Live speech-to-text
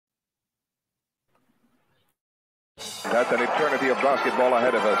That's an eternity of basketball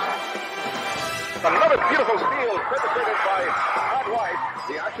ahead of us. Another beautiful steal perpetrated by Todd White.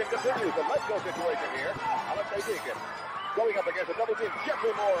 The action continues. A let-go situation here. Alexei Deacon going up against a double team.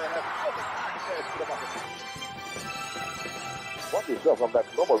 Jeffrey Moore has perfect access to the bucket. What you saw from that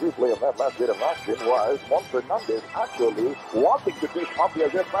normal replay of that last bit of action was Juan Fernandez actually wanting to dish off the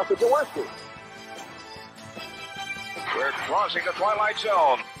against pass to Jaworski. We're crossing the twilight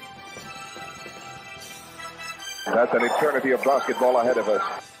zone. That's an eternity of basketball ahead of us.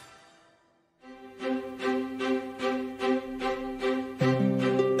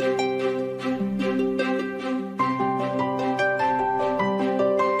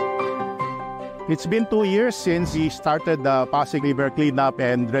 It's been 2 years since we started the Pasig River Cleanup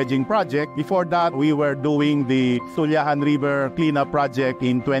and Dredging Project. Before that, we were doing the Sulyahan River Cleanup Project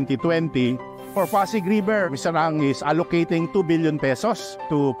in 2020. For Pasig River, Mr. Ang is allocating 2 billion pesos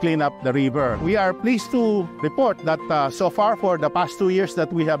to clean up the river. We are pleased to report that so far for the past 2 years that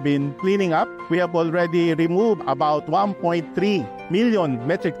we have been cleaning up, we have already removed about 1.3 million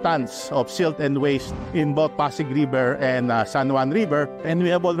metric tons of silt and waste in both Pasig River and San Juan River. And we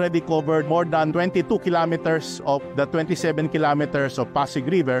have already covered more than 22 kilometers of the 27 kilometers of Pasig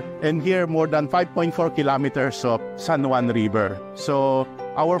River, and here more than 5.4 kilometers of San Juan River. So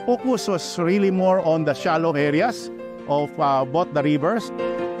our focus was really more on the shallow areas of both the rivers.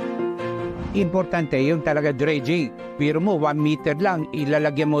 Importante yung talaga dredging. Pero mo, 1 meter lang,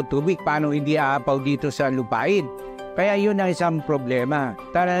 ilalagyan mo tubig. Paano hindi aapaw dito sa lupain? Kaya yun ang isang problema.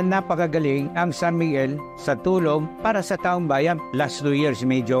 Tara, napakagaling ang San Miguel sa tulong para sa taong bayan. Last 2 years,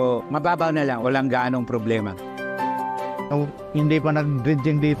 medyo mababaw na lang. Walang gaanong problema. Hindi pa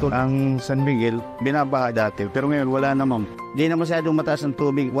nag-dredging dito ang San Miguel, binabaha dati. Pero ngayon wala naman. Hindi na masyadong mataas ang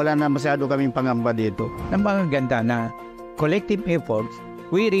tubig, wala na masyado kaming pangamba dito. Ang mga ganda na collective efforts,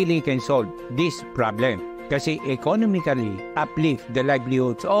 we really can solve this problem. Kasi economically uplift the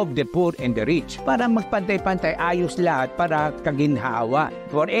livelihoods of the poor and the rich. Para magpantay-pantay, ayos lahat para kaginhawa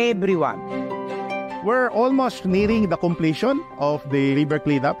for everyone. We're almost nearing the completion of the river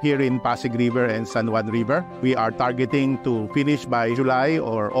cleanup here in Pasig River and San Juan River. We are targeting to finish by July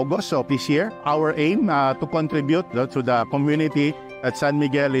or August of this year. Our aim to contribute to the community at San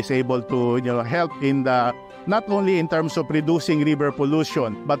Miguel is able to help in the not only in terms of reducing river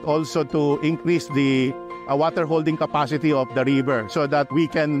pollution, but also to increase the water holding capacity of the river so that we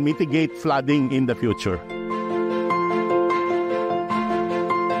can mitigate flooding in the future.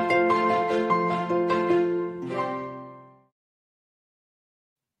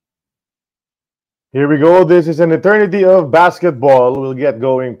 Here we go. This is an eternity of basketball. We'll get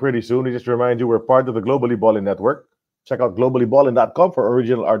going pretty soon. We just remind you we're part of the Globally Ballin Network. Check out globallyballin.com for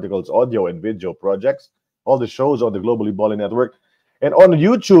original articles, audio, and video projects. All the shows on the Globally Ballin Network. And on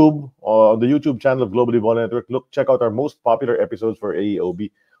YouTube, on the YouTube channel of Globally Ballin Network, check out our most popular episodes for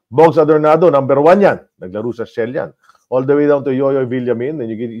AEOB. Bogs Adornado, number 1 yan. Naglaro sa Shell yan. All the way down to Yoyo Villamin.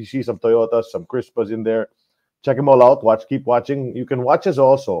 And you see some Toyotas, some Crispas in there. Check them all out. Keep watching. You can watch us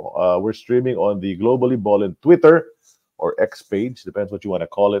also. We're streaming on the Globally Ballin Twitter or X page. Depends what you want to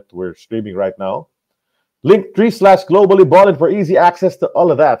call it. We're streaming right now. Link.3/Globally Ballin for easy access to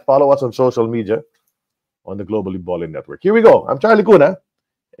all of that. Follow us on social media on the Globally Ballin Network. Here we go. I'm Charlie Cuna.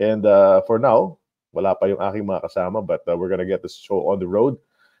 And for now, wala pa yung aking mga kasama, but we're going to get this show on the road.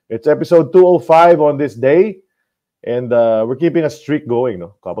 It's episode 205 on this day. And we're keeping a streak going.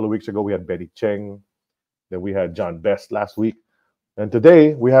 No? A couple of weeks ago, we had Benny Cheng. Then we had John Best last week. And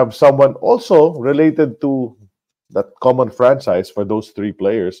today, we have someone also related to that common franchise for those 3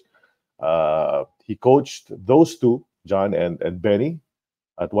 players. He coached those 2, John and Benny,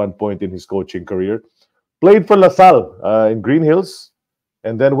 at one point in his coaching career. Played for LaSalle in Green Hills,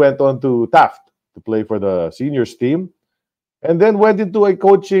 and then went on to Taft to play for the seniors team. And then went into a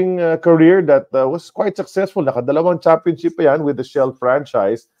coaching career that was quite successful. Nakadalawang championship pa yan with the Shell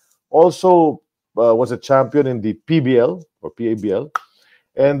franchise. Also, was a champion in the PBL or PABL,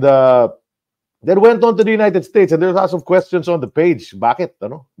 and then went on to the United States. And there's lots of questions on the page. Bakit?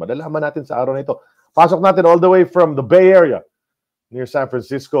 Ano? Madalaman natin sa araw na ito. Pasok natin all the way from the Bay Area near San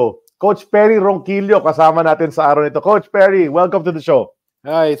Francisco. Coach Perry Ronquillo kasama natin sa araw na ito. Coach Perry, welcome to the show.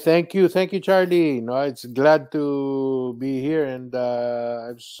 Hi, thank you, Charlie. No, it's glad to be here, and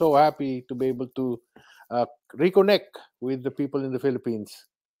I'm so happy to be able to reconnect with the people in the Philippines.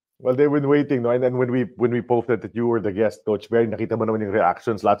 Well, they've been waiting, no? And then when we posted that you were the guest, Coach Perry, nakita mo naman yung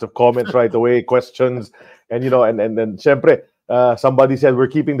reactions, lots of comments right away, questions, and then syempre, somebody said we're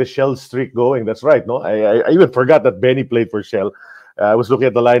keeping the Shell streak going. That's right, no? I even forgot that Benny played for Shell. I was looking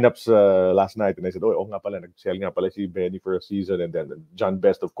at the lineups last night, and I said, oh nga pala, nag-Shell nga pala si Benny for a season, and then John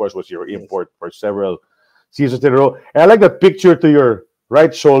Best, of course, was your import for several seasons in a row. And I like that picture to your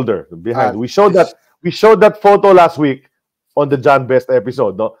right shoulder behind. We showed yes. that photo last week on the John Best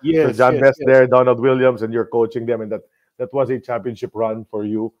episode. No, so Yes, John yes, Best yes. there, Donald Williams, and you're coaching them, and that was a championship run for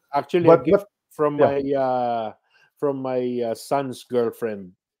you. Actually, a But gift from yeah. my son's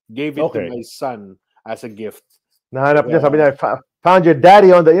girlfriend. Gave it to Okay. my son as a gift. Nahanap niya, sabi niya, found your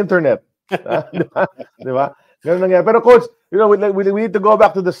daddy on the internet. Di ba? Di ba? Ganun nangyari. Pero coach, we need to go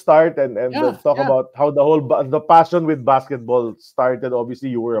back to the start and talk about how the passion with basketball started. Obviously,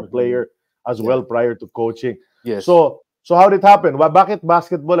 you were a player as well prior to coaching. Yes. So how did it happen? Bakit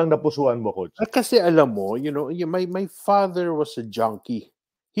basketball ang napusuan mo, coach? Kasi alam mo, my father was a junkie.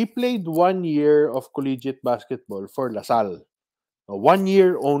 He played 1 year of collegiate basketball for LaSalle. 1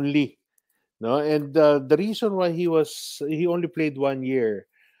 year only. No, and the reason why he only played 1 year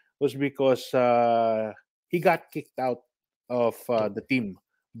was because he got kicked out of the team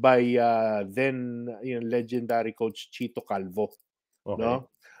by then legendary coach Chito Calvo. Okay. No,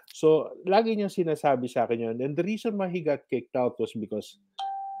 so lagi niyang sinasabi sa akin yun, and the reason why he got kicked out was because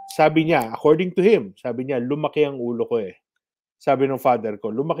sabi niya, according to him, sabi niya lumaki ang ulo ko eh. Sabi ng father ko,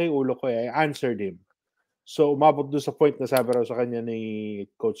 lumaki ang ulo ko eh. I answered him. So umabot doon sa point na sabi raw sa kanya ni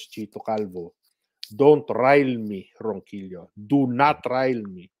Coach Chito Calvo, don't rile me, Ronquillo. Do not rile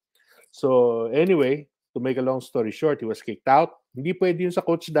me. So anyway, to make a long story short, he was kicked out. Hindi pwede yun sa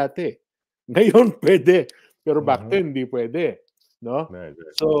coach dati. Ngayon pwede. Pero back then, hindi pwede. No?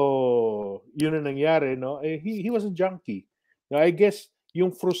 So, yun ang nangyari. No? He was a junkie. Now, I guess,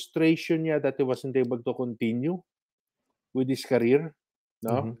 yung frustration niya that he wasn't able to continue with his career.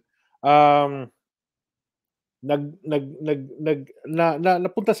 No?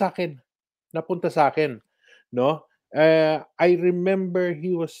 Napunta sa akin. No? I remember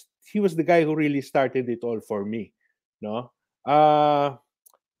he was the guy who really started it all for me. No?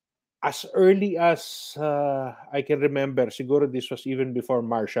 As early as I can remember, siguro this was even before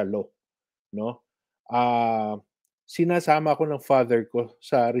martial law. No? Sinasama ko ng father ko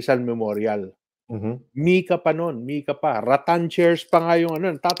sa Rizal Memorial. Mika pa noon, rattan chairs pa nga yung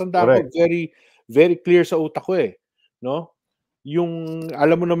tatanda ko, very very clear sa utak ko eh, no? Yung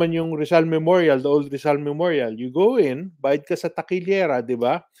alam mo naman yung Rizal Memorial, the old Rizal Memorial, you go in, bayad ka sa takilera, di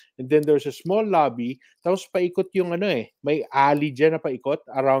ba? And then there's a small lobby, tapos paikot yung may alley dyan na paikot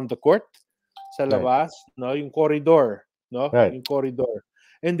around the court sa labas, no? Yung corridor, no? Yung corridor.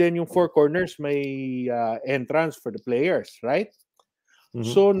 And then yung four corners may entrance for the players, right?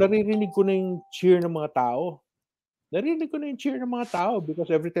 So naririnig ko na yung cheer ng mga tao.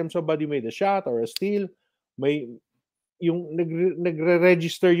 Because every time somebody made a shot or a steal, may yung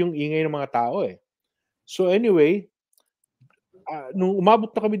nagre-register yung ingay ng mga tao eh. So anyway, nung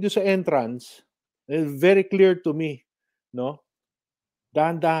umabot na kami doon sa entrance, very clear to me, no?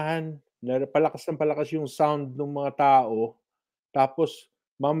 Dahan-dahan, palakas ng palakas yung sound ng mga tao. Tapos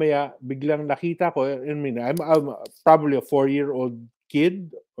mamaya biglang nakita ko, I'm probably a 4-year-old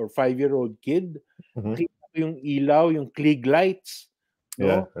kid or 5-year-old kid. Nakita ko yung ilaw, yung Klieg lights,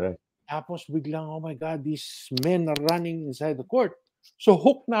 no? Tapos biglang, oh my God, these men are running inside the court. So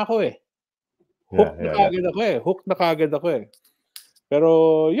hook na ako eh. Hook na kagad ako eh. Pero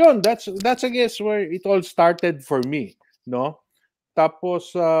yun, that's I guess where it all started for me, no?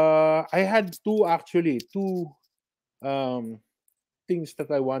 Tapos I had two things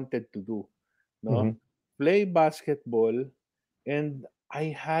that I wanted to do, no? Play basketball, and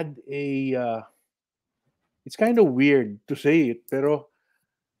I had it's kind of weird to say it, pero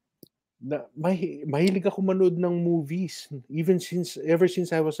mahilig ako manood ng movies ever since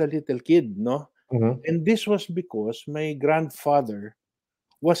I was a little kid, no? And this was because my grandfather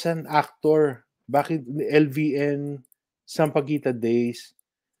was an actor back in LVN Sampaguita days.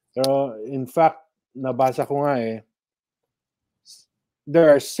 In fact, nabasa ko nga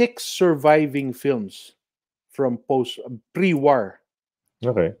there are 6 surviving films from pre-war.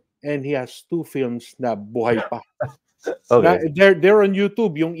 Okay. And he has 2 films na buhay pa. Okay. They're on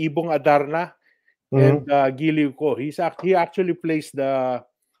YouTube, yung Ibong Adarna and Giliw Ko. He actually plays the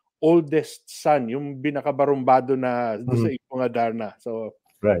oldest son, yung binakabarumbado na sa Ibong Adarna. So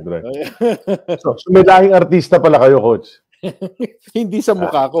right. So may lahing artista pala kayo, coach. Hindi sa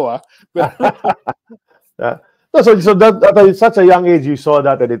mukha ko So that at such a young age you saw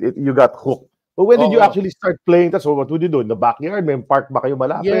that and you got hooked. But when did you actually start playing? So what would you do? In the backyard? May park ba kayo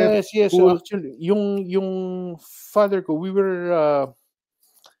malapit? Yes. So actually, yung father ko, we were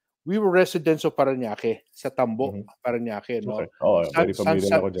residents of Parañaque, sa Tambo, Parañaque, no? Okay. Very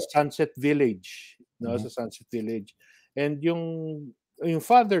familiar ako dyan. Sunset Village, no? Sa Sunset Village. And yung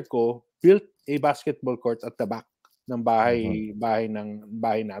father ko built a basketball court at the back ng bahay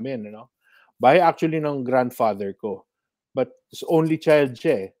namin, no? Bahay actually ng grandfather ko. But only child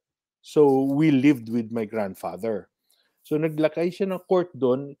siya eh. So we lived with my grandfather. So naglakay siya ng court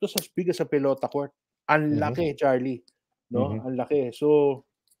doon. Ito sa big sa pelota court. Ang laki, Charlie. No? Ang laki. So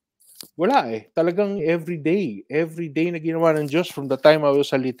wala eh. Talagang every day na ginawa ng Diyos from the time I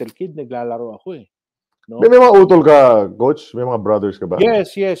was a little kid, naglalaro ako eh. No? May mga utol ka, coach? May mga brothers ka ba?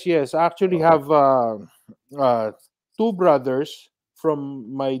 Yes. I actually have 2 brothers from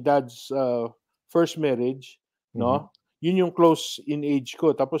my dad's first marriage, no? Yun yung close in age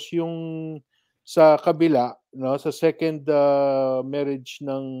ko. Tapos yung sa kabila, no, sa second marriage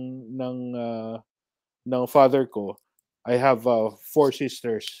ng father ko, I have 4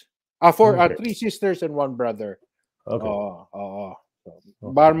 sisters. 3 sisters and 1 brother. Okay.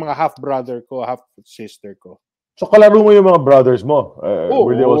 Bar mga half brother ko, half sister ko. So kalaro mo yung mga brothers mo.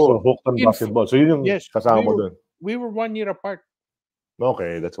 Were they also hooked on basketball? So yun yung kasama mo doon. We were 1 year apart.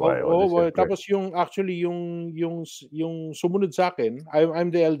 Okay, that's why. Tapos yung actually yung sumunod sa akin, I'm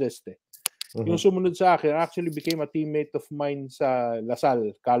the eldest eh. Yung sumunod sa akin actually became a teammate of mine sa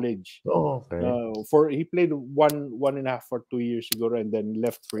LaSalle College. Oh, okay. He played 1.5 or 2 years siguro and then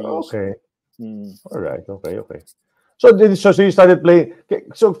left for years. Okay. All right. Okay. So you started playing.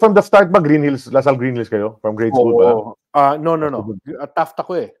 So from the start ba LaSalle Green Hills kayo? From grade school pa? No. Taft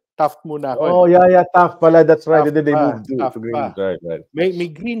ako eh. Taft muna ako. Oh, yeah, Taft pala. That's right. And then they moved to Green Hills. Right. May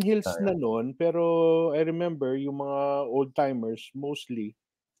Green Hills na noon, pero I remember yung mga old-timers mostly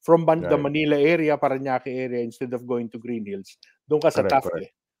from the Manila area, Parañaque area, instead of going to Green Hills. Doon ka sa Taft eh.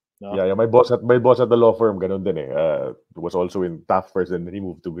 No? Yeah, my boss at the law firm, ganun din eh. Was also in Taft first and then he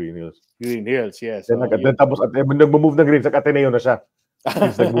moved to Green Hills. Green Hills, yes. Then tapos nag-move ng Green Hills, Ateneo na siya.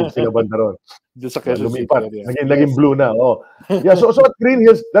 Nag-move sila banda ron. Doon sa Quezon City area. Naging blue na. Oh. Yeah, so at Green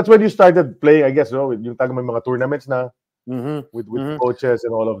Hills, that's when you started playing, I guess, no? Yung may mga tournaments na with coaches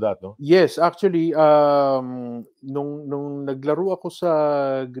and all of that, no? Yes, actually, nung naglaro ako sa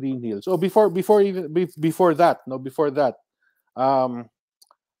Green Hills. Oh, before that.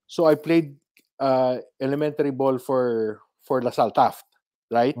 So I played elementary ball for LaSalle Taft,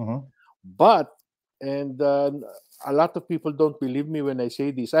 right? But a lot of people don't believe me when I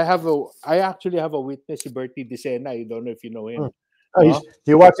say this. I actually have a witness, si Bertie Dicena. I don't know if you know him.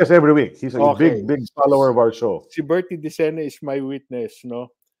 He watches every week. He's a big follower of our show. Si Bertie Dicena is my witness,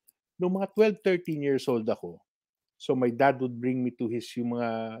 no? Nung mga 12, 13 years old ako, so my dad would bring me to his yung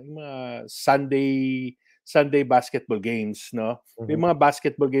mga Sunday basketball games, no? May mga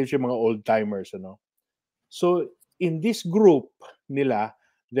basketball games yung mga old-timers, ano? So, in this group nila,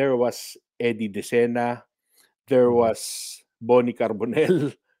 there was Eddie Dicena, there was Bonnie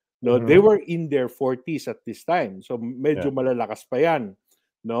Carbonell, no? They were in their 40s at this time. So, medyo malalakas pa yan,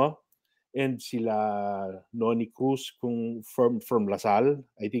 no? And sila Noni Cruz from LaSalle.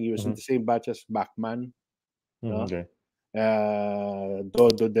 I think he was in the same batch as Bachman, no? Okay.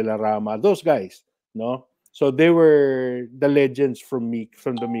 Dodo de la Rama, those guys, no? So they were the legends from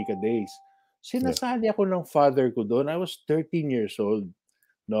the Mika days. Sinasali ako ng father ko doon. I was 13 years old,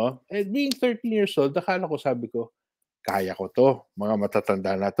 no? And being 13 years old, akala ko, sabi ko, kaya ko to. Mga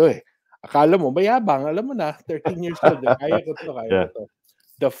matatanda na to eh. Akala mo, mayabang, alam mo na, 13 years old, kaya ko to.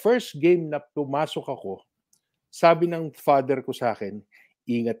 The first game na pumasok ako, sabi ng father ko sa akin,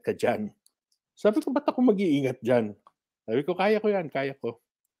 ingat ka dyan. Sabi ko, ba't ako mag-iingat dyan? Sabi ko, kaya ko yan, kaya ko.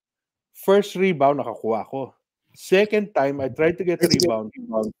 First rebound, nakakuha ko. Second time, I tried to get a rebound.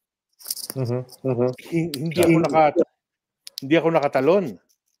 Hindi ako nakatalon.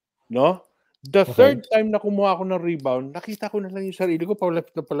 No? The third time na kumuha ako ng rebound, nakita ko na lang yung sarili ko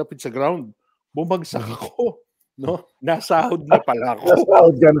palapit sa ground. Bumagsak ako. No? Nasahod na pala ako.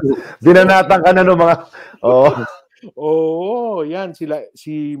 Nasahod ka na. Binanatan ka na ng mga... Yan.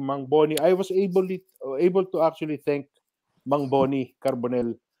 Si Mang Bonnie. I was able to actually thank Mang Bonnie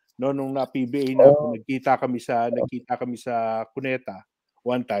Carbonell. No, nung na-PBA na nagkita kami sa Cuneta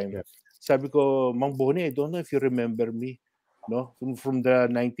one time. Sabi ko, Mang Bonnie, I don't know if you remember me, no? From the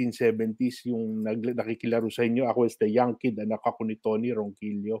 1970s, yung nakikilaro sa inyo, ako is the young kid, anak ako ni Tony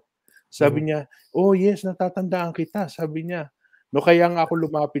Ronquillo. Sabi niya, oh yes, natatandaan kita, sabi niya. No, kaya nga ako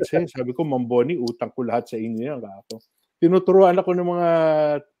lumapit sa'yo. Sabi ko, Mang Bonnie, utang ko lahat sa inyo yan. Tinuturuan ako ng mga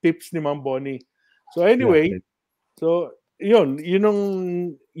tips ni Mang Bonnie. So anyway,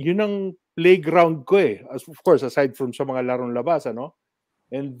 yun ang playground ko eh. Of course, aside from sa mga larong labas, ano?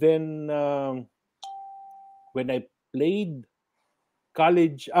 And then, when I played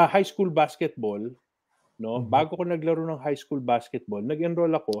high school basketball, no? Bago ko naglaro ng high school basketball,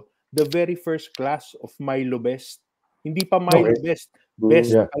 nag-enroll ako the very first class of Milo Best. Hindi pa Milo Best.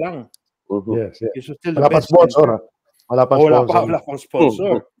 Best pa lang. Yes. Wala pa sponsor, ha? Wala pang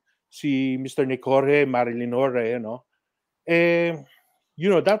sponsor. si Mr. Nick Jorge, Marilyn Jorge, that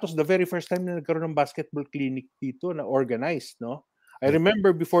was the very first time na nagkaroon ng basketball clinic dito na organized, no? I remember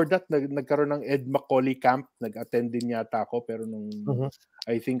before that, nagkaroon ng Ed Macaulay camp. Nag-attend din yata ako, pero nung,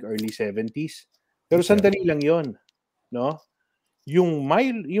 I think, early 70s. Pero sandali lang yon, no? Yung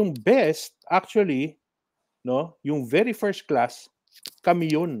best, actually, no? Yung very first class,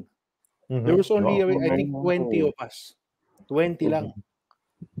 kami yun. There was only, I think, 20 of us. 20 lang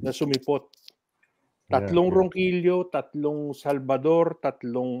na sumipot. Tatlong Ronquillo, tatlong Salvador,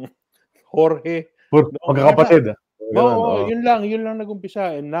 tatlong Jorge. Magkakapatid. Yun lang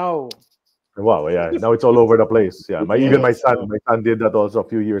nag-umpisa. And now, wow, yeah. Now it's all over the place. Yeah, even my son did that also a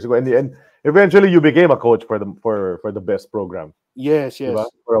few years ago, and eventually you became a coach for the best program. Yes. Diba?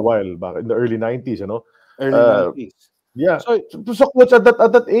 For a while back in the early 90s, Early 90s. Yeah. So coach at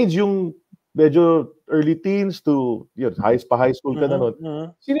that age, yung medyo early teens to high school ka na nun.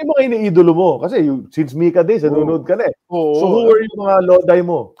 Sino yung mga iniidolo mo? Kasi since Mika days, nanonood ka na eh. So who were yung mga lodi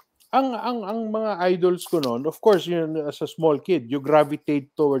mo? Ang mga idols ko noon, of course, as a small kid, you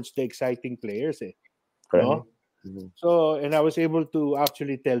gravitate towards the exciting players, eh. No? So, and I was able to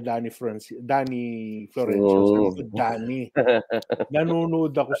actually tell Danny Florencio, sabi ko, Danny,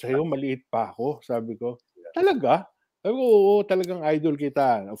 nanonood ako sa'yo, maliit pa ako, sabi ko. Talaga? Sabi ko, oo, talagang idol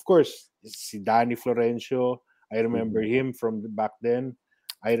kita. Of course, si Danny Florencio, I remember him from back then.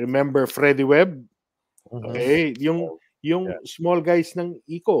 I remember Freddie Webb. Okay, yung small guys ng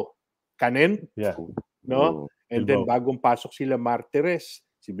Ico. Kanen, no? And then bagong pasok sila Martires,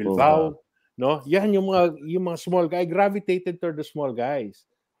 si Bilbao, no? Yan yung mga small guy, gravitated toward the small guys,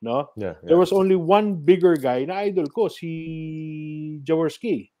 no? There was only one bigger guy na idol ko, si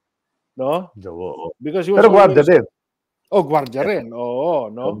Jaworski, no? Because he was Guardia din. Guardia rin.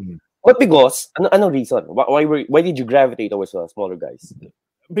 Oo, no? What because? Ano reason? Why did you gravitate towards smaller guys?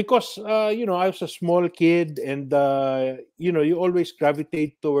 Because I was a small kid, and you always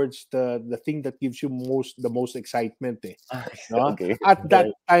gravitate towards the thing that gives you the most excitement, eh. No? Okay. At that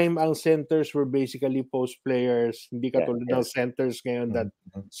time, ang centers were basically post players, hindi katulad ng centers ngayon that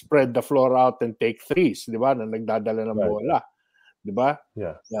spread the floor out and take threes, di ba? Na nagdadala ng bola, di ba?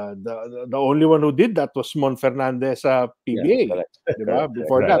 Yeah. The only one who did that was Mon Fernandez sa PBA, di ba?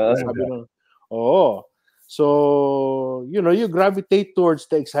 Before that, sabi nung, so, you gravitate towards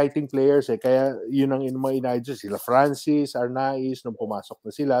the exciting players, eh. Kaya yun ang mga inayos sila Francis, Arnaiz, nung pumasok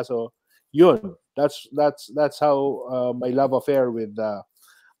na sila. So, yun. That's how my love affair with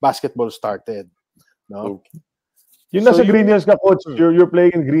basketball started. No? Yung nasa Green Hills ka, coach, you're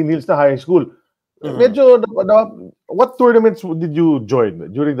playing in Green Hills na high school. Medyo, what tournaments did you join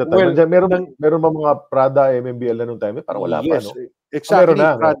during that time? Well, meron ba mga Prada, MMBL na nung time? Parang wala pa, no? Exactly.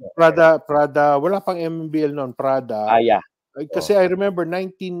 Prada, wala pang MMBL noon, Prada. Yeah. Kasi I remember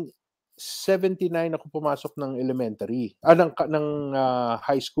 1979 ako pumasok ng elementary. Ng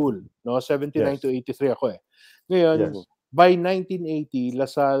high school, no? 79 to 83 ako, eh. Ngayon, by 1980,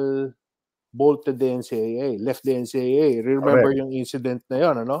 Lasal bolted the NCAA, left the NCAA. Remember yung incident na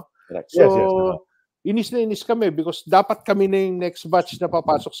yon, ano? So, inis na inis kami because dapat kami na yung next batch na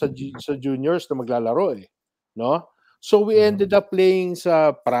papasok sa juniors na maglalaro, eh. No? So we ended up playing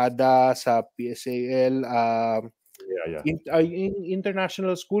sa Prada, sa PSAL,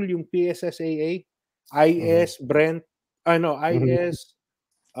 international school, yung PSSAA, IS, Brent, IS,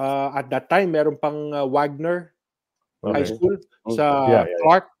 at that time, meron pang Wagner High School, sa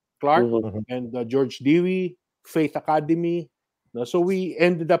Clark, and George Dewey, Faith Academy. No? So we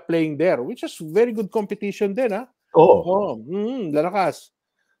ended up playing there, which is very good competition din, ha? Lalakas.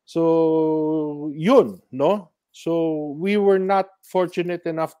 So, yun, no? So we were not fortunate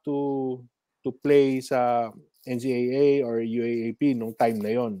enough to play sa NCAA or UAAP nung time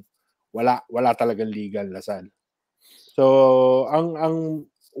na yon. Wala talagang legal, Lasal. So ang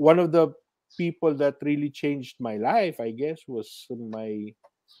one of the people that really changed my life, I guess, was my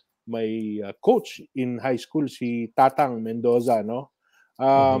coach in high school, si Tatang Mendoza, no?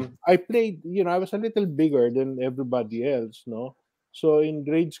 I played, I was a little bigger than everybody else, no? So in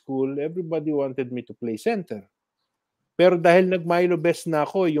grade school, everybody wanted me to play center. Pero dahil nag-Milo best na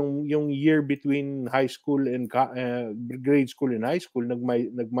ako, yung year between high school and grade school and high school,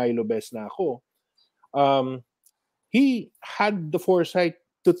 nag-Milo best na ako. He had the foresight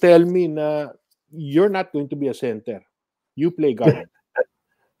to tell me na you're not going to be a center. You play guard.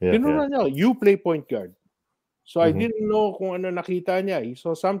 You play point guard. So I didn't know kung ano nakita niya. He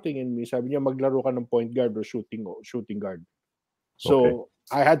saw something in me. Sabi niya, maglaro ka ng point guard or shooting guard. So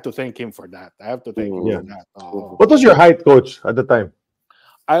I had to thank him for that. I have to thank him for that. What was your height, coach, at the time?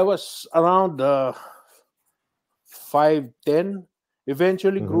 I was around 5'10",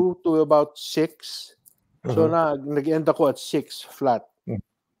 Eventually grew to about 6. So nag-end ako at 6 flat.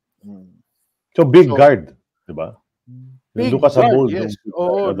 So big So, guard, di ba? Big Nandun ka sa guard, mold yes. nung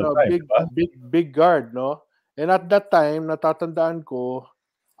Oo, other no, time, di ba? big guard, no? And at that time, natatandaan ko,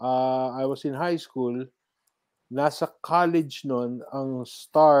 I was in high school, nasa college nun, ang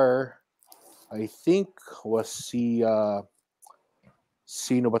star, I think, was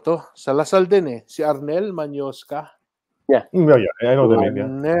sino ba to? Sa Lasal din eh, si Arnel Manyosca. Yeah, I know the name, yeah.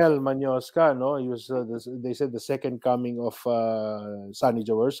 Arnel Manyosca, no? He was, they said, the second coming of Sonny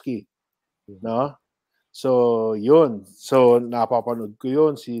Jaworski, no? So, yun. So, napapanood ko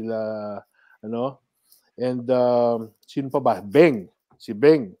yun. Sila, and sino pa ba? Si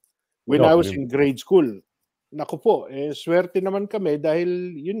Beng. When I was in grade school, naku po, swerte naman kami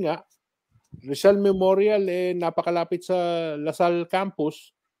dahil, yun nga, Rizal Memorial, napakalapit sa Lasal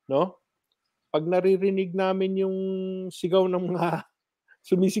campus, no? Pag naririnig namin yung sigaw ng mga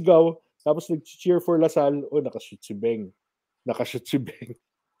sumisigaw, tapos nag-cheer for Lasal, nakashoot si Beng.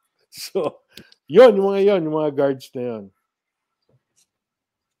 So, yung mga guards na yun.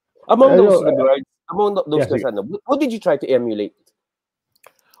 Among those guards, what did you try to emulate?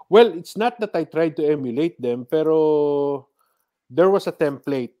 Well, it's not that I tried to emulate them, pero there was a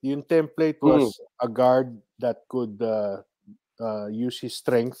template. Yung template was a guard that could use his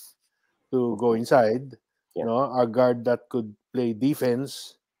strength to go inside, a guard that could play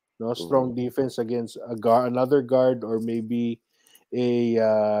defense, strong defense against another guard, or maybe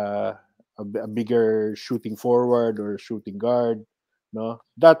a bigger shooting forward or shooting guard,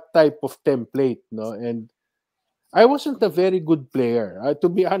 that type of template, and I wasn't a very good player, to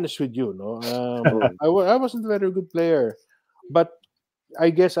be honest with you, I wasn't a very good player, but I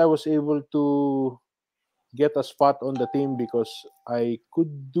guess I was able to get a spot on the team because I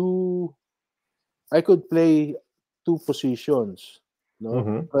could play two positions,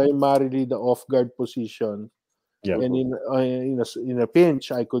 primarily the off guard position. Yeah. And in a pinch,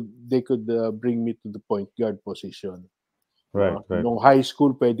 they could bring me to the point guard position. Right. Nung high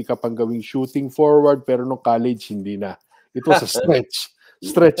school, pwede ka pang gawing shooting forward, pero nung college, hindi na. It was a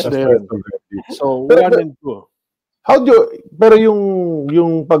stretch na yun. So, 1 and 2. Pero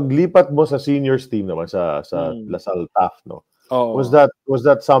yung paglipat mo sa seniors team naman sa Lasal Taft, no? Was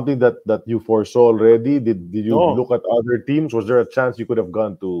that something that you foresaw already? Did you look at other teams? Was there a chance you could have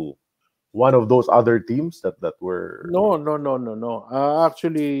gone to one of those other teams that were... No.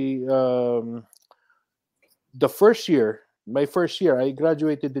 Actually, my first year, I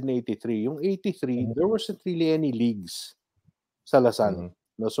graduated in 83. Yung 83, there wasn't really any leagues sa Lasal.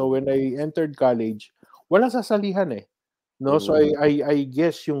 No? So when I entered college, wala sasalihan eh. No? So I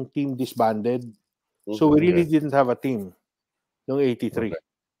guess yung team disbanded. So we really didn't have a team yung 83. Okay.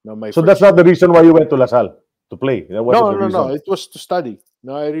 No, so that's not the reason why you went to Lasal? To play? No. It was to study.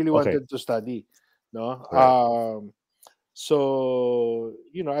 No, I really wanted to study. No, right. So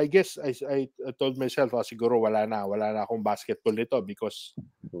I guess I told myself, siguro wala na akong basketball nito because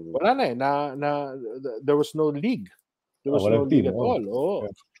wala na there was no league. There was no league at all. Oh.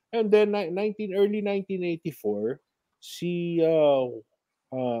 Yeah. And then early 1984, si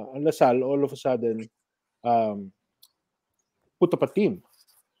Lasal all of a sudden put up a team.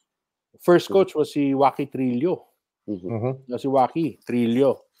 First coach was si Waki Trillo. Si Waki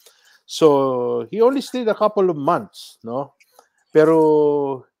Trillo. So he only stayed a couple of months, no?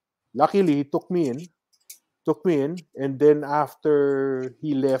 Pero luckily he took me in, and then after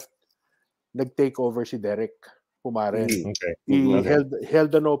he left, nag-take over si Derek Pumaren. Okay. He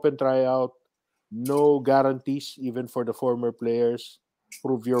held an open tryout, no guarantees even for the former players.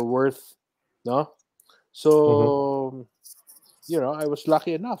 Prove your worth, no? So I was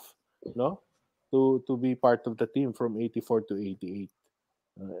lucky enough, no, to be part of the team from 84 to 88.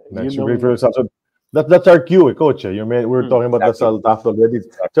 That's great for yourself. So that's our cue, Coach. We're talking about the Lasal Taft already.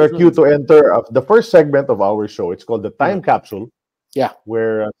 It's our cue to enter the first segment of our show. It's called the Time Capsule. Yeah,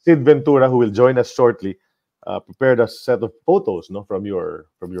 where Sid Ventura, who will join us shortly, prepared a set of photos, from your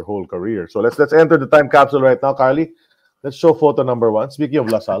whole career. So let's enter the time capsule right now, Carly. Let's show photo number 1. Speaking of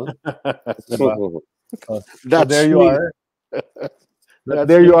Lasal, so there you are.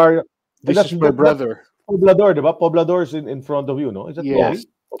 There you are. This is my brother. Poblador, diba? Poblador is in front of you, no? Is that yes.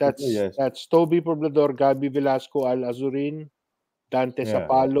 Toby? That's Toby Poblador, Gabi Velasco, Al Azurin, Dante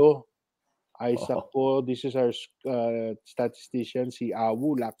Sapalo, Isaac po. This is our statistician, si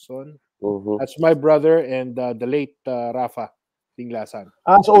Awu Lacson. That's my brother and the late Rafa Tinglasan.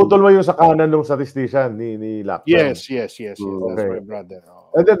 So utol mo yung sa kanan ng statistician ni Lacson? Yes. That's my brother.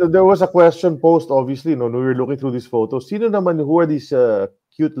 And then there was a question posed, obviously, when we were looking through these photos. Who are these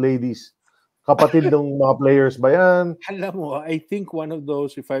cute ladies Kapatid ng mga players ba yan? Alam mo, I think one of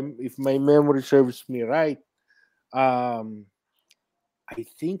those, if my memory serves me right, I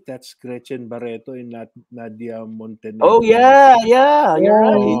think that's Gretchen Barreto and Nadia Montenegro. Oh yeah, you're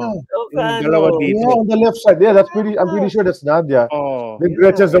right. yeah. Yung dalawa dito. Yeah, on the left side. Yeah, I'm pretty sure that's Nadia. Then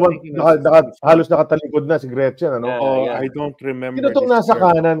Gretchen's the one, halos nakatalikod na si Gretchen, ano? I don't remember. Sino itong nasa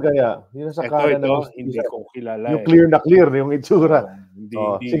kanan kaya? Yung nasa kanan ito, hindi ko kilala. Yung clear na yung itsura.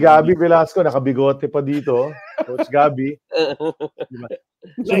 Si Gabby Velasco, nakabigote pa dito. Coach Gabby.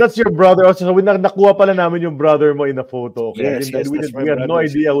 So that's your brother. So nakuha pala namin yung brother mo in the photo. Okay? Yes, we had no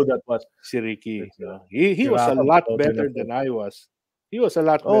idea who that was. Si Ricky. He was a lot better than I was. He was a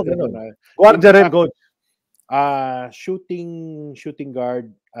lot better than I. Guardia rin, coach. Shooting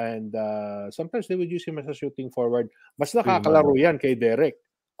guard, and sometimes they would use him as a shooting forward. Mas nakakalaro yan kay Derek.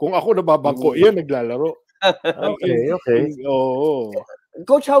 Kung ako nababangko, yan naglalaro. Okay.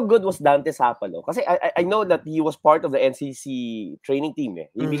 Coach, how good was Dante Sapalo? Kasi I know that he was part of the NCC training team.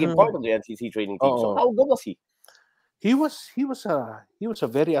 He became part of the NCC training team. So how good was he? He was a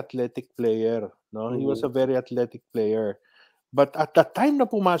very athletic player, no? He was a very athletic player. But at that time na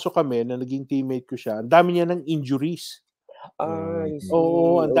pumasok kami, na naging teammate ko siya, ang dami niya ng injuries. Ang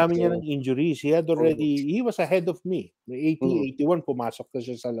dami niya ng injuries. He was ahead of me. 81 pumasok na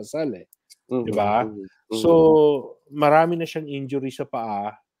siya sa Lasal. Diba? So, marami na siyang injury sa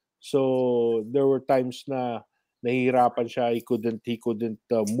paa. So, there were times na nahihirapan siya. He couldn't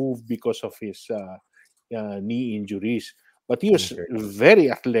move because of his knee injuries. But he was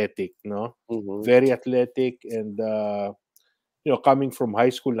very athletic, no? Very athletic, and coming from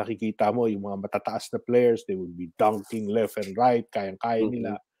high school, nakikita mo yung mga matataas na players, they would be dunking left and right, kayang-kaya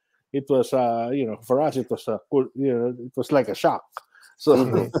nila. It was, for us, it was it was like a shock. So,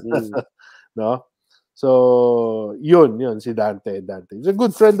 no? So, yun, si Dante. He's a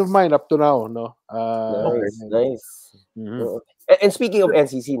good friend of mine up to now, no? Nice. And speaking of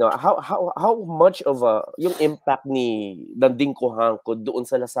NCC, no, how much of yung impact ni Danding Cojanco doon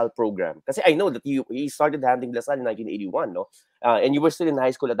sa Lasal program? Kasi I know that he started handling Lasal in 1981, no? And you were still in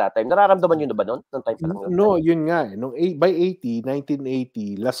high school at that time. Nararamdaman yun na ba noon? No, yun nga. By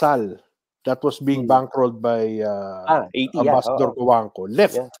 1980, Lasal, that was being bankrolled by Ambassador Cojanco,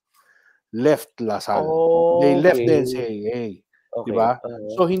 left Lasal. They left the NCAA. Diba?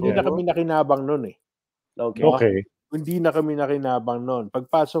 So, hindi na kami nakinabang noon eh. Okay. Hindi na kami nakinabang noon.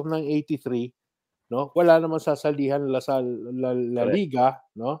 Pagpasok ng 83, no, wala namang sasalihan La Liga,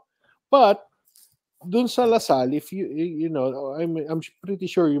 no? But dun sa Lasal, if you know, I'm pretty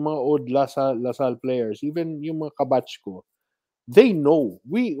sure yung mga old Lasal players, even yung mga kabatch ko, they know.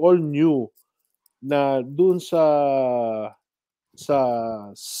 We all knew na dun sa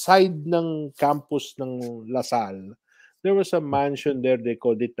side ng campus ng Lasal, there was a mansion there, they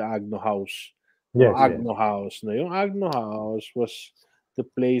called it the Agno House. Agno House. No? Yung Agno House was the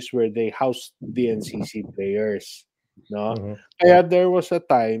place where they housed the NCC players. No? Kaya there was a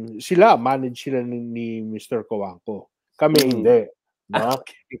time, manage sila ni Mr. Cojanco. Kami hindi. No?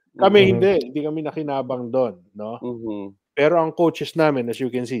 Kami hindi kami nakinabang doon. No? Pero ang coaches namin, as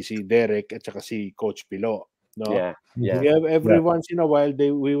you can see, si Derek at saka si Coach Pilo. No? Every once in a while,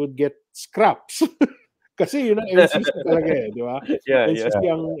 we would get scraps. Kasi yun ang NCC talaga di ba?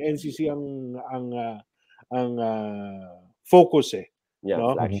 NCC ang focus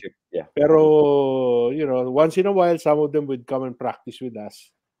no? Flagship. Pero once in a while some of them would come and practice with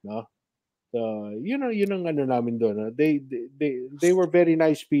us, no? So yun ang ano namin doon. They were very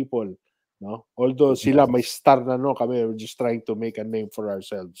nice people, no? Although sila may star na, no, kami were just trying to make a name for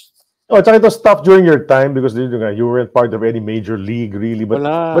ourselves. Tsaka ito tough during your time because you weren't part of any major league really, but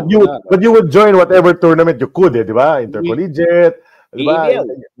you would join whatever tournament you could, di ba? Intercollegiate, di ba?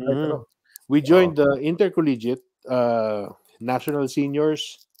 We joined the intercollegiate, national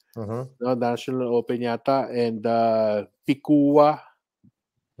seniors, no, national open yata, and Pikua,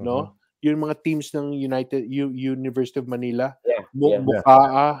 no? Yung mga teams ng University of Manila,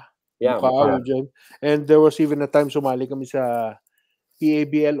 Bukaa, and there was even a time sumali kami sa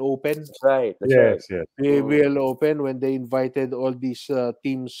PABL Open. That's right. Yes. PABL Open, when they invited all these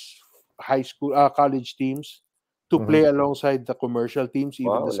teams, high school, college teams, to play alongside the commercial teams,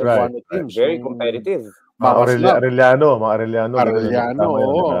 even the Cebuano teams. Very competitive. Arellano,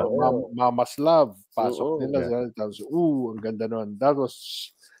 Mamaslav, pasok nila. Ang ganda nun. That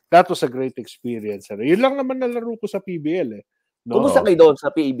was a great experience. Yun lang naman nalaro ko sa PBL. No? Kumusta kayo doon sa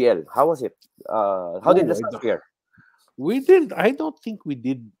PABL? How was it? How did Lasal fare? I don't think we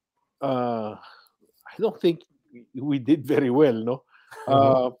did very well, no?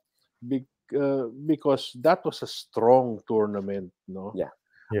 Because that was a strong tournament, no?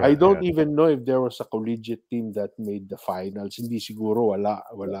 Yeah, I don't even know if there was a collegiate team that made the finals. Hindi siguro, wala.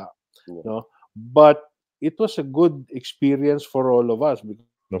 Yeah. No? But it was a good experience for all of us Of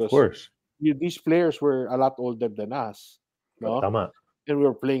because course. these players were a lot older than us. No? Tama. And we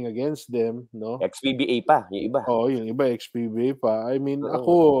were playing against them. No? XPBA pa, yung iba. Oh, yung iba XPB pa. I mean, Oo.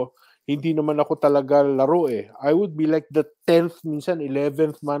 ako, hindi naman ako talaga laro eh. I would be like the 10th, minsan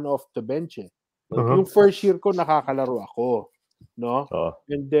 11th man off the bench eh. Yung first year ko, nakakalaro ako. No?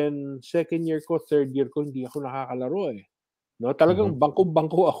 And then, second year ko, third year ko, hindi ako nakakalaro eh. No? Talagang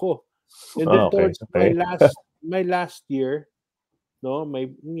bangko-bangko ako. And then towards my last year, no, my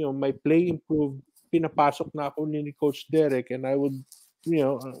play improved. Pinapasok na ako ni Coach Derek and I would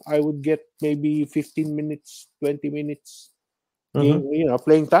get maybe 15 minutes, 20 minutes game,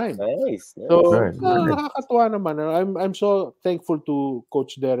 playing time. Nice. So, Right. nakakatuwa naman. I'm so thankful to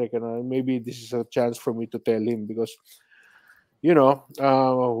Coach Derek and maybe this is a chance for me to tell him because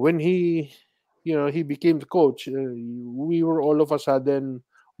when he became the coach, we were all of a sudden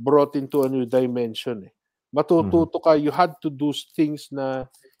brought into a new dimension. Matututo ka, you had to do things na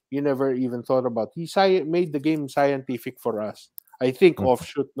you never even thought about. He made the game scientific for us. I think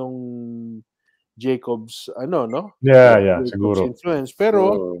offshoot nung Jacob's no? Yeah, Jacob's siguro. influence.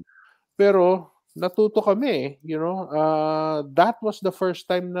 Pero natuto kami, that was the first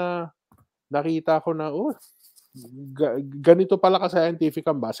time na nakita ko na ganito pala ka-scientific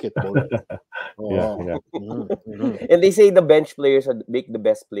ang basketball. Yeah. And they say the bench players make the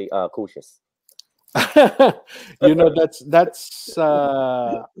best coaches. That's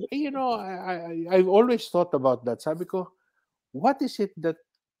I've always thought about that. Sabi ko, what is it that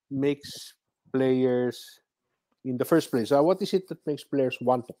makes players in the first place? What is it that makes players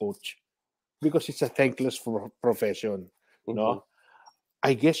want to coach? Because it's a thankless profession, no?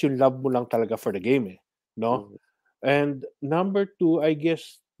 I guess yung love mo lang talaga for the game, no? And number two, I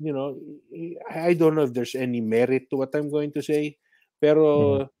guess, I don't know if there's any merit to what I'm going to say,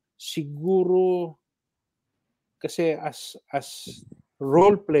 pero siguro kasi as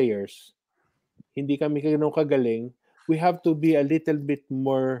role players, hindi kami ganun kagaling. We have to be a little bit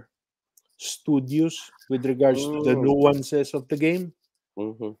more studious with regards to the nuances of the game.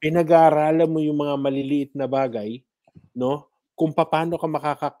 Pinag-aaralan mo yung mga maliliit na bagay, no? Kung paano ka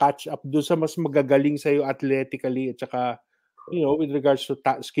makaka-catch up doon sa mas magagaling sa'yo athletically at saka, with regards to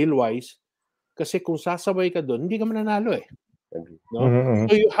skill-wise. Kasi kung sasabay ka doon, hindi ka mananalo eh. No?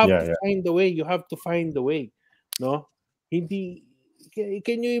 So you have to find the way. You have to find the way. No? Hindi,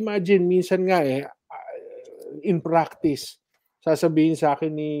 can you imagine, minsan nga in practice, sasabihin sa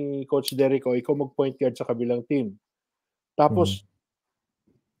akin ni Coach Derek, ikaw mag-point guard sa kabilang team. Tapos,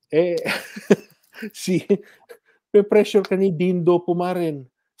 pe-pressure ka ni Dindo Pumarin,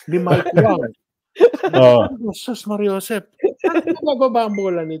 ni Mike Wang. Sus Mariosep, mababa ang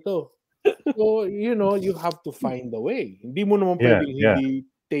bola nito. So, you have to find the way. Hindi mo naman pwedeng hindi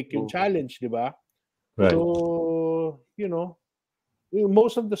take yung challenge, di ba? Right. So,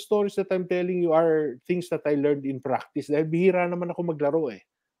 most of the stories that I'm telling you are things that I learned in practice. Dahil bihira naman ako maglaro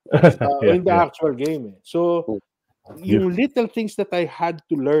in the actual game. So, yung little things that I had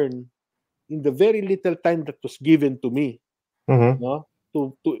to learn in the very little time that was given to me, no,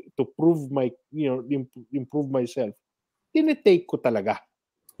 to prove improve myself, tinitake ko talaga.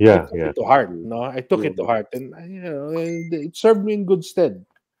 I took it to heart, no? I took it to heart, and it served me in good stead.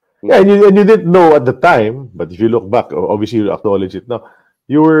 Yeah, and you didn't know at the time, but if you look back, obviously you acknowledge it now.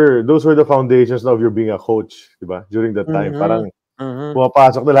 Those were the foundations of your being a coach, diba? During that time, parang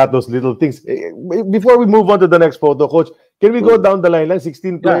pumapasok na lahat those little things. Before we move on to the next photo, Coach, can we go down the line?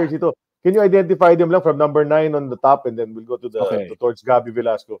 16 players ito. Can you identify them lang from number 9 on the top, and then we'll go to towards Gabby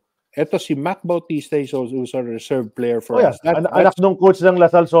Velasco. Ito si Mac Bautista is also a reserve player for us. Anak nung coach ng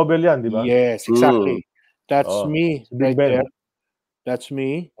Lasal Sobel yan, di ba? Yes, exactly. That's me right Ben. there. That's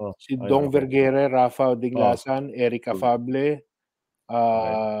me. Si Dong Vergere, Rafa Dinglasan, Eric Afable,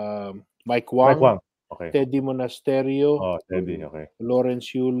 Mike Wang. Okay. Teddy Monasterio. Teddy, okay.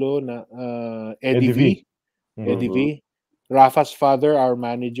 Lawrence Yulo, Eddie V. Eddie V. Rafa's father, our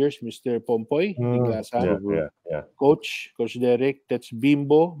managers, Mr. Pompoy, Dinglasan. Yeah. Coach Derek, that's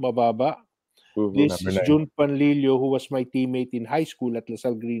Bimbo, Mababa. This is Jun Panlilio, who was my teammate in high school at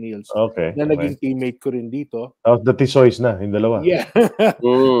Lasal Green Hills. Okay. Na naging teammate ko rin dito. The Tisoys na, yung dalawa. Yeah.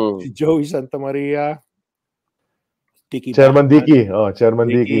 Si Joey Santa Maria. Chairman Dicky.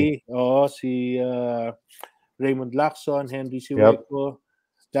 Chairman Dicky. Si Raymond Lacson, Henry Siweco.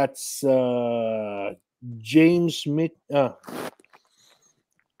 That's James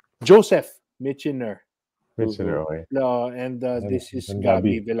Joseph Mitchiner. Okay. And this is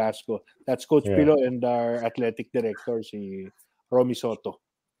Gabby Velasco. That's Coach Pilo and our athletic director, si Romy Soto.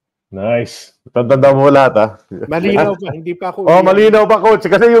 Nice. Tanda mo lahat, ha? Malinaw pa, hindi pa ako. Malinaw pa, coach.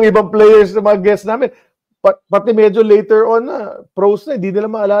 Kasi yung ibang players na mga guests namin, pati medyo later on na, pros na, hindi nila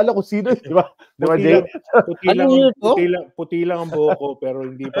maalala kung sino, di ba? Di ba, Jay? Puti lang ang buhok ko, pero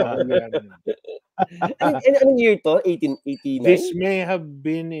hindi pa ako yan. Anong year to? 1889? This may have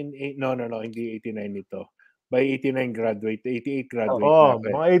been in, no, hindi 89 ito. By 89 graduate, 88 graduate.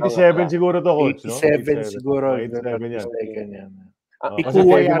 Mga 87 siguro to, coach. 87 siguro. 87 yan. Kasi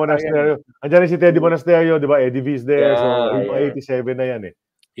Ikuha Teddy Monasterio. Andiyan si Teddy Monasterio, di ba? Eddie V's there. So, mga 87 na yan eh.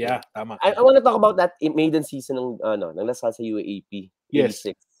 Yeah, tama. I want to talk about that maiden season ng Lasal sa UAAP. Yes.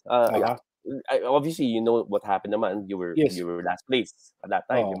 Yeah. Obviously, you know what happened naman. You were last place at that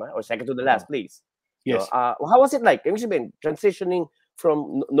time, di ba? Or second to the last place. Yes. How was it like? Ibig sabihin, transitioning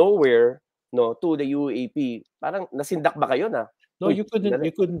from nowhere to the UAAP, parang nasindak ba kayo na? No, you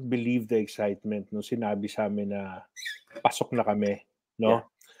couldn't believe the excitement nung sinabi sa amin na pasok na kami, no?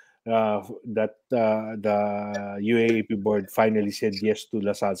 That the UAAP board finally said yes to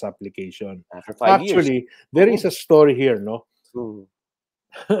Lasal's application. After 5 years. Actually, there is a story here, no?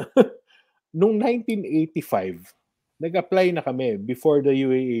 Nung 1985, nag-apply na kami before the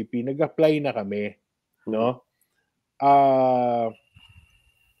UAAP, nag-apply na kami, no?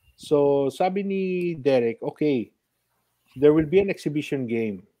 So sabi ni Derek, okay, there will be an exhibition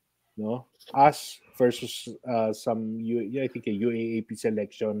game, no? Us versus I think a UAAP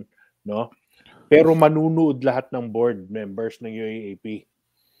selection, no? Pero manunood lahat ng board members ng UAAP.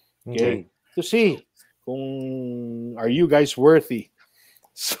 Okay. To see kung are you guys worthy.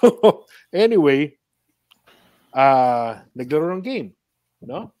 So anyway, naglaro ng game,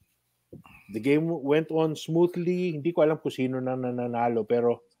 no? The game went on smoothly. Hindi ko alam kung sino na nanalo,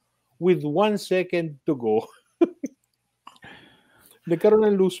 pero with 1 second to go, nagkaroon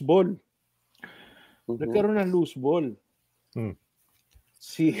ng loose ball. Nagkaroon ng loose ball.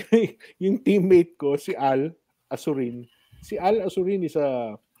 Yung teammate ko, si Al Asurin. Si Al Asurin is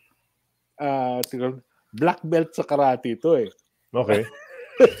a black belt sa karate ito eh. Okay.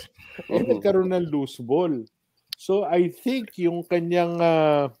 Nagkaroon ng loose ball. So I think yung kanyang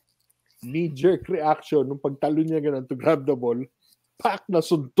knee-jerk reaction nung pagtalo niya ganun to grab the ball,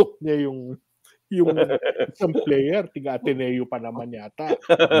 nasuntok niya yung isang player, tiga Ateneo pa naman yata.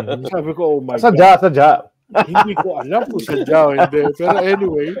 Sabi ko, oh my God. Sadya. Hindi ko alam kung sadya o hindi. Pero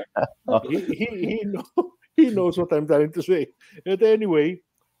anyway, he knows what I'm trying to say. But anyway,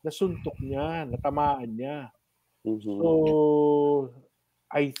 nasuntok niya, natamaan niya. So,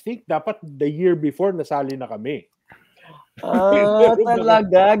 I think dapat the year before nasali na kami.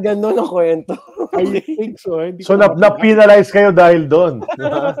 Talaga? Ganun ang kwento. I think so. So, na-penalize kayo dahil doon?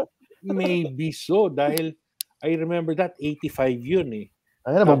 Maybe so. Dahil, I remember that, 85 yun eh.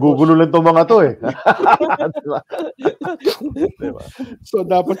 Ay, magugulo lang itong mga to eh. Diba? So,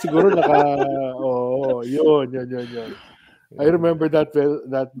 dapat siguro yun. I remember that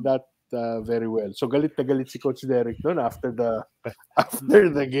very well. So, galit na galit si Coach Derek noon after the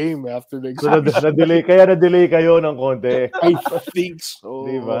game, after the exam. So, na-delay kayo ng konti. I think so.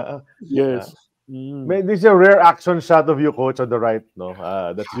 Diba? Yes. This is a rare action shot of you, Coach, on the right, no?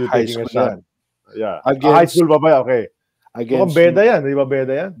 That's you taking a shot. Yeah. High school pa ba? Okay. Against beda yan. Di ba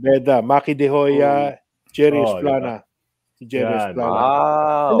beda yan? Beda. Maki De Hoya, Jerry Esplana. Si Jerry Esplana.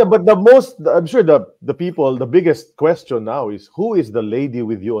 Wow. But I'm sure the people, the biggest question now is, who is the lady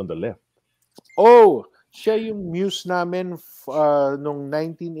with you on the left? Oh, siya yung muse namin nung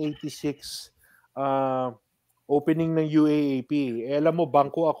 1986 opening ng UAAP. Alam mo,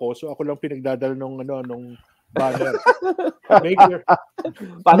 bangko ako, so ako lang pinagdadala nung banner.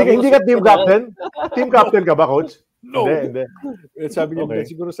 Hindi ka team captain? Team captain ka ba, Coach? No. Hindi. Sabi niya,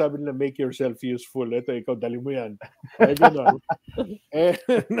 siguro sabi nila, make yourself useful. Ito, ikaw, dali mo yan. Ay, gano'n.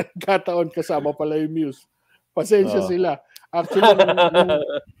 Nagkataon kasama pala yung muse. Pasensya sila. Actually,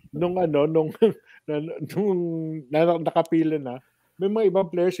 nung nakapila na, may mga ibang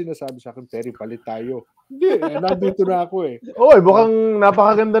players sinasabi sa akin, Perry, palit tayo. Hindi, nandito na ako eh. Mukhang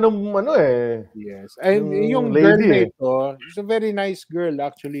napakaganda ng Yes. And yung girl na ito, she's a very nice girl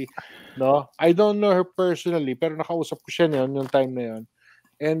actually. No? I don't know her personally, pero nakausap ko siya yung time na yun.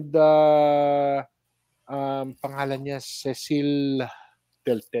 And pangalan niya Cecil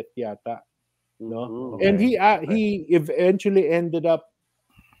Teltet yata. No? Okay. And he eventually ended up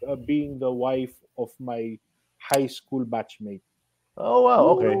being the wife of my high school batchmate. Oh,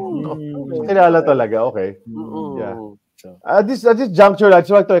 wow. Okay. Kilala talaga. Okay. Yeah. So, at this juncture, I'd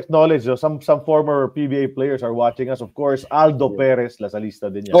just like to acknowledge some former PBA players are watching us. Of course, Aldo Perez, Lasalista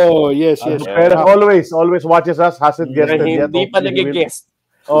din yan. Oh, yes. Perez always watches us. Hasn't guested yet. Hindi pa nag-guest.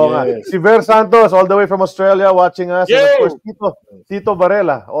 Oo nga. Yes. Si Ver Santos, all the way from Australia, watching us. Yo! And of course, Tito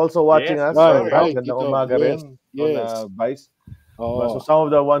Varela, also watching Yes, us. Right, Right? right, Gandang Tito. umaga Yes, rin yes. on Vice. Oo. So some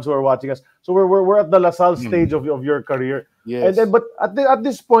of the ones who are watching us. So we're at the LaSalle stage of your career. And Yes. then, but at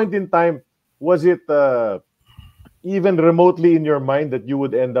this point in time, was it even remotely in your mind that you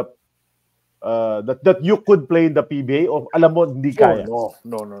would end up that you could play in the PBA, or alam mo hindi kaya? No.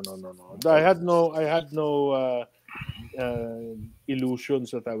 I had no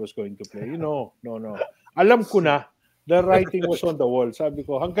illusions that I was going to play. No. Alam ko na, the writing was on the wall. Sabi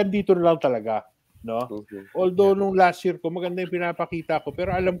ko, hanggang dito na lang talaga. No? Although nung last year ko, maganda yung pinapakita ko,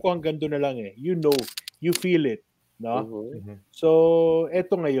 pero alam ko hanggang doon na lang eh. You know, you feel it. No? So,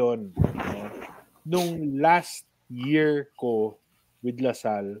 eto ngayon. No? Nung last year ko with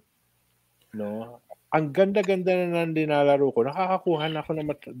LaSalle, no? Ang ganda-ganda na ng dinalaro ko. Nakakakuha na ako ng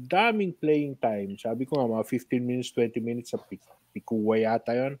daming playing time. Sabi ko nga, mga 15 minutes, 20 minutes sa Pikuwa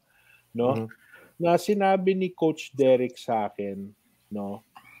yata yun. No? Na sinabi ni Coach Derek sa akin, no,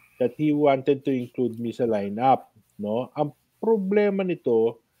 that he wanted to include me sa lineup. No? Ang problema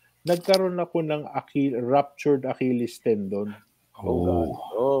nito, nagkaroon ako ng ruptured Achilles tendon.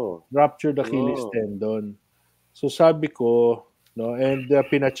 Ruptured Achilles tendon. So sabi ko, no, and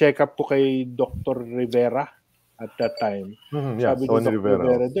pina-check up ko kay Dr. Rivera at that time. Sabi ni Dr.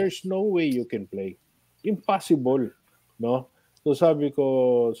 Rivera, there's no way you can play. Impossible, no? So sabi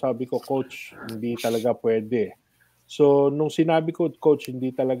ko, coach, hindi talaga pwede. So nung sinabi ko, coach,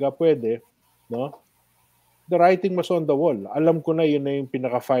 hindi talaga pwede, no? The writing was on the wall. Alam ko na yun na yung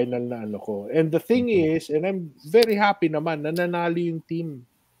pinaka-final na ano ko. And the thing is, and I'm very happy naman na nanalo yung team.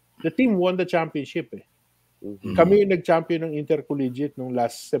 The team won the championship eh. Kami yung nag-champion ng intercollegiate nung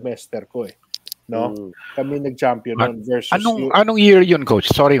last semester ko eh. No? Kami nag-champion nun versus anong year yun, coach?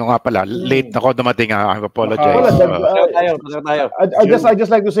 Sorry ko nga pala. Late ako dumating. I apologize. I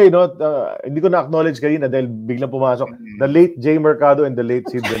just like to say, no, hindi ko na-acknowledge kanina dahil biglang pumasok. The late Jay Mercado and the late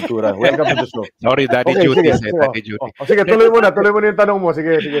Sid Ventura. Welcome to the show. Sorry, daddy duties. Daddy duty. Sige, tuloy mo na yung tanong mo.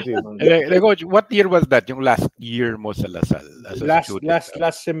 Sige, Sid. Coach, what year was that? Yung last year mo sa LaSalle?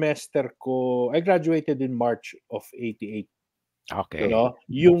 Last semester ko, I graduated in March of 88. Okay. No?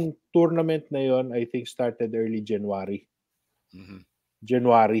 Yung tournament na yon, I think started early January.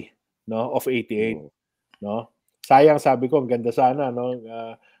 January, no, of 88, no? Sayang, sabi ko, ang ganda sana, no?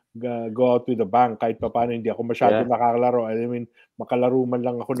 Go out with the bang kahit papaano hindi ako masyado nakakalaro. I mean, makalaro man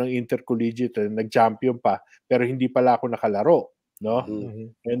lang ako ng intercollegiate, nag-champion pa, pero hindi pala ako nakalaro, no?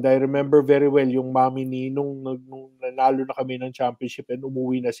 And I remember very well yung mami ni nung nanalo na kami ng championship and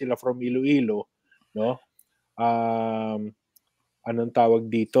umuwi na sila from Iloilo, no? Anong tawag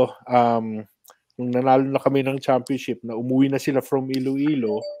dito? Nung nanalo na kami ng championship, na umuwi na sila from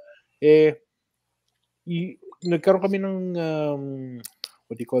Iloilo, nagkaroon kami ng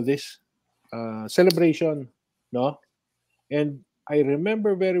what do you call this? Celebration, no? And I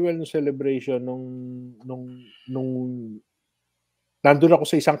remember very well yung celebration nung nandun ako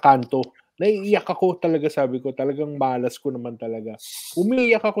sa isang kanto. Naiiyak ako talaga, sabi ko, talagang malas ko naman talaga.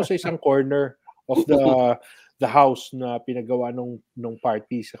 Umiiyak ako sa isang corner of the house na pinagawa nung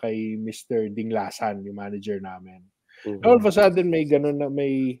party sa kay Mr. Dinglasan, yung manager namin. All of a sudden may ganun na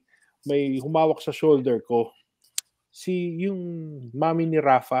may humawak sa shoulder ko. Yung mami ni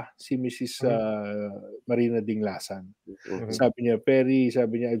Rafa, si Mrs. Marina Dinglasan. Sabi niya, Perry,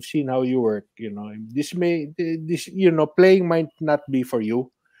 I've seen how you work, you know. This you know, playing might not be for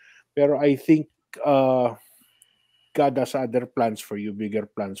you, pero I think God has other plans for you, bigger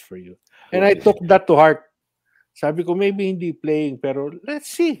plans for you. And I took that to heart. Sabi ko, maybe hindi playing, pero let's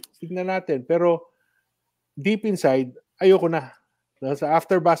see. Tignan natin. Pero deep inside, ayoko na.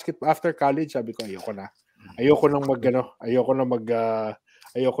 After college, sabi ko, ayoko na. Ayoko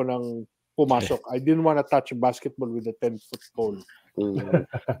nang pumasok. I didn't want to touch basketball with a 10-foot pole.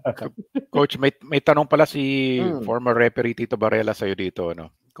 Coach, may tanong pala si former referee Tito Varela sa'yo dito.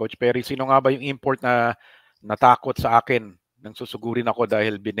 No? Coach Perry, sino nga ba yung import na natakot sa akin nang susugurin ako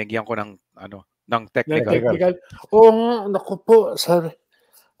dahil binigyan ko ng technical? Oo nga, naku po. Sorry.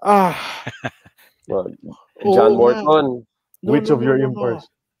 John Morton. Which of your imports?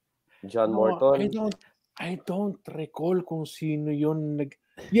 John Morton. I don't recall kung sino yun.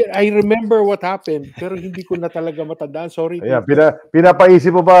 Yeah, I remember what happened, pero hindi ko na talaga matandaan. Sorry. Yeah, pinapaisip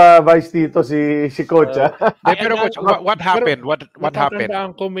mo ba, Vice Tito, si Coach? Pero Coach, what happened? What happened?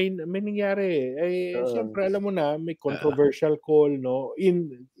 Matandaan ko, may nangyari. Siyempre, alam mo na, may controversial call, no?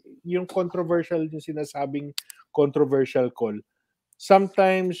 Yung controversial, yung sinasabing controversial call,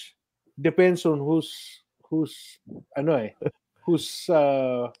 sometimes depends on whose anong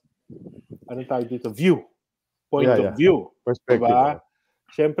tawag dito, point of view. Perspective. Diba?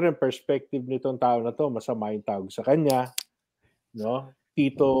 Siyempre, ang perspective nitong tao na to, masama yung tawag sa kanya. No?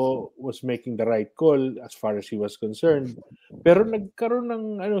 Tito was making the right call as far as he was concerned. Pero nagkaroon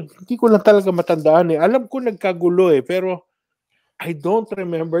ng, hindi ko lang talaga matandaan eh. Alam ko nagkagulo eh, pero I don't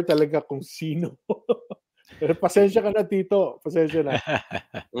remember talaga kung sino. Pero pasensya ka na, Tito. Pasensya na.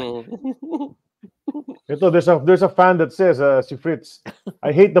 Ito, there's a fan that says, si Fritz,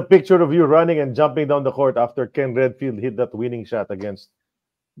 I hate the picture of you running and jumping down the court after Ken Redfield hit that winning shot against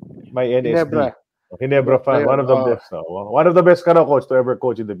my NSD. Ginebra fan, one of the best. One of the best coach to ever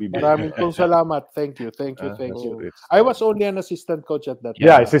coach in the BBL. Maraming pong salamat. Thank you. I was only an assistant coach at that time.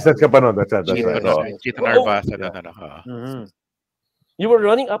 Yeah, assistant ka pa nun. That's right. Chito Narvasa. You were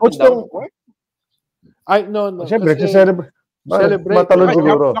running up and down the court? No. Siyempre, celebrate. Matalon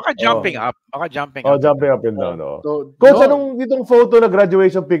siguro. Baka jumping up. Jumping up and down. Coach, anong itong photo na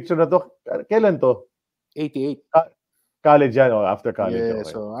graduation picture na to? Kailan to? 88. College yan, after college. Yeah,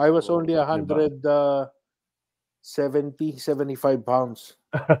 okay. So I was only 175 pounds.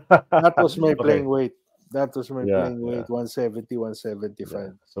 That was my playing weight. 170,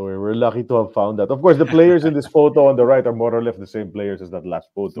 175. So we're lucky to have found that. Of course, the players in this photo on the right are more or less the same players as that last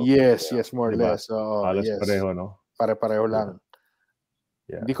photo. Yes, more or less. Halos pareho, no? Pare-pareho lang.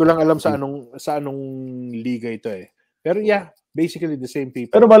 Yeah. Hindi ko lang alam sa anong liga ito eh. Pero basically the same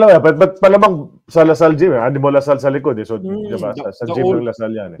people. Pero but malamang sa Lasal Gym, hindi mo Lasal sa likod eh. So, diba, sa gym ng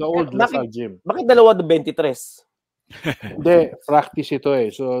Lasal yan eh. The old Lasal Gym. Bakit dalawa do 23? Hindi, practice ito eh.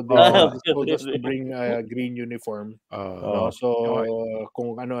 So, they told us to bring a green uniform. So,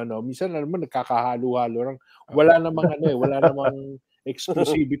 kung ano-ano, minsan naman nagkakahalo-halo lang. Wala namang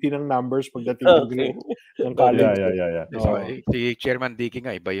exclusivity ng numbers pagdating ng college. Yeah. Si Chairman Dicky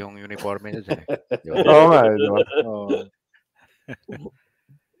nga, iba yung uniform niya. Oo nga.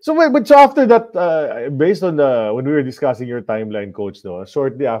 So after that, based on when we were discussing your timeline, Coach,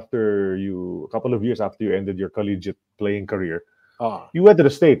 shortly after a couple of years after you ended your collegiate playing career, you went to the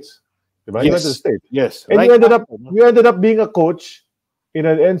States. Diba? Yes. You went to the States. Yes. And you ended up being a coach in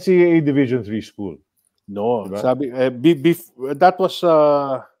an NCAA Division III school. No, diba? Sabi that was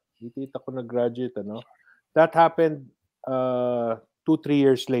tita ko nag-graduate That happened 2-3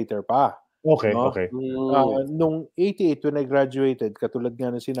 years later pa. Okay. Nung 88 when I graduated, katulad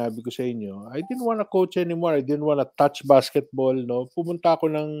nga ng sinabi ko sa inyo, I didn't want to coach anymore. I didn't want to touch basketball, Pumunta ako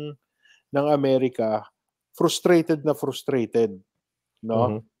ng Amerika, frustrated, But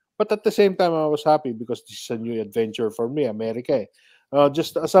at the same time, I was happy because this is a new adventure for me, Amerika eh.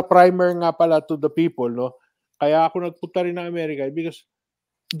 Just as a primer nga pala to the people, kaya ako nagpunta rin ng Amerika because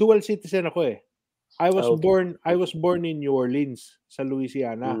dual citizen ako eh. I was born in New Orleans, sa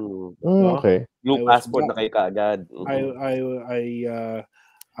Louisiana. Okay. Yung passport na kayo kaagad.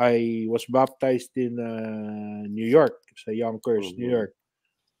 I was baptized in New York, sa Yonkers, New York.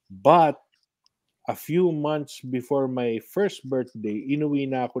 But a few months before my first birthday, inuwi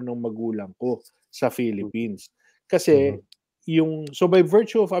na ako ng magulang ko sa Philippines. Kasi so by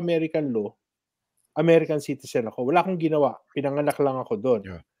virtue of American law, American citizen ako. Wala akong ginawa. Pinanganak lang ako doon.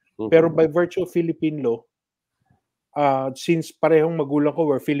 Yeah. Pero by virtue of Philippine law, since parehong magulang ko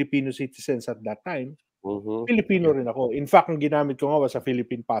were Filipino citizens at that time, Filipino rin ako. In fact, ang ginamit ko nga was a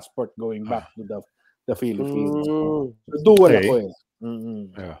Philippine passport going back to the Philippines. So, dual ako eh.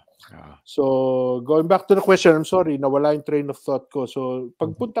 So, going back to the question, I'm sorry, nawala yung train of thought ko. So,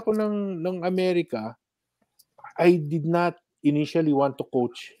 pagpunta ko ng Amerika, I did not initially want to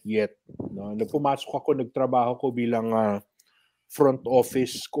coach yet. Pumasok ako, nagtrabaho ko bilang front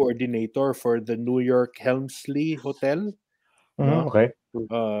office coordinator for the New York Helmsley Hotel. Okay.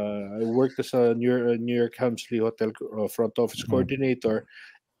 I worked as a New York Helmsley Hotel front office coordinator.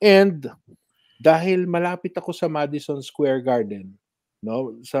 And dahil malapit ako sa Madison Square Garden,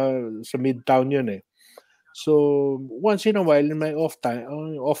 sa Midtown yun eh. So once in a while in my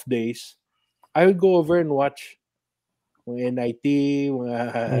off days, I would go over and watch mga NIT, mga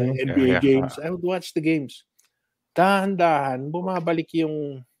NBA games. I would watch the games. Dahan-dahan bumabalik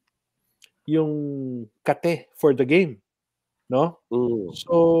yung kate for the game,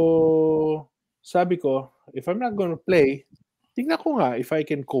 So sabi ko, if I'm not gonna play, tingnan ko nga if I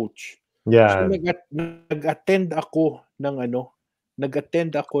can coach. Yeah. So nag-attend ako ng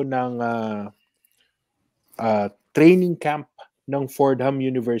training camp ng Fordham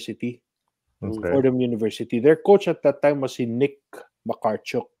University. Fordham University. Their coach at that time was si Nick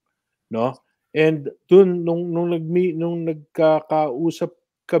Makarchuk, And dun nung nagkakausap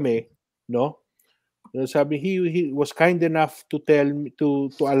kami, sabi he was kind enough to tell me to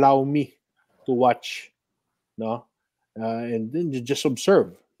allow me to watch, and then just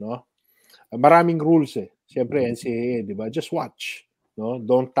observe, Maraming rules eh. Siyempre NCAA, 'di ba? Just watch. no?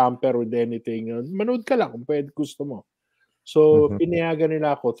 Don't tamper with anything. Manood ka lang kung pwede gusto mo. So pinayagan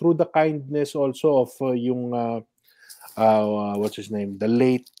nila ako through the kindness also of yung what's his name? The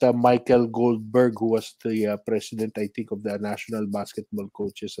late Michael Goldberg, who was the president, I think, of the National Basketball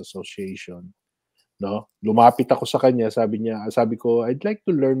Coaches Association. No? Lumapit ako sa kanya, sabi ko, I'd like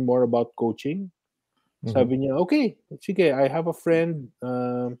to learn more about coaching. Sabi niya, okay, sige, I have a friend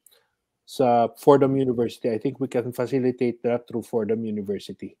sa Fordham University. I think we can facilitate that through Fordham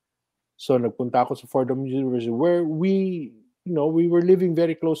University. So nagpunta ako sa Fordham University where we were living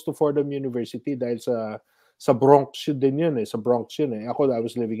very close to Fordham University dahil sa Bronx din yun eh. Sa Bronx yun eh. I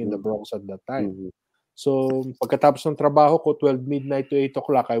was living in the Bronx at that time. So pagkatapos ng trabaho ko, 12 midnight to 8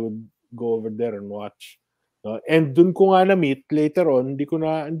 o'clock, I would go over there and watch. And dun ko nga na-meet later on, hindi pa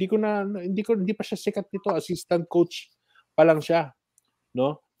siya sikat nito, assistant coach pa lang siya,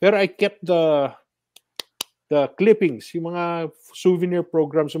 no? Pero I kept the clippings, yung mga souvenir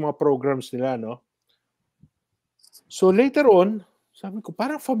programs, yung mga programs nila, no? So later on, sabi ko,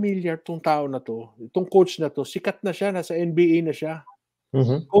 parang familiar tong tao na to, itong coach na to, sikat na siya, nasa NBA na siya.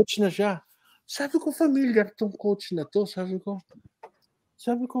 Coach na siya. Sabi ko, familiar tong coach na to. Sabi ko,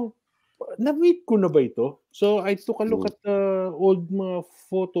 na-meet ko na ba ito? So I took a look at the old mga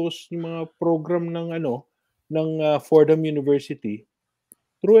photos, yung mga program ng Fordham University.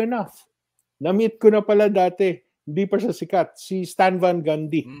 True enough. Na-meet ko na pala dati. Hindi pa siya sikat. Si Stan Van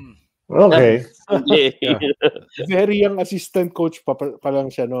Gundy. Okay. Very young assistant coach pa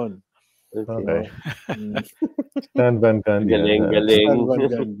lang siya noon. Okay. Stan Van Gundy. Galing. Stan Van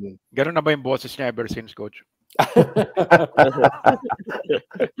Gundy. Ganun na ba yung boses niya ever since, coach?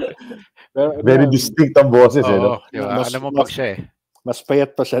 Very distinct ang boses eh. No? Alam mo pag siya eh. Mas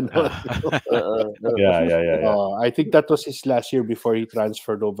payat pa siya noon. Yeah. I think that was his last year before he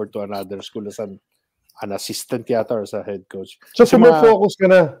transferred over to another school as an assistant yata or sa head coach. So focus ka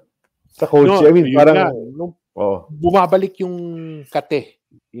na sa coach. I mean, parang bumabalik yung kate.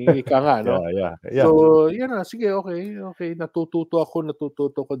 Ika nga, no? Yeah. So, yan na. Sige, okay. Natututo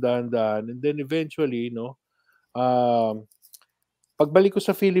ko dahan-dahan. And then eventually, no, pagbalik ko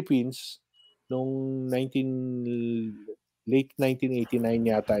sa Philippines, nung late 1989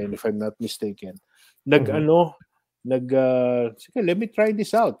 yata, and if I'm not mistaken, sige, let me try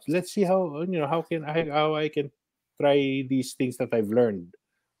this out. Let's see how I can try these things that I've learned,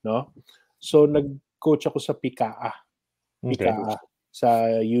 no? So nag-coach ako sa PICAA sa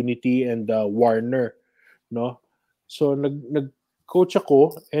Unity and Warner, no? So nag-coach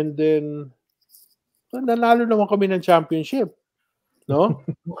ako, and then nanalo naman kami ng championship, no?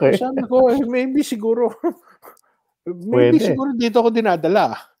 Okay. Sabi ko, maybe siguro dito ako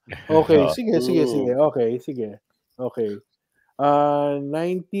dinadala. Okay, sige. Okay.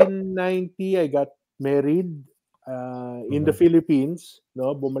 1990, I got married in the Philippines,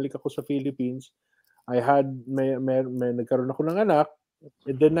 no? Bumalik ako sa Philippines. may nagkaroon ako ng anak.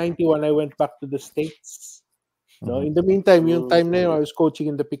 And then 91, I went back to the States. No? In the meantime, yung time na yun, I was coaching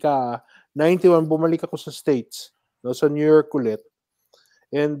in the PICAA. 91, bumalik ako sa States. No? Sa New York ulit.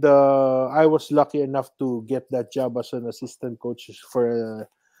 And I was lucky enough to get that job as an assistant coach for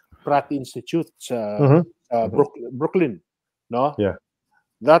Pratt Institute sa Brooklyn. No? Yeah.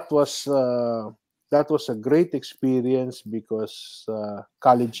 That was a great experience because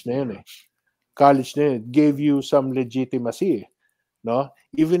college na yun eh. College na yun. It gave you some legitimacy. No?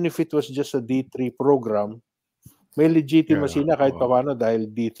 Even if it was just a D3 program, may legitimacy na kahit paano dahil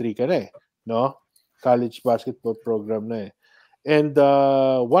D3 ka na eh. No? College basketball program na eh. And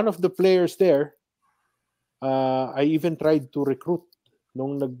one of the players there, I even tried to recruit.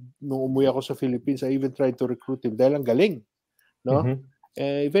 Nung umuwi ako sa Philippines, I even tried to recruit him dahil ang galing. No?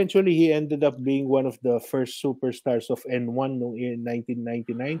 Eventually, he ended up being one of the first superstars of N1 in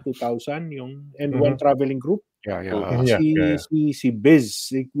 1999, 2000, yung N1 traveling group. Si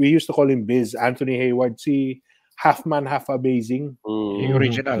Biz. We used to call him Biz. Anthony Hayward. Si half man, half amazing. Yung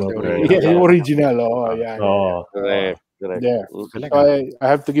original. Yung original. Correct. Yeah. So I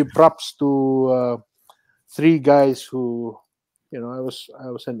have to give props to 3 guys who, I was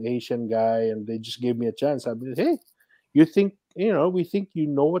an Asian guy and they just gave me a chance. I mean, hey, we think you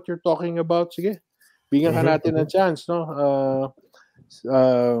know what you're talking about. Sige, bigyan ka natin a chance, no?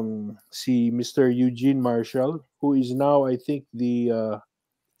 Si Mr. Eugene Marshall, who is now, I think, the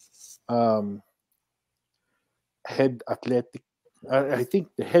head athletic, I think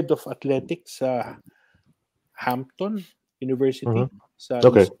the head of athletics sa Hampton University sa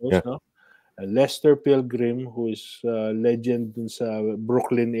East Coast, no? Lester Pilgrim, who is a legend dun sa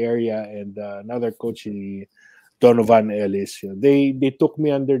Brooklyn area, and another coach, Donovan Ellis. They took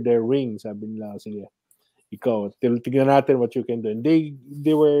me under their wing. Sabi nila, sige, ikaw, tignan natin what you can do. And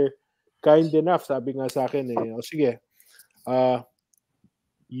they were kind enough, sabi nga sa akin, sige,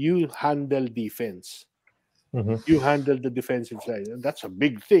 you handle defense. You handle the defensive side. And that's a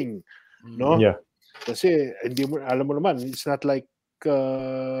big thing, no? Yeah. Kasi, alam mo naman, it's not like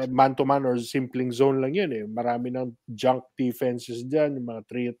man-to-man or simpleng zone lang yun eh. Marami ng junk defenses dyan, yung mga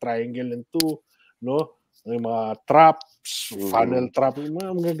triangle and 2, no? Yung mga traps, funnel trap, yung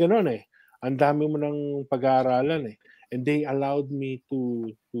mga ganun eh. Ang dami mo ng pag-aaralan eh. And they allowed me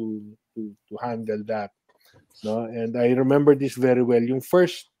to handle that. No? And I remember this very well. Yung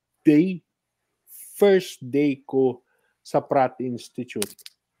first day ko sa Pratt Institute,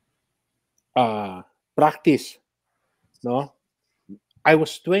 practice, no? I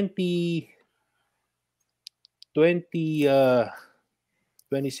was 26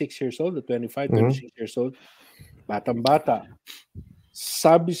 years old, or 25, 26 years old. Batang-bata.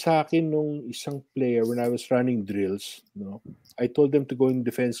 Sabi sa akin nung isang player when I was running drills, no? I told them to go in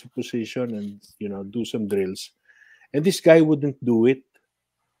defensive position and, do some drills. And this guy wouldn't do it.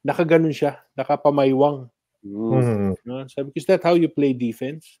 Nakaganon siya, nakapamaywang. No? Sabi ko, is that how you play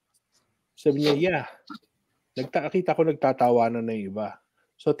defense? Sabi niya, yeah. Nakita ko nagtatawanan na iba.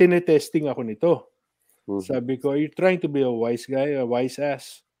 So, tinetesting ako nito. Sabi ko, are you trying to be a wise guy, a wise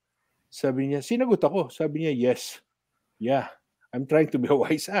ass? Sabi niya, sinagot ako. Sabi niya, yes. Yeah, I'm trying to be a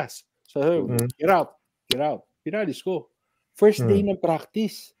wise ass. So, get out. Pinalis ko. First day ng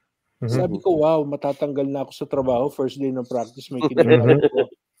practice. Sabi ko, wow, matatanggal na ako sa trabaho. First day ng practice, may kinilang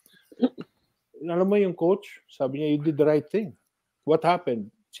ko. Alam mo yung coach, sabi niya, you did the right thing. What happened?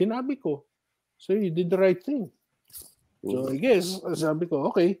 Sinabi ko. So, you did the right thing. So, I guess, sabi ko,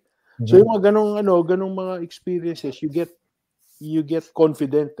 okay. So, yung mga ganong mga experiences, you get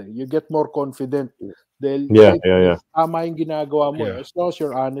confident. You get more confident. Dahil, tama yung ginagawa mo. As long as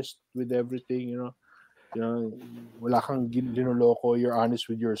you're honest with everything, wala kang ginuloko, you're honest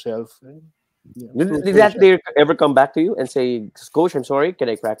with yourself. Did that player ever come back to you and say, Coach, I'm sorry, can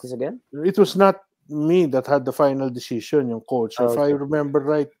I practice again? It was not me that had the final decision, yung coach. If I remember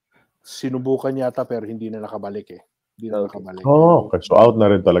right, sinubukan yata pero hindi na nakabalik eh. Hindi na nakabalik. Oh, okay. So out na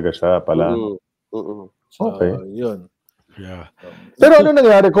rin talaga siya pala. So, okay. Yun. Yeah. Pero ano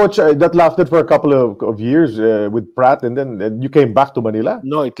nangyari, Coach? That lasted for a couple of years with Pratt and then you came back to Manila?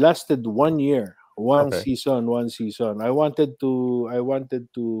 No, it lasted 1 year. One season. I wanted to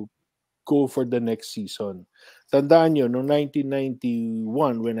go for the next season. Tandaan nyo, noong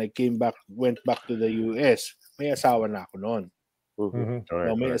 1991, when I went back to the US, may asawa na ako noon.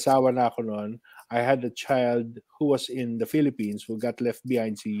 May asawa na ako noon. I had a child who was in the Philippines who got left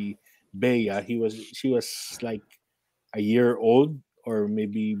behind, si Bea. She was like a year old or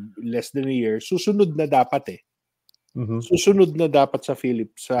maybe less than a year. Susunod na dapat eh. Susunod na dapat sa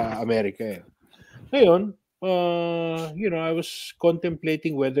Amerika eh. Ngayon, I was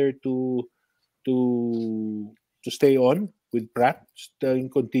contemplating whether to stay on with Pratt,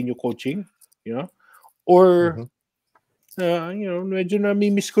 continue coaching, or medyo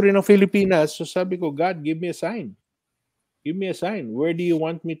nami-miss ko rin ang Pilipinas. So sabi ko, God, give me a sign. Give me a sign. Where do you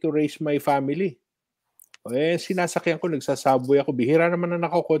want me to raise my family? Sinasakyan ko, nagsasubway ako. Bihira naman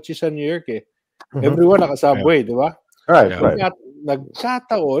na nakakotse sa New York eh. Everyone nakasubway, di ba? Right.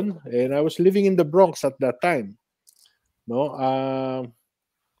 Nagkataon, and I was living in the Bronx at that time. No,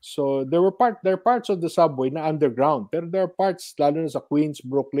 so there are parts of the subway na underground, pero there are parts lalo na sa Queens,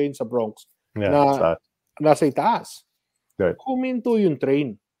 Brooklyn, sa Bronx na nasa itaas. Right. Huminto yung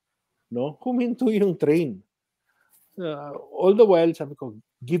train, no? Huminto yung train. All the while, sabi ko,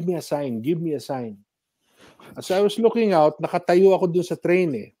 give me a sign. As I was looking out, nakatayo ako dun sa train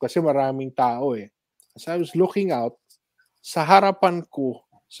eh, kasi maraming tao eh. As I was looking out, sa harapan ko,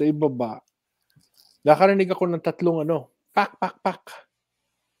 sa ibaba, nakarinig ako ng tatlong pak.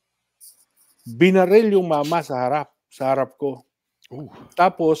 Binaril yung mama sa harap ko.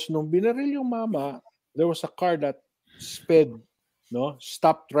 Tapos, nung binaril yung mama, there was a car that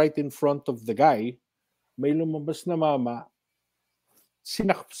stopped right in front of the guy. May lumabas na mama,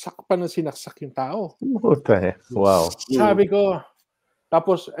 sinaksak yung tao. Wow. Sabi ko,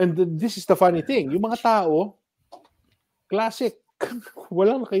 tapos, and this is the funny thing, yung mga tao, classic.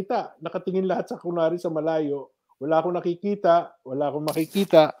 Walang nakita. Nakatingin lahat sa kunwari sa malayo. Wala akong nakikita. Wala akong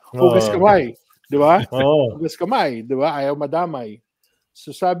makikita. Hugas kamay. Di ba? Hugas kamay. Di ba? Ayaw madamay.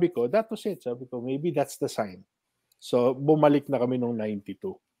 So sabi ko, that was it. Sabi ko, maybe that's the sign. So bumalik na kami noong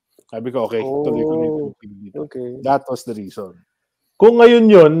 92. Sabi ko, okay, tuloy ko dito. Okay. That was the reason. Kung ngayon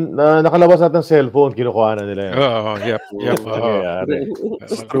yun, nakalabas natin ng cellphone, kinukuha na nila yan. Yep.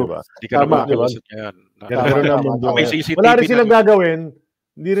 True ba? Di ka na makalusot yan. Wala rin silang gagawin.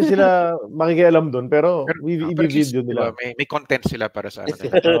 hindi rin sila makikialam doon, pero Pero at least, i-video di ba, nila. may content sila para sa ano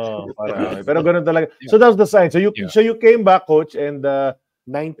nila. Pero ganun talaga. So that was the sign. So you came back, coach, and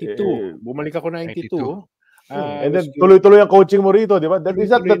 92. Bumalik ako 92. And then tuloy-tuloy ang coaching mo rito, di ba?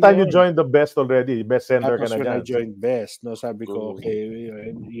 Is that the time you joined the Best already? Best center That ka was na when I dyan. joined Best. No, sabi ko, okay,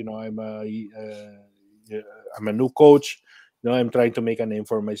 I'm a new coach. No, I'm trying to make a name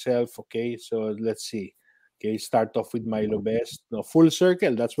for myself. Okay, so let's see. Okay, start off with Milo Best. No, full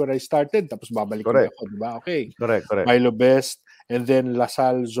circle. That's where I started. Tapos babalik ulit ako, di ba? Okay. Correct. Milo Best, and then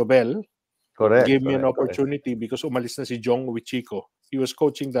Lasal Zobel. Correct. Gave me an opportunity because umalis na si Jong with Chico. He was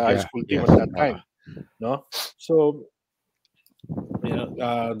coaching the high school team at that time. No, so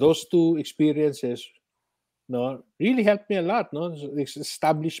those two experiences, no, really helped me a lot. No,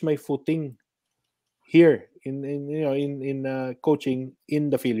 establish my footing here in coaching in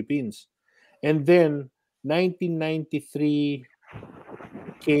the Philippines, and then 1993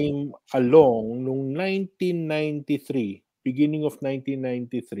 came along. Nung 1993, beginning of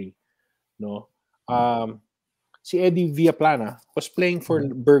 1993, no, si Eddie Villaplana was playing for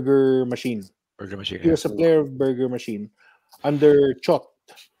Burger Machine. He was a player of Burger Machine under Chot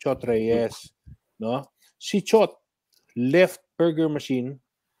Reyes, no. Si Chot left Burger Machine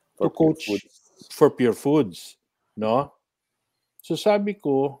to coach for Pure Foods, no. So sabi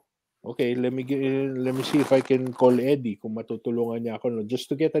ko, okay, let me see if I can call Eddie kung matutulungan niya ako, no, just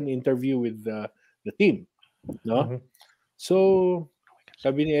to get an interview with the team, no. So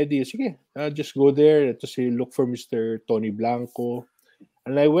sabi ni Eddie, sige, just go there to see, look for Mr. Tony Blanco,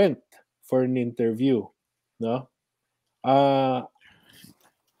 and I went for an interview, no.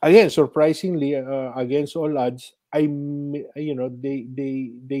 Again, surprisingly, against all odds, they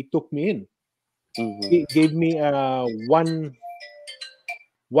took me in. They gave me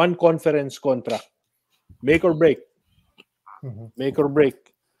one conference contract, make or break. Make or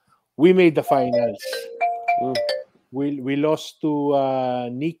break. We made the finals. We lost to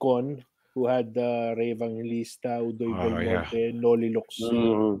Nikon, who had Ray Evangelista, Udoy Belmonte, Noli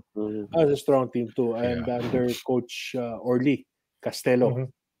Locsin. That was a strong team too, and under Coach Orly Castelo.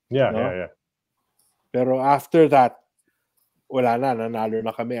 Yeah. Pero after that, wala na, nanalo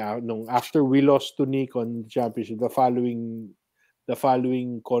na kami. After we lost to Nikon championship, the following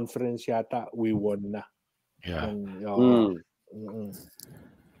conference yata, we won na.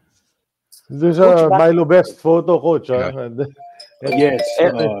 There's a Milo Best photo, coach. Yes.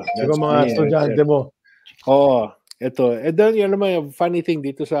 Ito mga estudyante mo. Ito. And then, yung funny thing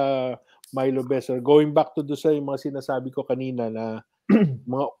dito sa Milo Best, going back to sa yung mga sinasabi ko kanina na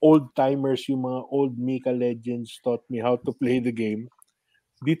mga old-timers, yung mga old Mika legends taught me how to play the game.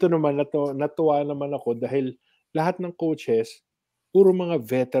 Dito naman, natuwa naman ako dahil lahat ng coaches, puro mga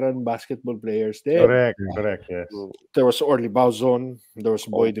veteran basketball players there. Correct, yes. There was Orly Bauzon, there was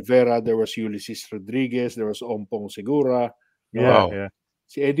Boy De Vera, there was Ulysses Rodriguez, there was Ompong Segura. Yeah.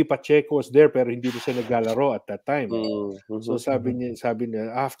 Si Eddie Pacheco was there pero hindi na siya naglalaro at that time. So sabi niya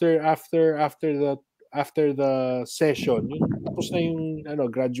after the session, tapos na yung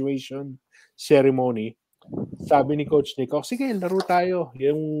graduation ceremony, sabi ni Coach Nick, sige, laro tayo.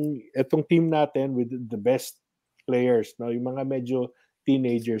 Itong team natin with the best players, no, yung mga medyo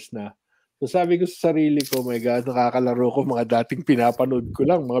teenagers na. So sabi ko sa sarili ko, my God, nakakalaro ko mga dating pinapanood ko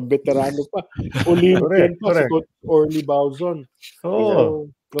lang, mga veterano pa. Olympian pa, si Coach Orly Bauzon. So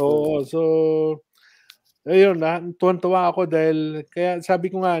ayun, tuwan-tuwa ako dahil, kaya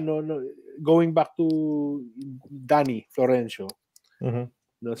sabi ko nga, going back to Danny Florencio,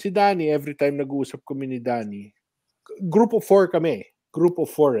 si Danny, every time nag-uusap kami ni Danny, group of 4 kami.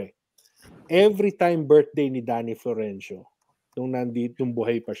 Every time birthday ni Danny Florencio, nung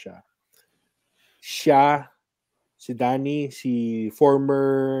buhay pa siya, si Danny, si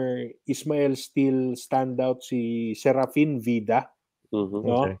former Ismael Steel standout, si Serafin Vida,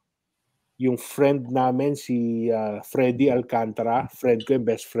 no? Yung friend namin, si Freddy Alcantara,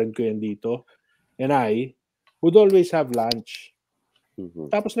 best friend ko yan dito, and I would always have lunch.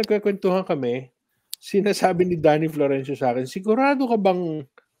 Tapos nagkakwentuhan kami, sinasabi ni Danny Florencio sa akin, sigurado ka bang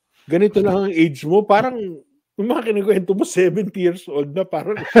ganito lang ang age mo? Parang yung mga kinikwento mo, 70 years old na,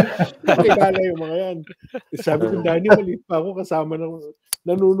 parang nakikala yung mga yan. Sabi ko, Danny, maliit pa ako, kasama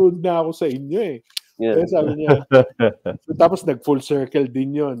nanonood na ako sa inyo eh. Kaya sabi niya, tapos nag-full circle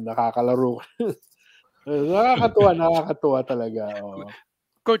din yun, nakakalaro. Nakakatuwa talaga.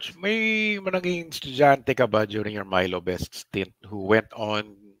 Coach, may naging estudyante ka ba during your Milo Best stint who went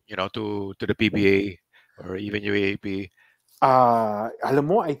on, to the PBA or even UAAP? Alam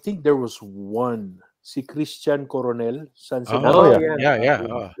mo, I think there was one. Si Christian Coronel.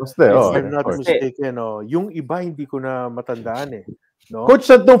 Yeah. If I'm not mistaken. Yung iba, hindi ko na matandaan eh. No? Coach,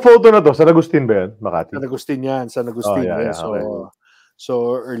 saan tong photo na to? San Agustin ba yan? Makati? San Agustin yan. Okay.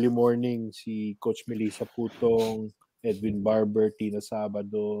 So early morning, si Coach Melissa Putong, Edwin Barber, Tina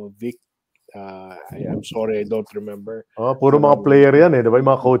Sabado, Vic, I'm sorry, I don't remember. Puro mga player yan eh, di ba? Yung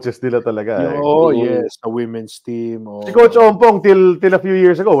mga coaches nila talaga. Yes, the women's team. Si Coach Ompong till a few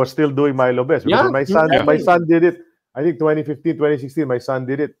years ago was still doing Milo Best. Because my son did it. I think 2015, 2016, my son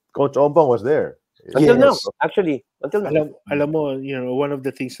did it. Coach Ompong was there. Until now, actually. Until now. Alam mo, one of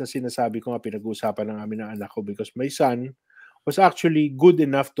the things na sinasabi ko nga, pinag-uusapan ng amin ng anak ko, because my son was actually good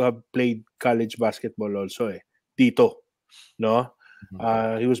enough to have played college basketball also dito. No?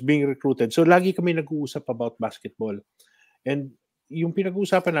 He was being recruited. So lagi kami nag-uusap about basketball. And yung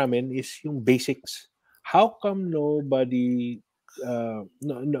pinag-uusapan namin is yung basics. How come nobody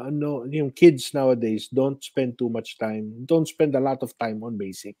yung kids nowadays don't spend too much time, don't spend a lot of time on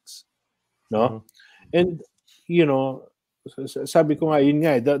basics. No? And sabi ko nga, yun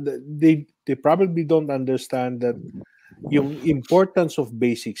nga, they probably don't understand that yung importance of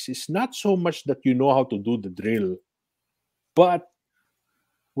basics is not so much that you know how to do the drill, but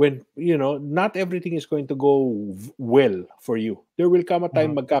when not everything is going to go well for you. There will come a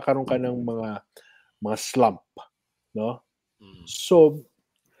time magkakaroon ka ng mga slump, no? So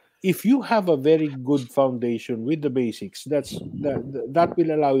if you have a very good foundation with the basics, that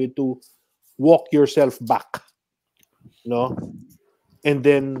will allow you to walk yourself back, no? And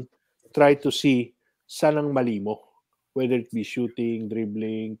then try to see saan ang mali mo, whether it be shooting,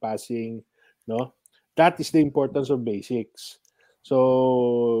 dribbling, passing, no? That is the importance of basics.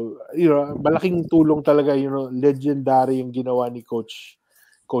 So, malaking tulong talaga, legendary yung ginawa ni Coach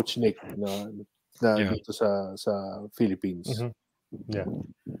Nick dito sa Philippines. Yeah.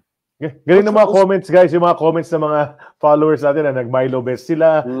 Galing ng mga comments, guys. Yung mga comments ng mga followers natin na nag-Milo Best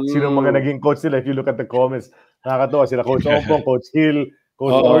sila. Sino mga naging coach sila? If you look at the comments, nakakatawa sila. Coach Ompong, Coach Hill,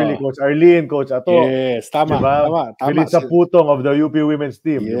 Coach Orly, Coach Arlene, Coach Ato. Yes, tama. Melissa Putong of the UP women's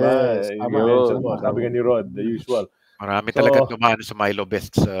team. Yes, diba? Sabi nga ni Rod, the usual. Marami talaga dumano sa Milo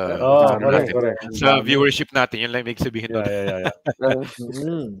Best correct. Sa viewership natin. Yun lang yung sabihin doon.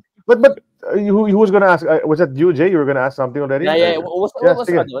 But who was gonna ask? Was that you, Jay? You were gonna ask something already?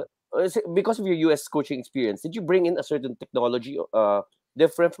 Because of your US coaching experience, did you bring in a certain technology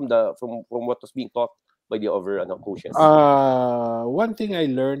different from what was being taught by the other coaches? One thing I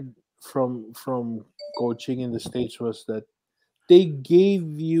learned from coaching in the States was that they gave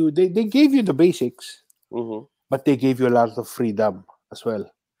you the basics, but they gave you a lot of freedom as well.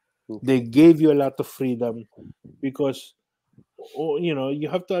 They gave you a lot of freedom because you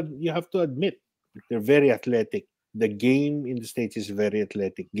have to admit they're very athletic. The game in the States is a very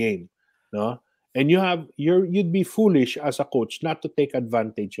athletic game, no? And you'd be foolish as a coach not to take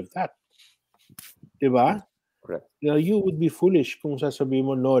advantage of that. Diba? Correct. You would be foolish kung sasabihin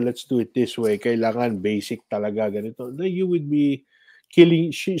mo, no, let's do it this way. Kailangan basic talaga ganito. You would be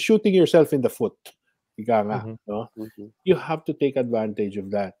shooting yourself in the foot. Ika nga, no? You have to take advantage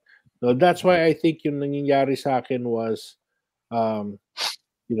of that. No, that's why I think yung nangyayari sa akin was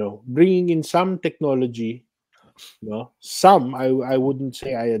bringing in some technology, some I wouldn't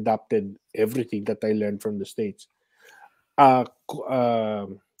say I adopted everything that I learned from the States.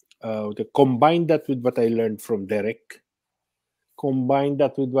 Combine that with what I learned from Derek, combine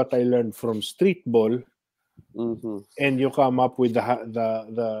that with what I learned from street ball, and you come up with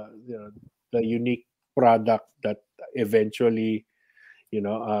the unique product that eventually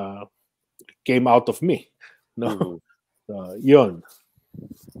came out of me. No, yun.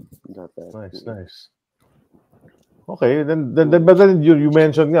 Nice. Okay, but then you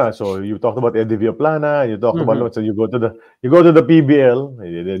mentioned nga, so you talked about Eddie Villaplana, you talked about, so you go to the PBL,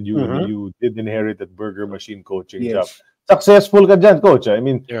 and then you did inherit that burger machine coaching job. Successful ka dyan, coach. I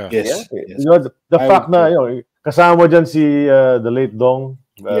mean, yes. The fact na kasama dyan si the late Dong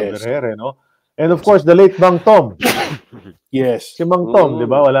Vergere, no? And of course, the late Mang Tom. Yes. Si Mang Tom, di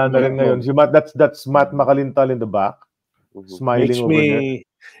ba? Wala na rin ngayon. Si Matt, that's Matt Makalintal in the back. Smiling over there.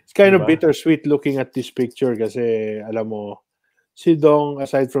 It's kind of bittersweet looking at this picture kasi alam mo, si Dong,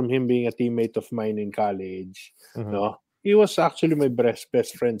 aside from him being a teammate of mine in college, no, he was actually my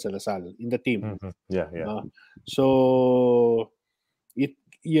best friend sa Lasal in the team. Yeah. So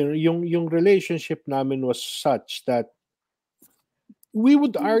yung relationship namin was such that we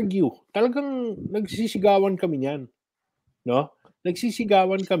would argue. Talagang nagsisigawan kami niyan. No?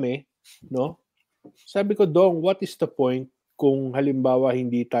 Nagsisigawan kami, no? Sabi ko, Dong, what is the point kung halimbawa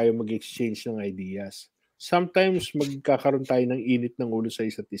hindi tayo mag-exchange ng ideas? Sometimes magkakaroon tayo ng init ng ulo sa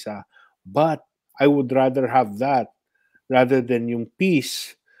isa't isa. But I would rather have that rather than yung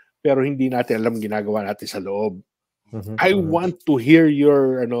peace pero hindi natin alam ginagawa natin sa loob. I want to hear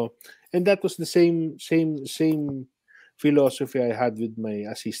your and that was the same philosophy I had with my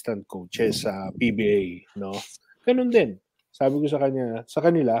assistant coaches sa PBA, no? Ganun din. Sabi ko sa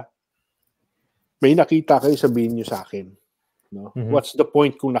kanila, may nakita kayo, sabihin niyo sa akin, no? What's the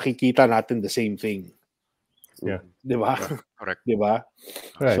point kung nakikita natin the same thing? Yeah. 'Di ba? Correct. 'Di ba?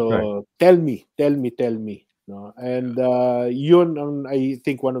 Right, So, right. tell me, no? And yun ang I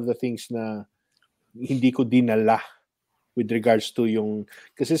think one of the things na hindi ko dinala with regards to yung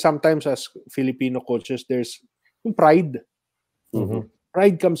kasi sometimes as Filipino coaches there's yung pride.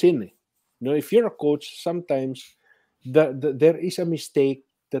 Pride comes in. If you're a coach, sometimes there is a mistake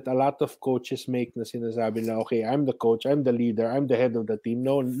that a lot of coaches make na sinasabi na, okay, I'm the coach, I'm the leader, I'm the head of the team.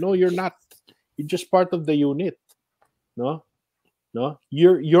 No, you're not. You're just part of the unit. No?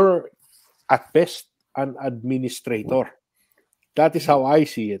 You're at best an administrator. That is how I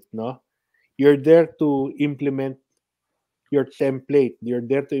see it, no? You're there to implement your template. You're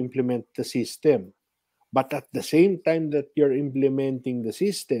there to implement the system. But at the same time that you're implementing the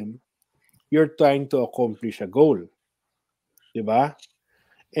system, you're trying to accomplish a goal. Diba?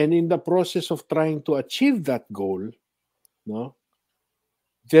 And in the process of trying to achieve that goal, no,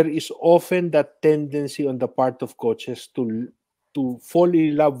 there is often that tendency on the part of coaches to fall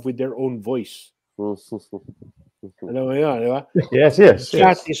in love with their own voice. Alam mo yun, diba? Yes.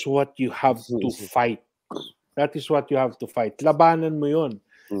 That is what you have to fight. That is what you have to fight. Labanan mo yun.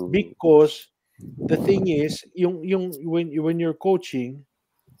 Because the thing is, when you're coaching,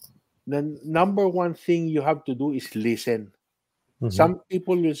 the number one thing you have to do is listen. Some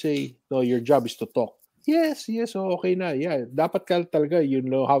people will say, no, your job is to talk. Yes, okay na. Yeah, dapat ka talaga, you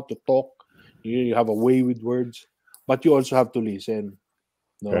know how to talk. You have a way with words, but you also have to listen.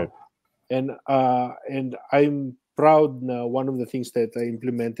 No? Right. And I'm proud na one of the things that I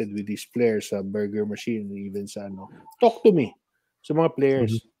implemented with these players sa Burger Machine, even sa talk to me sa mga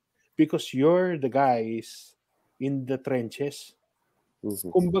players because you're the guys in the trenches.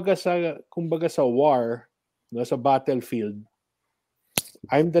 Kumbaga sa war, sa battlefield,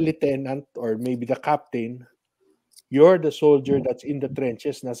 I'm the lieutenant or maybe the captain. You're the soldier that's in the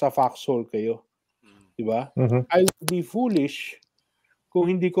trenches, nasa foxhole kayo. Diba? I would be foolish kung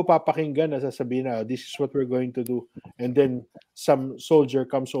hindi ko papakinggan na sasabihin na this is what we're going to do, and then some soldier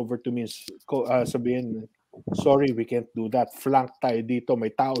comes over to me sabihin, sorry, we can't do that, flank tayo dito, may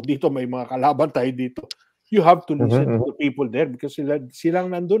tao dito, may mga kalaban tayo dito. You have to listen to the people there because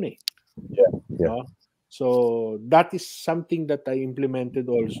silang nandun eh. Yeah. No? So that is something that I implemented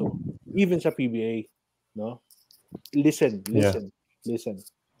also even sa PBA, no? Listen.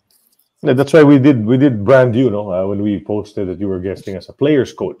 Yeah, that's why we did brand you, when we posted that you were guesting as a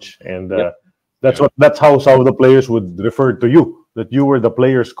players coach, and that's how some of the players would refer to you, that you were the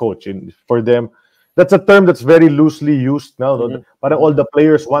players coach. And for them, that's a term that's very loosely used now. But all the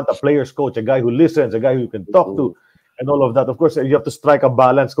players want a players coach, a guy who listens, a guy who you can talk to, and all of that. Of course, you have to strike a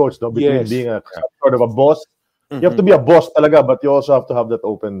balance, coach, between being a sort of a boss. You have to be a boss talaga, but you also have to have that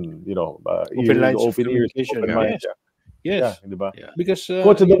open, open lines of communication. Yes. Diba? Yeah. Because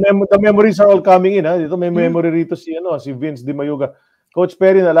Coach, the memories are all coming in. Dito may memory rito si Vince Di Mayuga. Coach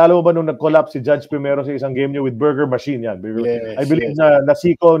Perry, nalala mo ba nung nag-collapse si Judge Primero sa isang game niyo with Burger Machine yan? I believe na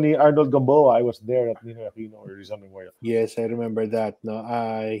nasiko ni Arnold Gamboa. I was there at Nino Aquino or something like that. Yes, I remember that. No,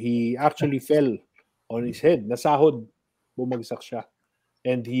 he actually fell on his head. Nasahod, bumagsak siya,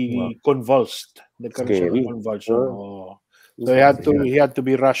 and he convulsed. Nagkaroon siya ng convulsion. So he had to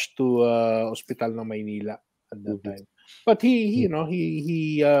be rushed to hospital ng Maynila at that time. But he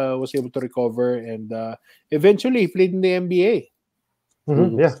was able to recover, and eventually he played in the NBA.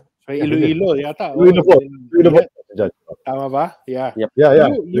 Yeah. So Iloilo yata. Iloilo. Tama ba? Yeah. Yeah.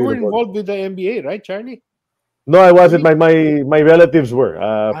 You were involved with the NBA, right, Charlie? No, I wasn't. My relatives were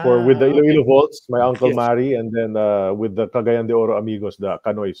with the Iloilo Volts, my uncle Mari, and then with the Cagayan de Oro Amigos, the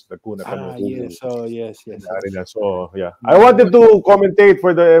Canoys, the Kuna Canoys. Yes. So yes. So yeah, I wanted to commentate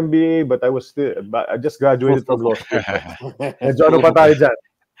for the NBA, but I just graduated from law school. Medyo ano pa tayo dyan?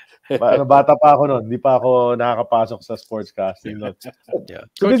 Bata pa ako noon, hindi pa ako nakakapasok sa sportscasting. Yeah.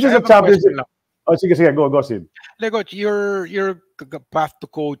 So this is a championship. Oh, sige, go, Sid. Coach, your path to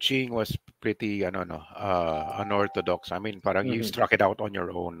coaching was pretty unorthodox. I mean, parang you struck it out on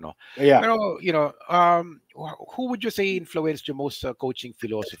your own, no? Yeah. Pero, who would you say influenced your most coaching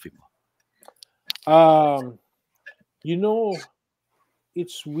philosophy mo?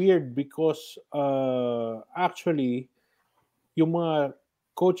 It's weird because actually yung mga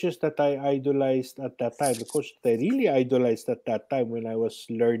coaches that I idolized at that time, the coach that I really idolized at that time when I was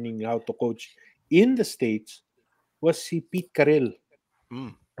learning how to coach in the States was si Pete Carril.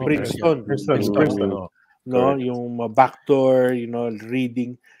 Princeton. no, Correct. yung backdoor,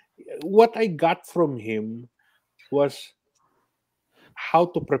 reading. What I got from him was how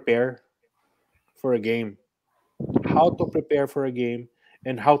to prepare for a game,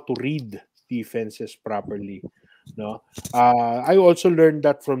 and how to read defenses properly. No, I also learned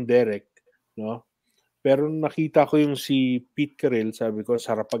that from Derek. No, pero nung nakita ko yung si Pete Carril, sabi ko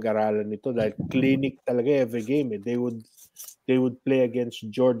sarap pag-aralan nito dahil clinic talaga every game. They would play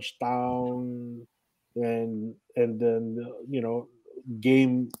against Georgetown, and then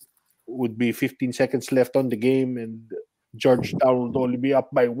game would be 15 seconds left on the game, and Georgetown would only be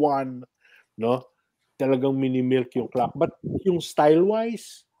up by 1. No, talagang mini-milk yung clock. But yung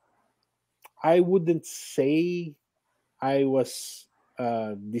style-wise, I wouldn't say I was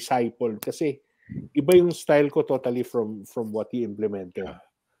disciple kasi iba yung style ko totally from what he implemented.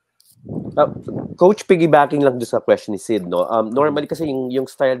 Coach, piggybacking lang doon sa question ni Sid, no? Normally kasi yung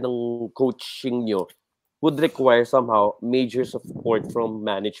style ng coaching nyo would require somehow major support from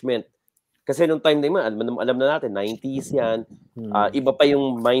management. Kasi nung time na yun, alam na natin, 90s yan. Iba pa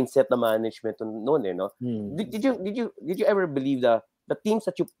yung mindset na management noon, eh, no? Did you ever believe that the teams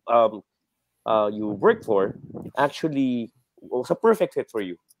that you work for actually was a perfect fit for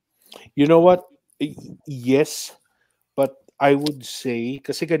you? You know what? Yes, but I would say,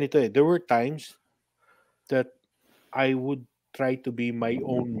 kasi ganito there were times that I would try to be my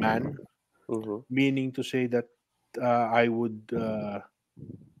own man, meaning to say that I would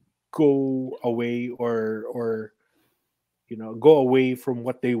go away or go away from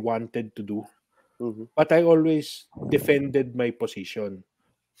what they wanted to do. But I always defended my position.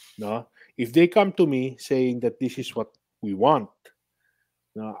 No, if they come to me saying that this is what we want,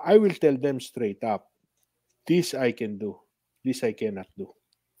 no, I will tell them straight up, this I can do, this I cannot do.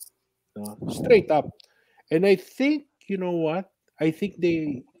 No, straight up. And I think, you know what? I think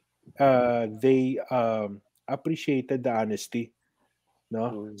they appreciated the honesty.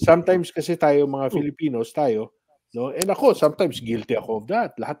 No? Sometimes kasi tayo mga Filipinos tayo, no? And ako sometimes guilty ako of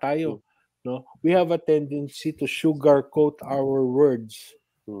that. Lahat tayo, no? We have a tendency to sugarcoat our words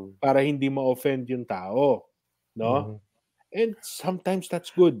para hindi ma-offend yung tao, no? And sometimes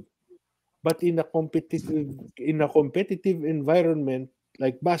that's good. But in a competitive environment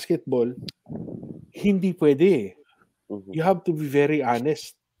like basketball, hindi pwede. You have to be very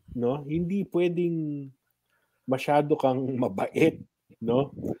honest, no? Hindi pwedeng masyado kang mabait,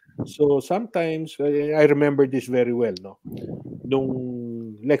 no? So sometimes I remember this very well, no?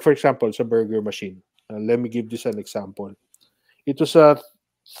 Nung like for example sa burger machine. Let me give this an example. It was a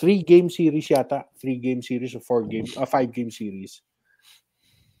 3-game series yata, 3-game series or 5-game series.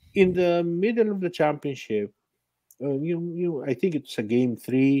 In the middle of the championship, I think it was a game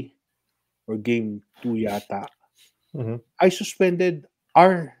 3 or game 2 yata. I suspended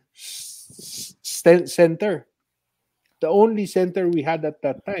our center. The only center we had at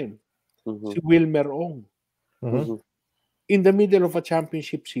that time, si Wilmer Ong. In the middle of a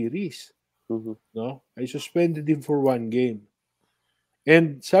championship series. No? I suspended him for 1 game.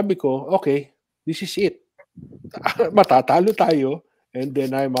 And sabi ko, okay, this is it. Matatalo tayo, and then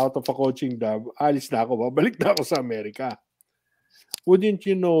I'm out of a coaching job. Alis na ako, babalik na ako sa Amerika. Wouldn't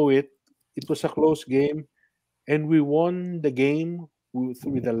you know it, it was a close game, and we won the game with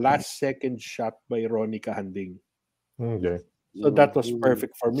the last second shot by Ronnie Kahanding. Okay. So that was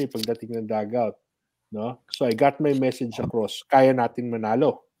perfect for me pagdating ng dugout. No? So I got my message across. Kaya natin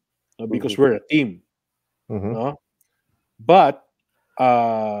manalo. No? Because we're a team. No? But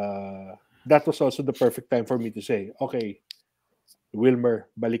that was also the perfect time for me to say, okay, Wilmer,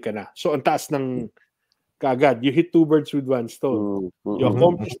 balik ka na. So ang taas ng kaagad. You hit 2 birds with 1 stone. You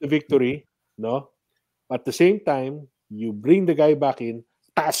accomplish the victory, no? At the same time, you bring the guy back in,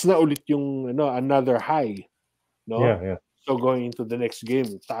 taas na ulit yung another high, no? Yeah. So going into the next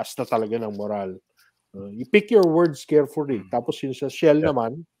game, taas na talaga ng moral. You pick your words carefully. Tapos yun sa Shell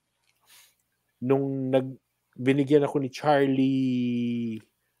naman, nung binigyan ako ni Charlie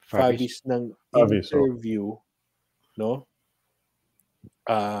Favis ng interview, no?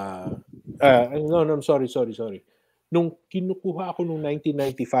 No, sorry. Nung kinukuha ako nung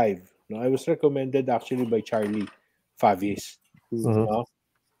 1995, no, I was recommended actually by Charlie Favis. No?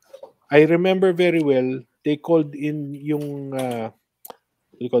 I remember very well, they called in yung what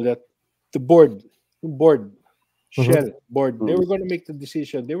do you call that? The board, Shell board. They were going to make the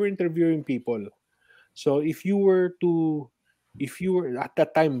decision. They were interviewing people. So if you were at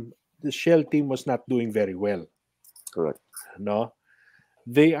that time, the Shell team was not doing very well. Correct. No?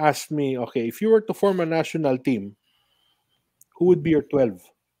 They asked me, okay, if you were to form a national team, who would be your 12?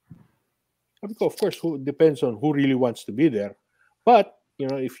 Of course, depends on who really wants to be there. But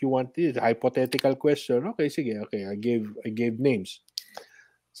if you want it, hypothetical question. Okay, sige, okay. I gave names.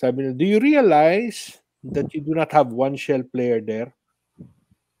 Sabi niya, do you realize that you do not have one Shell player there?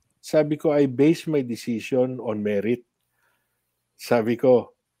 Sabi ko, I base my decision on merit. Sabi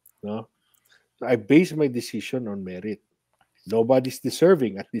ko, no? I base my decision on merit. Nobody's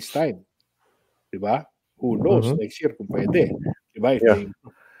deserving at this time. Diba? Who knows? Next year kung pwede. Diba?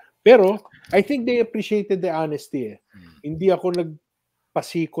 Pero, I think they appreciated the honesty. Hindi ako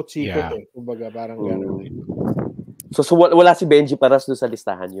nagpasikot-sikot. Kumbaga, parang gano'n. So wala si Benji Paras doon sa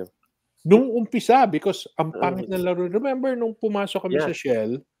listahan nyo? Nung umpisa, because ang pangit na laro. Remember, nung pumasok kami sa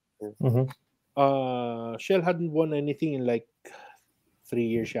Shell, Shell hadn't won anything in like 3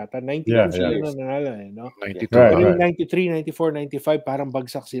 years yata. 92 sila na nanala no? 92. Pero 93, 94, 95, parang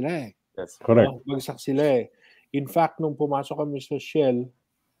bagsak sila That's correct. Bagsak sila In fact, nung pumasok kami sa Shell,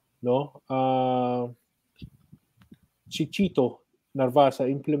 no, si Chito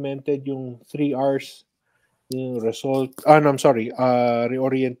Narvasa implemented yung 3 R's, yung result,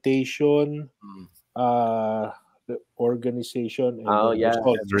 reorientation, the organization, and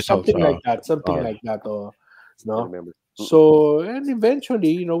result. Something like that. No? So, and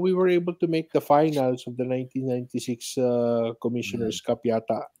eventually, we were able to make the finals of the 1996 Commissioner's Cup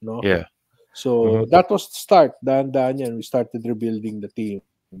yata, no? Yeah. So, that was the start. Dahan-dahan yan, we started rebuilding the team.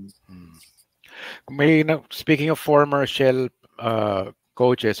 Speaking of former Shell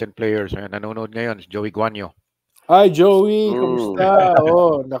coaches and players, nanonood ngayon, Joey Guanyo. Hi, Joey! Kamusta?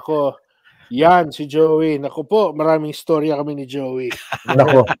 Nako. Yan, si Joey. Nako po, maraming storya kami ni Joey.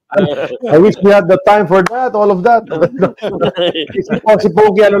 Nako. I wish we had the time for that, all of that. Si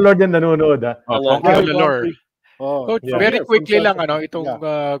Pogi Alolord yan nanonood. Pogi Alolord. Coach, very quickly lang, itong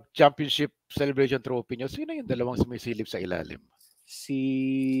championship celebration trophy nyo, sino yung dalawang sumisilip sa ilalim?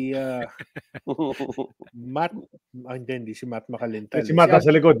 Si Matt, hindi si Matt Makalintal. Si Matt sa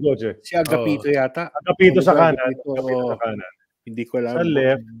likod, coach. Si Agapito yata. Agapito sa kanan. Hindi ko alam. Sa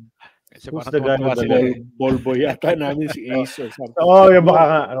left. Who's the guy with the ballboy yata namin, si Ace or something. Yung baka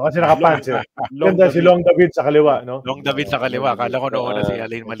nga. Kasi nakapants si Long David sa kaliwa, no? Long David sa kaliwa. Kala ko noon si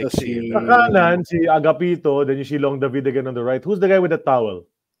Alain Maliksi. Sa kanan, si Agapito, then you see Long David again on the right. Who's the guy with the towel?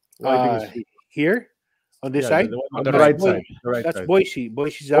 Here? On this side? On the right side. That's Boise.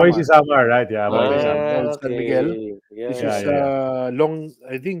 Boise Zamar. Boise Zamar, right? Yeah. San Miguel. This is Long.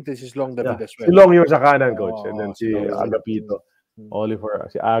 I think this is Long David as well. Si Long yung sa kanan, coach. And then si Agapito.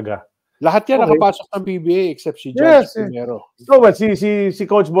 Oliver, si Aga. Lahat yan nakapasok ng PBA except si George Primero. So, but si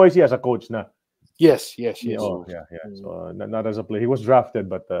Coach Boise as a coach na. Yes. Oh, yeah. So, not as a player. He was drafted,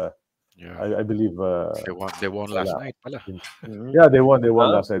 but I believe they won last night pala. Yeah, they won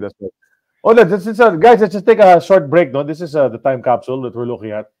last night. That's right. Guys, let's just take a short break. No, this is the time capsule that we're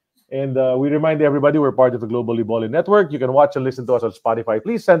looking at, and we remind everybody we're part of the Globally Ballin Network. You can watch and listen to us on Spotify.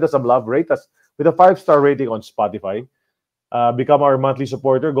 Please send us some love. Rate us with a 5-star rating on Spotify. Become our monthly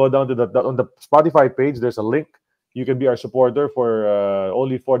supporter. Go down to on the Spotify page. There's a link. You can be our supporter for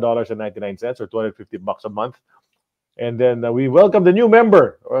only $4.99 or $250 a month. And then we welcome the new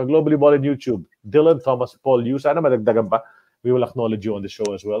member or Globally Ballin YouTube, Dylan Thomas Paul Yu. Sana madagdagan pa. We will acknowledge you on the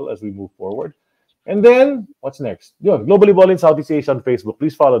show as well as we move forward. And then, what's next? Globally Ballin Southeast Asia on Facebook.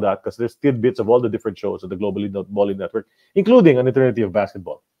 Please follow that because there's tidbits of all the different shows of the Globally Ballin Network, including an eternity of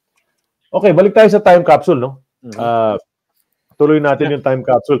basketball. Okay, balik tayo sa time capsule, no? Tuloy natin yung time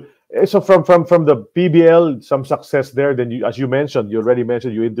capsule. So from the PBL, some success there. Then you already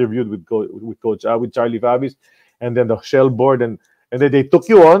mentioned, you interviewed with Charlie Fabis, and then the Shell board, and then they took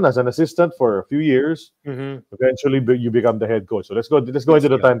you on as an assistant for a few years. Eventually, you become the head coach. So let's go into the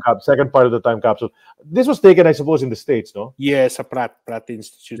second part of the time capsule. This was taken, I suppose, in the States, no? Yes, a Pratt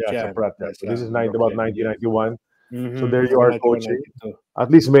Institute. Yeah, Pratt. So this is about 1991. So there you are coaching.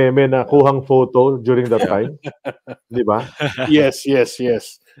 At least may nakuhang photo during that time. Di ba? Yes.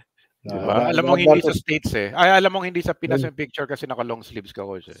 Diba? Alam mong hindi sa States alam mong hindi sa Pinas yung picture kasi naka-long sleeves ka,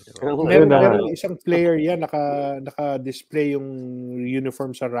 coach. Meron isang player yan, naka-display yung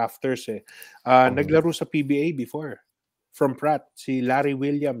uniform sa rafters Naglaro sa PBA before. From Pratt, si Larry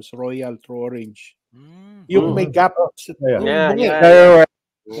Williams, Royal True Orange. Yung may gap.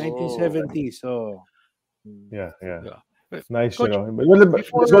 1970. So, yeah. Nice, Coach,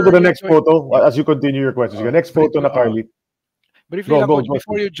 let's go to the next photo as you continue your questions. Next photo na, Carly. Briefly, Coach,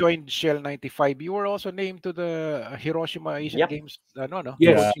 before you joined Shell 95, you were also named to the Hiroshima Asian Games.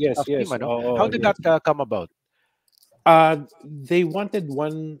 Yes. How did that come about? They wanted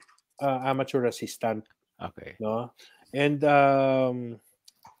one amateur assistant. Okay. No, and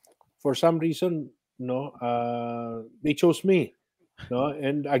for some reason, they chose me. No,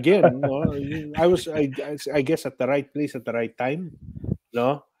 and again, I was, I guess, at the right place at the right time.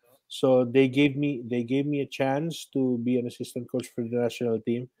 No, so they gave me a chance to be an assistant coach for the national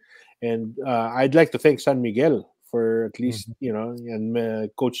team, and I'd like to thank San Miguel for at least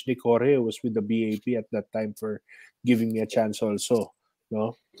and Coach Nick Jorge was with the BAP at that time for giving me a chance also.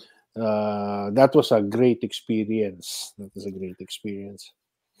 No, that was a great experience.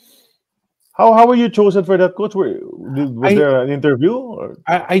 How were you chosen for that, coach? Was there an interview? Or?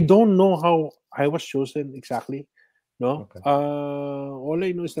 I don't know how I was chosen exactly. No, Okay. all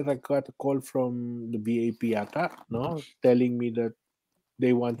I know is that I got a call from the BAP yata, no, telling me that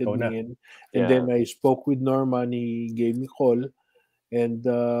they wanted me in, and then I spoke with Norman. He gave me a call, and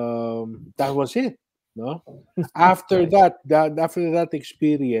that was it. No, after that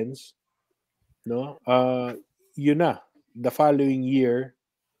experience, no, the following year,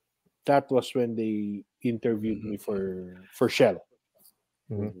 that was when they interviewed me for Shell.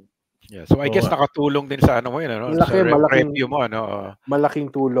 Mm-hmm. Yeah, so I guess nakatulong din sa ano mo yun, ano, sa review mo, ano.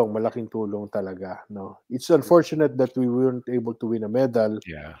 Malaking tulong talaga, no. It's unfortunate that we weren't able to win a medal.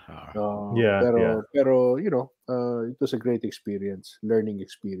 Yeah. Pero it was a great experience, learning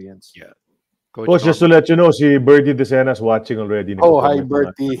experience. Yeah. Coach, just to let you know, si Bertie Desena's watching already. Hi,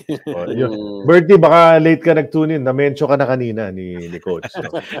 Bertie. Bertie, baka late ka nag-tune in. Na-mention ka na kanina ni Coach. So.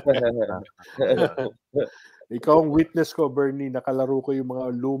 Ikaw ang witness ko, Bernie. Nakalaro ko yung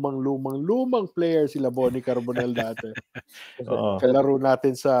mga lumang player sila Bonnie Carbonell dati. Kalaro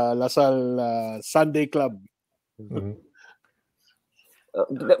natin sa Lasal Sunday Club. Mm-hmm.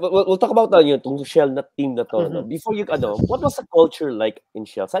 We'll talk about itong Shell na team na to. No? Before you, what was the culture like in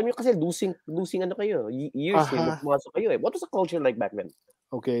Shell? Sabi mo kasi losing kayo. Years pumasok kayo eh. What was the culture like back then?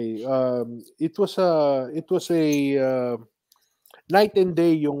 Okay. It was a night and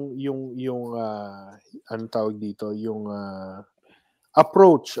day yung ano tawag dito, yung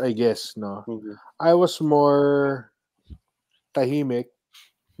approach, I guess, no. Mm-hmm. I was more tahimik,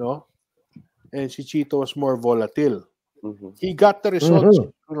 no, and si Chito was more volatile. Mm-hmm. He got the results,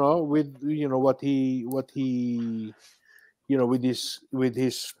 with what he with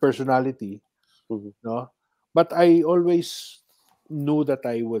his personality, no. But I always knew that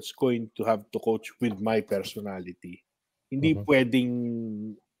I was going to have to coach with my personality. Hindi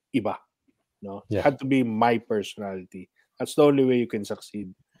pwedeng iba, no? Yeah. It had to be my personality. That's the only way you can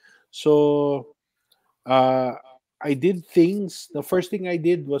succeed. So, I did things. The first thing I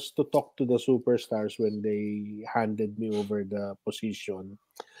did was to talk to the superstars when they handed me over the position.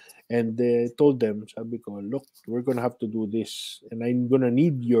 And told them, sabi ko, look, we're gonna have to do this. And I'm gonna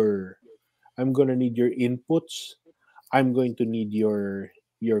need your inputs. I'm going to need your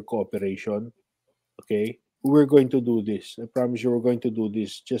cooperation. Okay? We're going to do this. I promise you, we're going to do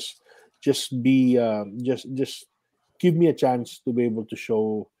this. Just be, just give me a chance to be able to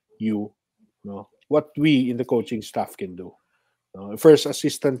show you, what we in the coaching staff can do. First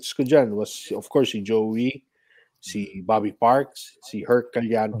assistants ko dyan was, of course, si Joey, si Bobby Parks, si Herc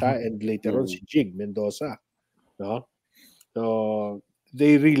Calianta, and later on si Jig Mendoza. So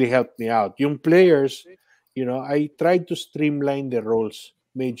they really helped me out. Yung players, I tried to streamline their roles.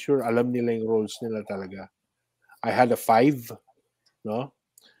 Made sure alam nila yung roles nila talaga. I had a 5, no?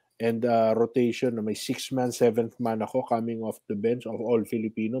 And rotation, may 6-man, 7th man ako coming off the bench of all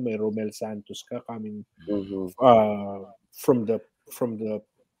Filipino. May Romel Santos ka coming from the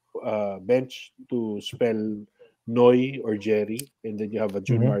bench to spell Noy or Jerry, and then you have a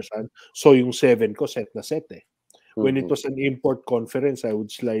June Marsan. So yung 7 ko set na set eh. When it was an import conference, I would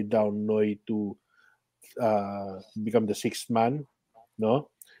slide down Noy to become the 6th man, no?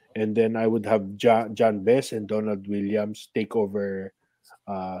 And then I would have John Bess and Donald Williams take over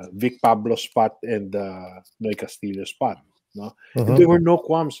Vic Pablo's spot and Noy Castillo's spot. No? And there were no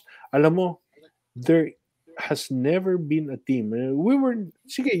qualms. Alam mo, there has never been a team.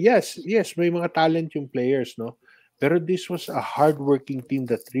 Yes, may mga talent yung players, no? Pero this was a hardworking team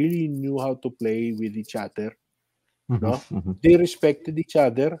that really knew how to play with each other. No? They respected each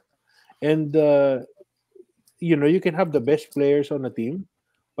other. And, you can have the best players on a team,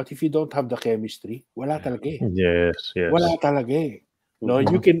 but if you don't have the chemistry, wala talaga eh. Yes. Wala talaga eh. No,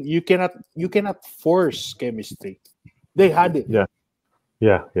 you cannot force chemistry. They had it. Yeah.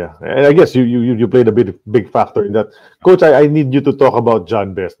 And I guess you played a big factor in that. Coach, I need you to talk about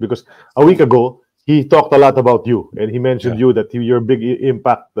John Best, because a week ago he talked a lot about you, and he mentioned you that you're a big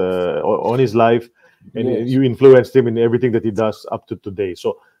impact on his life, and you influenced him in everything that he does up to today.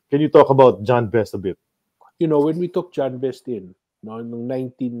 So can you talk about John Best a bit? When we took John Best in, in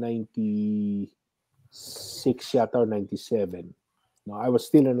 1996 yata or 97, I was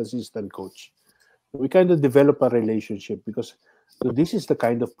still an assistant coach. We kind of developed a relationship because this is the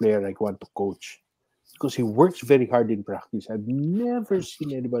kind of player I want to coach. because he works very hard in practice. I've never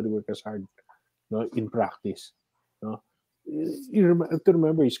seen anybody work as hard, in practice. You have to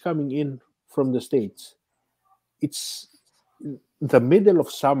remember, he's coming in from the States. It's the middle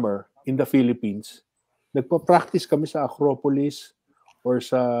of summer in the Philippines. Nagpa-practice kami sa Acropolis or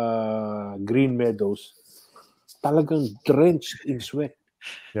sa Green Meadows. Talagang drenched in sweat.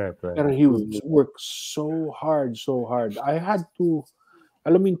 Yeah, right. Pero he would work so hard. I had to,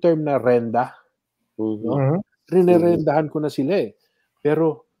 alam mo yung term na renda? Rinerendahan ko na sila eh.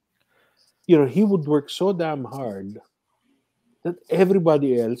 Pero, he would work so damn hard that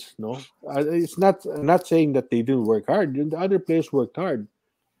everybody else, it's not, I'm not saying that they didn't work hard. The other players worked hard.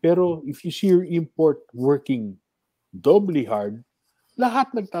 Pero if you see your import working doubly hard,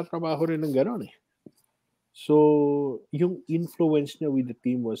 lahat nagtatrabaho rin ng gano'n eh. So, yung influence niya with the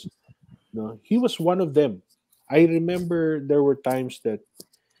team was, he was one of them. I remember there were times that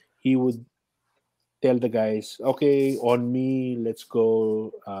he would tell the guys, okay, on me, let's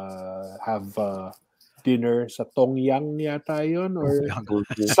go have dinner sa Tongyang yata yun, or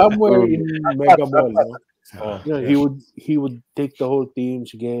somewhere in Mega Mall. He would take the whole team,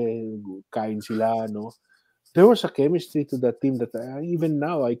 sige, kain sila, There was a chemistry to that team that even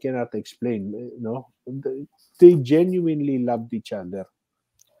now I cannot explain. They genuinely loved each other.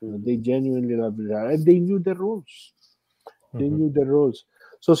 They genuinely loved each other, and they knew the rules. They knew the rules.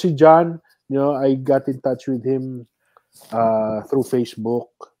 So si John, I got in touch with him through Facebook,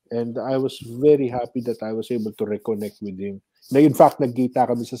 and I was very happy that I was able to reconnect with him. In fact, nagkita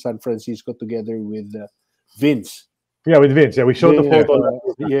kami sa San Francisco together with Vince. Yeah, with Vince. Yeah, we showed the photo.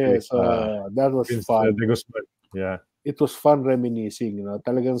 That was Vince, fun. Yeah. It was fun reminiscing.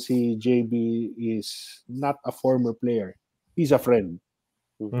 Talagang si JB is not a former player. He's a friend.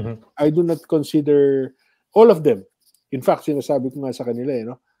 I do not consider all of them. In fact, sinasabi ko nga sa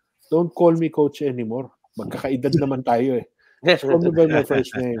kanila, don't call me coach anymore. Magkakaedad naman tayo eh. Just call me by my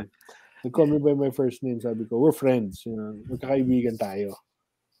first name. Call me by my first name. Sabi ko, we're friends. Magkakaibigan tayo.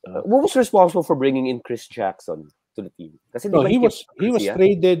 Who was responsible for bringing in Chris Jackson to the team? Kasi he was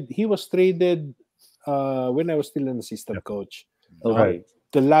traded when I was still an assistant coach. Okay.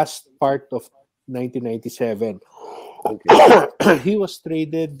 The last part of 1997. Okay. He was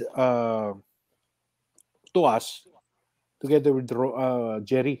traded to us together with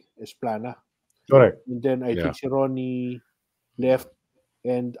Jerry Esplana. Correct. And then I think si Ronnie left,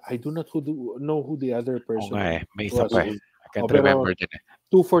 and I do not know who the other person may was. I can't remember.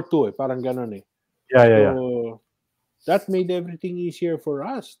 2-for-2 parang ganon eh. Yeah. That made everything easier for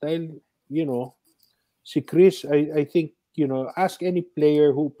us. Dahil, si Chris, I think, ask any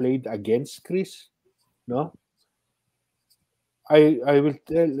player who played against Chris, I will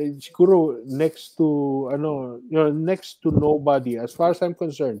tell, siguro next to nobody, as far as I'm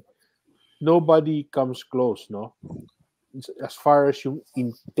concerned, nobody comes close, as far as yung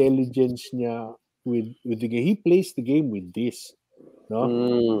intelligence niya with the game. He plays the game with this.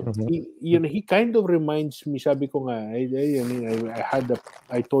 He kind of reminds me, sabi ko nga,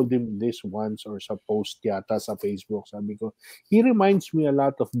 I told him this once or sa post yata sa Facebook, sabi ko, he reminds me a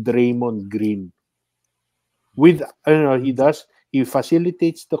lot of Draymond Green. He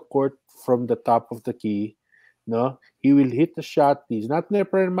facilitates the court from the top of the key, he will hit the shot. He's not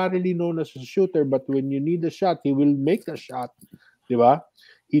primarily known as a shooter, but when you need a shot, he will make the shot, diba?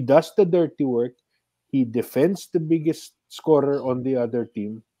 He does the dirty work. He defends the biggest scorer on the other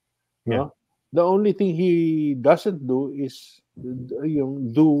team. The only thing he doesn't do is the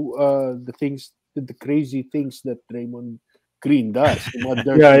crazy things that Draymond Green does.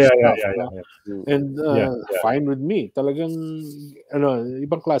 And fine with me. Talagang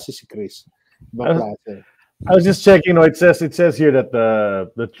ibang klase si Chris. Ibang klase. I was just checking. It says here that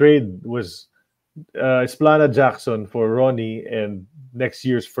the trade was Esplana Jackson for Ronnie and next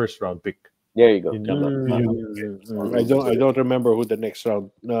year's first round pick. There you go. I don't remember who the next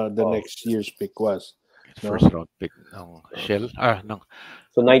next year's pick was. First round pick ng Shell. No.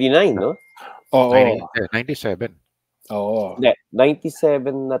 So 99, no? 97. Oo.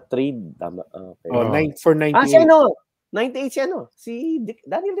 97 na trade. Tama. Okay. For 98. Si 98 siya, si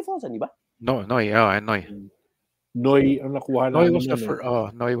Daniel Defonso, di ba? No, Noy. Noy ang nakuha namin.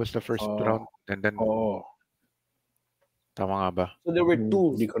 Noy was the first round. And then, tama nga ba? So there were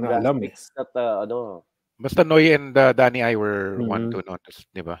two picks that, Basta Noy and Danny I were 1-2 notice,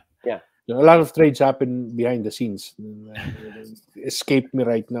 di ba? Yeah. A lot of trades happen behind the scenes. Escape me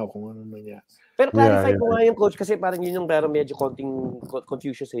right now kung ano man niya. Pero clarify ko nga yung coach kasi parang yun yung medyo konting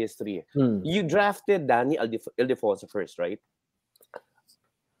confusion sa history. You drafted Danny Ildefonso first, right?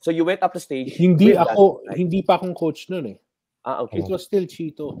 So you went up the stage. Hindi pa akong coach noon eh. Okay. It was still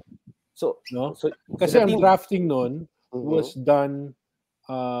Chito. So, no? so Kasi the ang team- drafting nun was done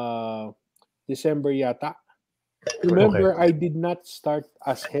December yata. Remember, I did not start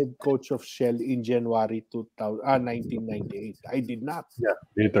as head coach of Shell in January 1998. I did not. Yeah,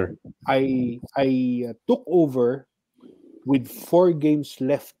 later. I took over with 4 games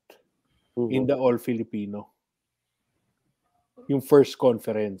left in the All Filipino. Yung first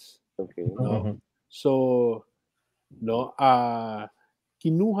conference. Okay. No? So, no,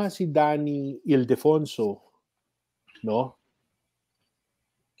 kinuha si Danny Ildefonso, no?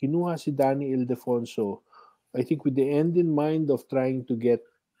 Kinuha si Danny Ildefonso, I think with the end in mind of trying to get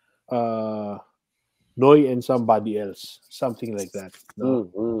Noy and somebody else, something like that. No?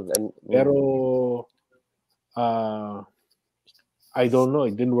 Pero I don't know.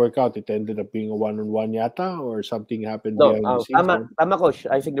 It didn't work out. It ended up being a one-on-one yata, or something happened behind the scenes. Tama, Coach.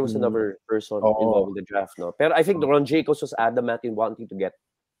 I think there was another person involved in the draft, no? Pero I think Ron Jacobs was adamant in wanting to get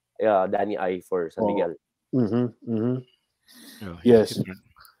Danny I for San Miguel. Yes.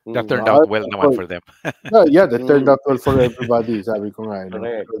 That turned out well naman for them. Yeah, that turned out well for everybody. Sabi ko nga.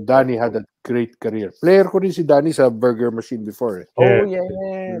 So Danny had a great career. Player ko rin si Danny sa Burger Machine before. Oh,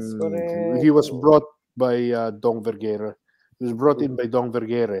 yes. Correct. He was brought by Dong Vergere. He was brought in by Dong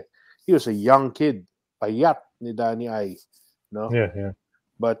Vergere. He was a young kid. Payat ni Danny I. No? Yeah.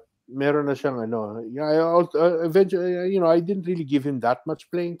 But meron na siyang ano. Eventually, I didn't really give him that much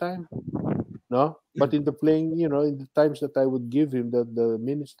playing time. No? But in the playing, in the times that I would give him, the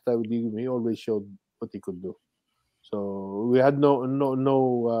minutes that I would give him, he always showed what he could do. So we had no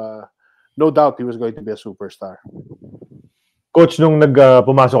doubt he was going to be a superstar. Coach, nung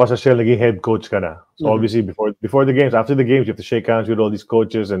pumasok ka sa Shell, naging head coach ka na. So obviously, before the games, after the games, you have to shake hands with all these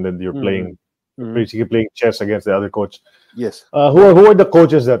coaches, and then you're basically playing chess against the other coach. Yes. Who are the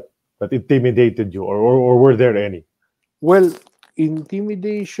coaches that intimidated you, or were there any? Well,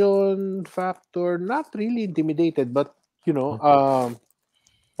 intimidation factor, not really intimidated, but or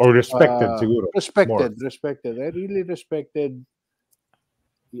respected, siguro. Respected. I really respected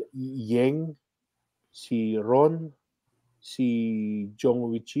Yeng, si Ron, si Jong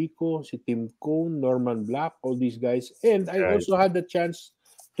Wichiko, si Tim Cone, Norman Black, all these guys. And I also had the chance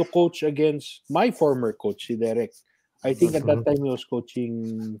to coach against my former coach, si Derek. I think at that time he was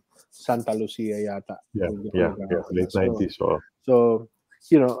coaching Santa Lucia yata. Yeah, late 90s. So,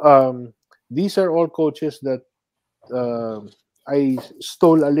 these are all coaches that I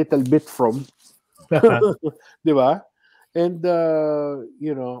stole a little bit from. Diba? And,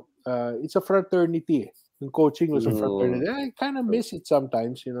 it's a fraternity. And coaching was a fraternity. I kind of miss it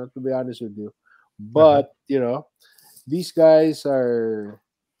sometimes, to be honest with you. But, these guys are,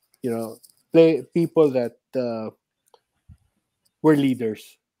 people that were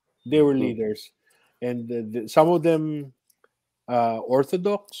leaders. They were leaders. And some of them had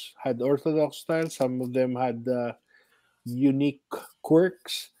orthodox style. Some of them had unique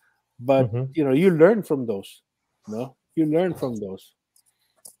quirks. But, you learn from those. No? You learn from those.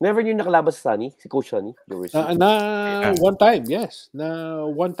 Never nyo nakalabas sa Sunny? Si Coach Sunny? One time, yes.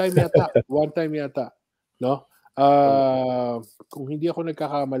 One time yata. No? Kung hindi ako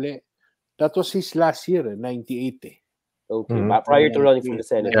nagkakamali, that was his last year, 98 eh. Okay. Prior to running for the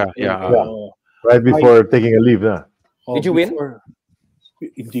Senate. Yeah. Right before taking a leave, na. Did you win?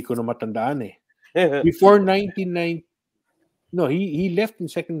 Hindi ko na matandaan eh. Before 1990, no, he left in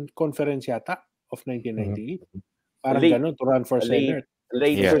second conference yata of 1998. Parang ganun, to run for Senate.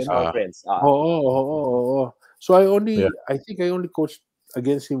 Late first conference. Oo. So I think I only coached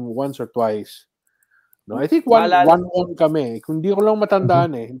against him once or twice. No, I think one kami. Kung hindi ko lang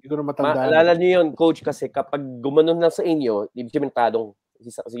matandaan hindi ko na matandaan. Maalala niyo yun, Coach, kasi kapag gumanon na sa inyo, ibig sabihin tadong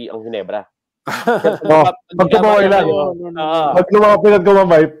si ang Ginebra. Pag tumaway lang. Pag lumapit at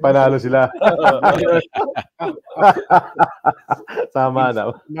kumamay, panalo sila. Tama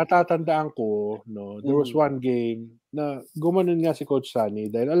na. Natatandaan ko, there was one game na gumanon nga si Coach Sunny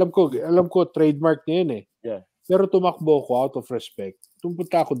dahil alam ko trademark niya yun eh. Yeah. Pero tumakbo ko out of respect.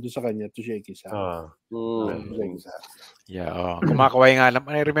 Tumpunta ako doon sa kanya to shake his hand. Yeah, kumakaway nga lang.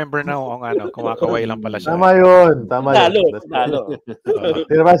 I remember now, kumakaway lang pala siya. Tama yun. Talo.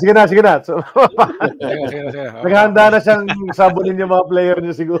 Sige na. So, naghahanda na siyang sabunin yung mga player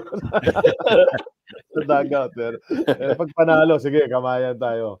niya siguro. Sa dugout. Pag panalo, sige, kamayan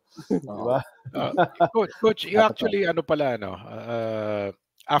tayo. Diba? Coach, you actually,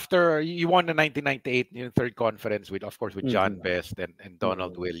 after you won the 1998 yung third conference with John Best and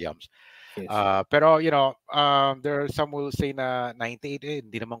Donald Williams. Yes. Pero, there are some will say na 98,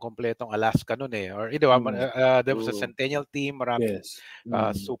 hindi naman kompletong Alaska nun eh. Or, there was a Centennial team, maraming Yes.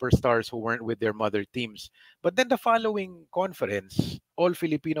 superstars who weren't with their mother teams. But then the following conference, All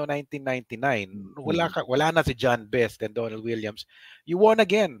Filipino 1999, wala na si John Best and Donald Williams. You won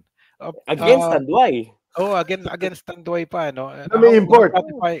again. Against Tanduay. Against Tanduay pa, no? May import.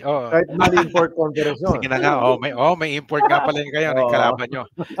 Kahit may import conference Sige na nga, may import nga pala kayo, yung kalaban nyo.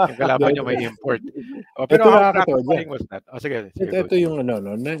 Yung kalaban nyo may import. Pero how gratifying was that? Sige, ito yung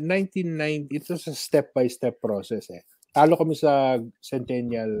 1990, ito sa step-by-step process eh. Talo kami sa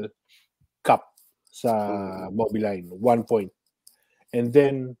Centennial Cup sa Bobby Line, 1 point. And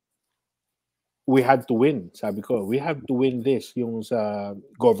then, we had to win. Sabi ko, we have to win this, yung sa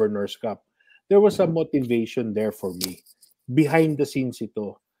Governor's Cup. There was a motivation there for me. Behind the scenes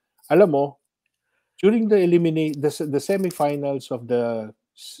ito. Alam mo, during the semifinals of the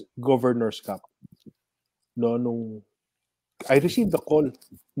Governor's Cup, I received a call,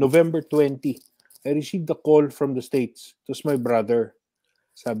 November 20. I received a call from the States. It was my brother.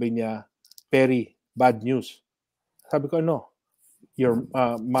 Sabi niya, Perry, bad news. Sabi ko, no. Your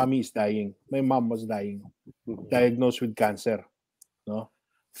mommy is dying. My mom was dying. Diagnosed with cancer. No?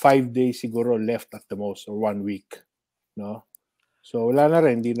 5 days siguro left at the most, or 1 week. No? So wala na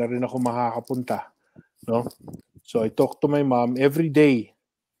rin, hindi na rin ako makakapunta. No? So I talked to my mom every day.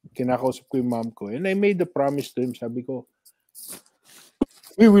 Kinakausap ko yung mom ko. And I made the promise to him. Sabi ko,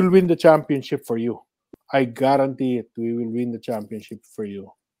 we will win the championship for you. I guarantee it. We will win the championship for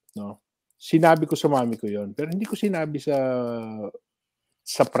you. No? Sinabi ko sa mami ko yon, pero hindi ko sinabi sa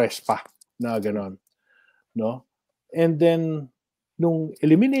press pa na gano'n. No? And then nung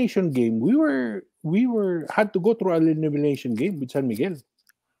elimination game, we had to go through an elimination game with San Miguel.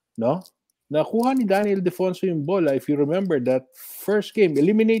 No? Nakuha ni Daniel Defonso yung bola. If you remember that first game,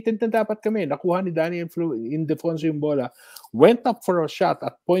 eliminated na dapat kami. Nakuha ni Daniel Defonso yung bola. Went up for a shot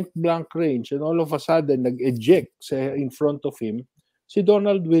at point blank range, and all of a sudden nag-eject in front of him si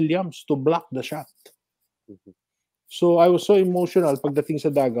Donald Williams to block the shot. So I was so emotional pagdating sa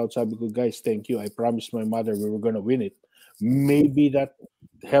dugout. Sabi ko, guys, thank you. I promised my mother we were gonna win it. Maybe that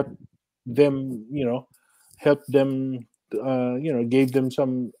helped them, gave them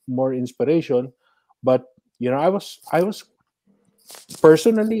some more inspiration. But I was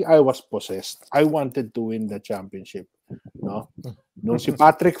personally, I was possessed. I wanted to win the championship. No, nung si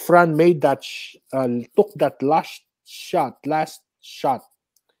Patrick Fran made that took that last shot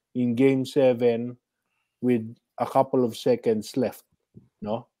in Game 7 with a couple of seconds left.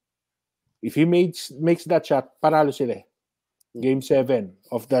 No, if he makes that shot, panalo sila. Game 7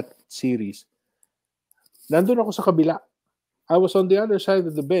 of that series. Nandun ako sa kabila. I was on the other side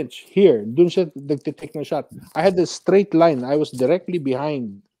of the bench. Here, dun siya nagtitake ng shot. I had a straight line. I was directly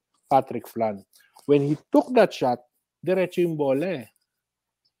behind Patrick Flan. When he took that shot, diretso yung bola eh.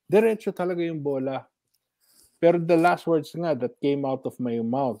 Diretso talaga yung bola. Pero the last words nga that came out of my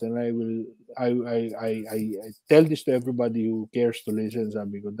mouth, and I tell this to everybody who cares to listen,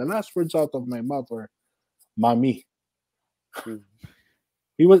 sabi ko, the last words out of my mouth were, Mommy.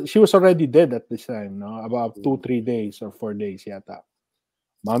 She was already dead at this time, no? About 2-3 days or 4 days yata.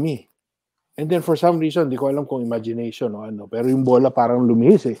 Mommy. And then for some reason, di ko alam kung imagination o ano, pero yung bola parang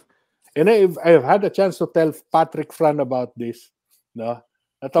lumihis eh. And I've had a chance to tell Patrick Fran about this, no?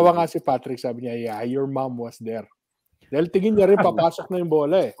 Natawa nga si Patrick, sabi niya, yeah, your mom was there. Dahil tingin niya rin papasok na yung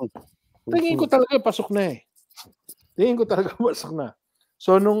bola eh. Tingin ko talaga pasok na eh. Tingin ko talaga pasok na.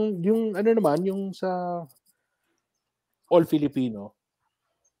 So nung yung yung sa All Filipino,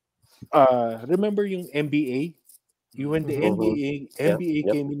 remember yung NBA? When the NBA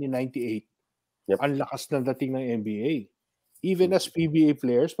came in 98, ang lakas na dating ng NBA. Even as PBA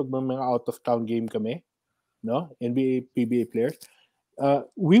players, pag mga out-of-town game kami, no? NBA, PBA players,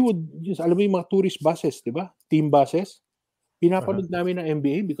 we would, alam mo yung mga tourist buses, di ba? Team buses. Pinapanood namin ng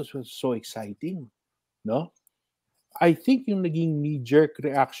NBA because it was so exciting. No? I think yung naging knee-jerk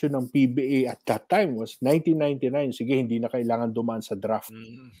reaction ng PBA at that time was 1999. Sige, hindi na kailangan dumaan sa draft.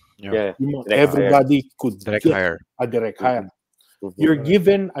 Yeah. Everybody could direct get a direct hire. You're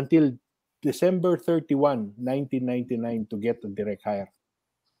given until December 31, 1999 to get a direct hire.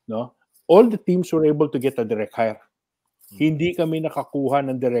 No? All the teams were able to get a direct hire. Hindi kami nakakuha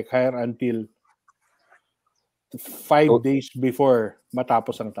ng direct hire until 5 days before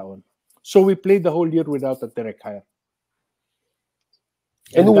matapos ang taon. So we played the whole year without a direct hire.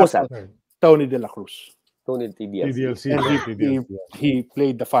 And who was that? Tony De La Cruz. Tony TDLC. And he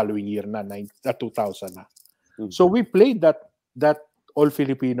played the following year na 2000 na. So we played that All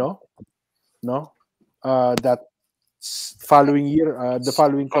Filipino, no? That following year, the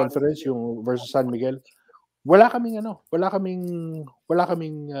following conference, yung versus San Miguel, wala kaming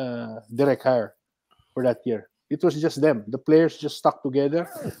direct hire for that year. It was just them. The players just stuck together.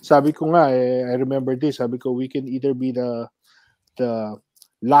 Sabi ko nga, I remember this. Sabi ko, we can either be the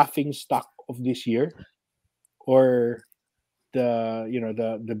laughing stock of this year or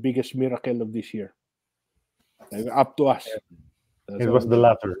the biggest miracle of this year. Up to us. It was the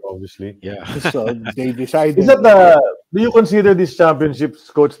latter, obviously. Yeah. So they decided. Is that do you consider these championships,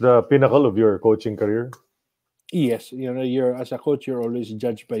 coach, the pinnacle of your coaching career? Yes, you're as a coach, you're always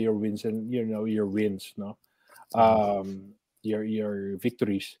judged by your wins and your wins, no, your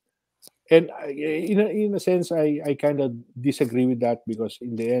victories. And in a sense, I kind of disagree with that, because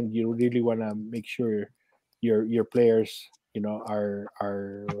in the end, you really want to make sure your players,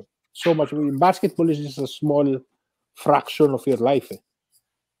 are so much. Basketball is just a small fraction of your life,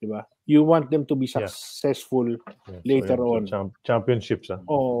 diba? You want them to be successful later on. Championships, huh?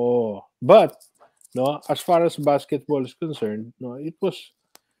 Oh, but no, as far as basketball is concerned, no, it was,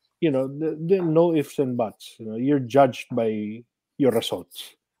 the no ifs and buts. You're judged by your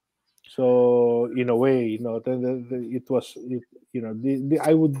results. So in a way, it was,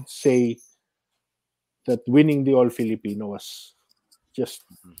 I would say that winning the All Filipino was just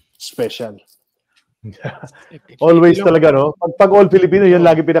special. Always talaga, no? Pag All Filipino, yun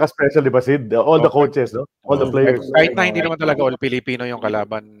lagi pinaka-special, di ba, Sid? All the coaches, no? All the players. Kahit na hindi naman talaga All Filipino yung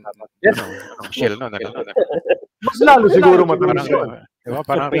kalaban, Shell, no? Mas lalo siguro matamis yun. Diba?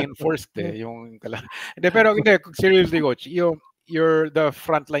 Parang reinforced yung kalaban. Pero seriously, coach, you're the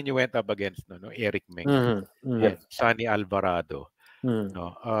front line you went up against, no? Eric Meng, Sonny Alvarado,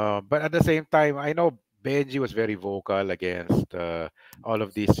 no? But at the same time, I know Benji was very vocal against all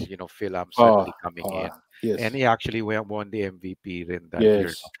of these, films suddenly coming in. Yes. And he actually won the MVP in that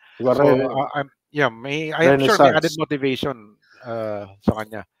year. So, I'm sure may added motivation sa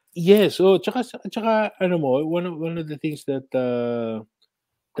kanya. Yes. So, tsaka one of the things that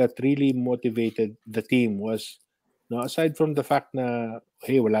really motivated the team was, aside from the fact na,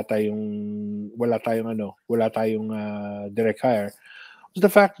 hey, wala tayong direct hire, was the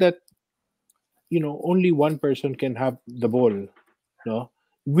fact that only one person can have the ball. No,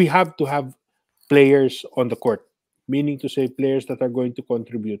 we have to have players on the court, meaning to say players that are going to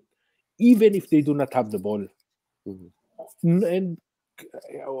contribute, even if they do not have the ball. And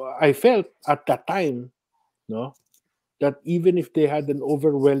I felt at that time, that even if they had an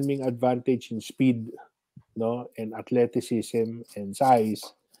overwhelming advantage in speed, and athleticism and size,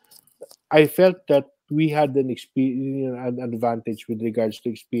 I felt that we had an advantage with regards to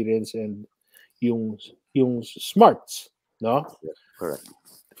experience and yung smarts, no? Yeah, correct.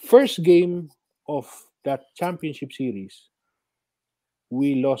 First game of that championship series,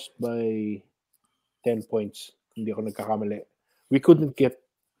 we lost by 10 points. Hindi ako nagkakamali. We couldn't get,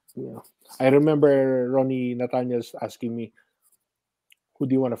 I remember Ronnie Nathaniel's asking me, who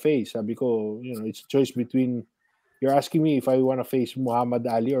do you want to face? Sabi ko, it's a choice between, you're asking me if I want to face Muhammad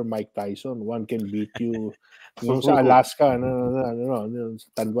Ali or Mike Tyson. One can beat you. Sa Alaska,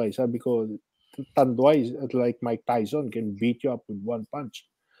 Tanduay. Sabi ko, Tanduay, like Mike Tyson, can beat you up with one punch.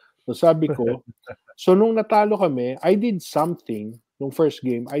 So sabi ko, so nung natalo kami, I did something nung first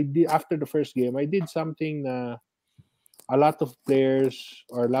game. After the first game, I did something na a lot of players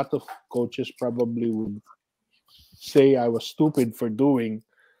or a lot of coaches probably would say I was stupid for doing.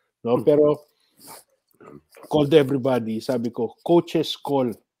 No, pero called everybody. Sabi ko, coaches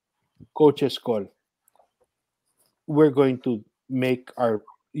call. We're going to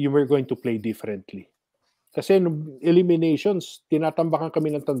we're going to play differently. Kasi no eliminations, tinatambakan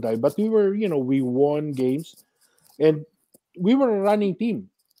kami ng Tanday, but we were, we won games and we were a running team.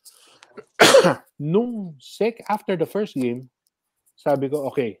 After the first game, sabi ko,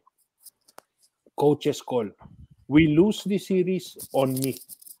 okay, coaches call. We lose the series on me.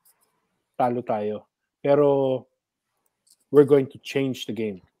 Talo tayo. Pero we're going to change the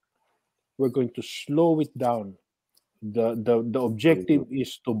game. We're going to slow it down. The objective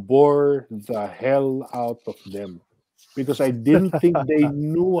is to bore the hell out of them, because I didn't think they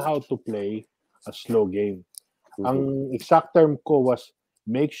knew how to play a slow game. Ang exact term ko was,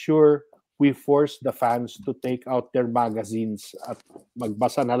 make sure we force the fans to take out their magazines at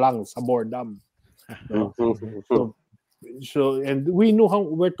magbasa na lang sa boredom. No? So and we knew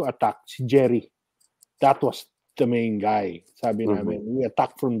where to attack. Si Jerry, that was the main guy. Sabi namin, we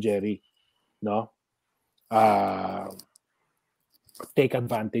attack from Jerry. No? Take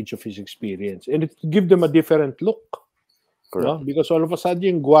advantage of his experience. And it give them a different look. No? Because all of a sudden,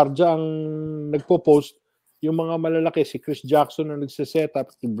 yung guardia ang nagpo-post, yung mga malalaki, si Chris Jackson ang nagsiset up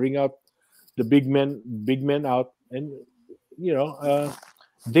to bring out the big men out, and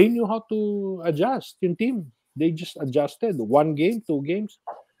they knew how to adjust in team. They just adjusted 1 game, 2 games,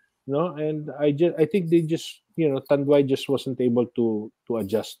 and I think they just Tanduay just wasn't able to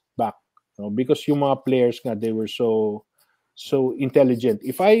adjust back, because yung mga players nga, they were so intelligent.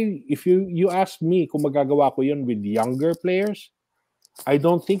 If you ask me kung magagawa ko yun with younger players, I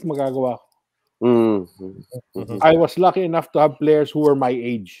don't think magagawa ko. I was lucky enough to have players who were my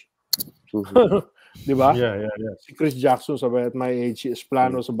age. Diba? Yeah. Si Chris Jackson was about my age. Si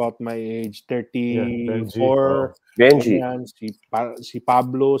Esplano's about my age. 34. Benji. Si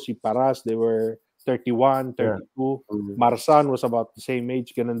Pablo, si Paras, they were 31, 32. Marsan was about the same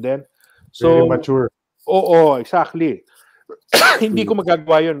age. Ganun din. So, very mature. Oo, exactly. Hindi ko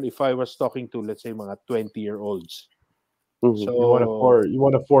magagawa yun if I was talking to, let's say, mga 20-year-olds. So, you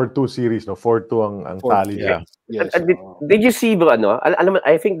want a 4-2 series, no? 4-2 ang tally. Yeah. Yes. Did you see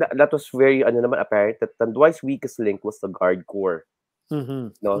I think that was very apparent that Tanduay's weakest link was the guard core.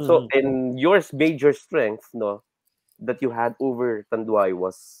 So and your major strength, that you had over Tanduay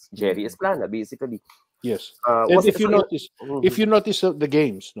was Jerry Esplana, basically. Yes. And if you notice the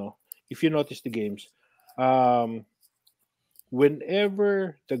games,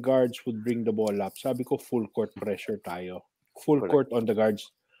 whenever the guards would bring the ball up, sabi ko full court pressure tayo. Full court on the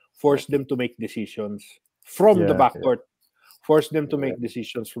guards. Force them to make decisions from the backcourt. Force them to make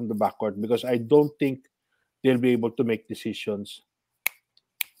decisions from the backcourt, because I don't think they'll be able to make decisions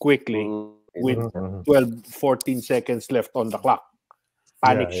quickly with 12, 14 seconds left on the clock.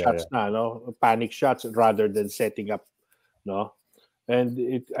 Panic shots na, no? Panic shots rather than setting up, no?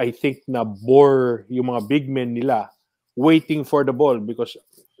 And I think na bore yung mga big men nila waiting for the ball because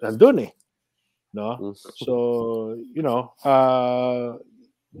nandun eh. No? So,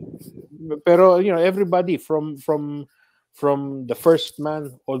 pero everybody from the first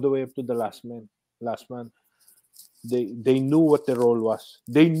man all the way up to the last man, they knew what their role was.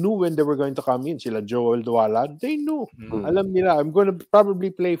 They knew when they were going to come in. Sila Joel Duala, they knew. Alam nila, I'm going to probably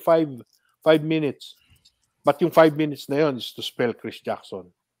play 5 minutes. But yung 5 minutes na yun is to spell Chris Jackson.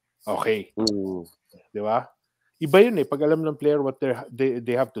 Okay. Di ba? Iba yun eh, pag alam ng player what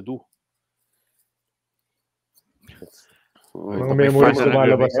they have to do. Mga memories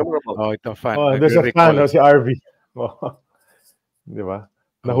lumalabas. Ito fan. There's a fan, si RV. Di ba?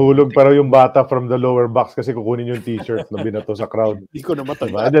 Nahulog pa raw yung bata from the lower box kasi kukunin yung t-shirt na binato sa crowd. Hindi ko na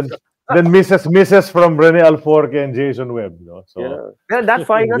matanda. Then misses from Rene Alforque and Jason Webb. No? So, Well, that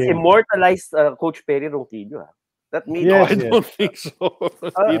finals immortalized Coach Perry Ronquillo. That made I don't think so.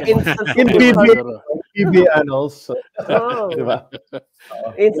 in PBA annals. Di ba?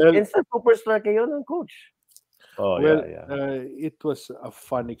 Instant superstar kayo ng coach. It was a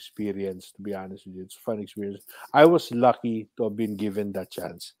fun experience, to be honest with you. It's a fun experience. I was lucky to have been given that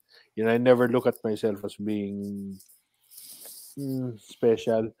chance. I never look at myself as being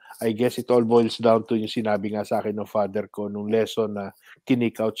special. I guess it all boils down to yung sinabi nga sa akin ng father ko nung lesson na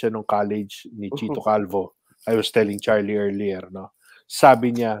kinick out siya nung college ni Chito Calvo. I was telling Charlie earlier, no? Sabi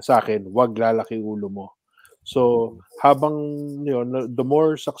niya sa akin, wag lalaki ulo mo. So, habang, the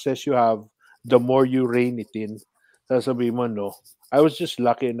more success you have, the more you rein it in. Sasabihin mo, no? I was just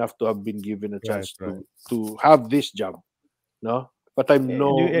lucky enough to have been given a chance to have this job, no? But I'm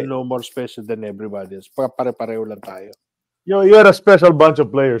no more special than everybody else. Pare-pareho lang tayo. You had a special bunch of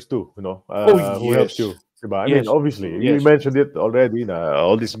players too, who yes. helped you. Diba? I mean, obviously, you mentioned it already,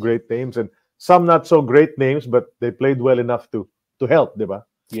 all these great names and some not so great names, but they played well enough to help, diba?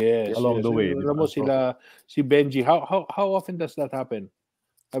 Yes. Along the way. Alam mo sila, si Benji, how often does that happen?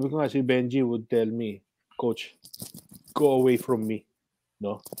 Sabi ko nga, si Benji would tell me, Coach, go away from me.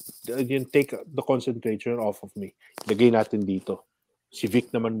 No? You take the concentration off of me. Lagay natin dito. Si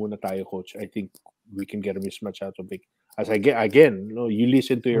Vic naman muna tayo, Coach. I think we can get a mismatch out of Vic. As again, you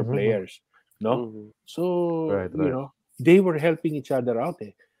listen to your players. No? So, they were helping each other out.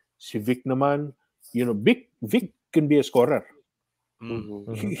 Si Vic naman, Vic can be a scorer.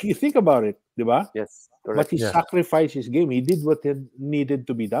 You think about it, di ba? Yes, correct. But he sacrificed his game. He did what needed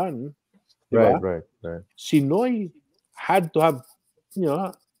to be done. Right. Si Noy had to have,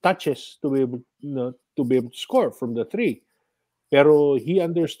 touches to be able, to be able to score from the 3. Pero he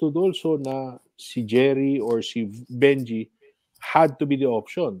understood also na si Jerry or si Benji had to be the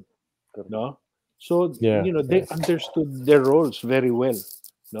option, no? So they understood their roles very well,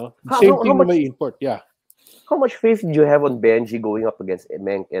 no? Same thing with import, How much faith did you have on Benji going up against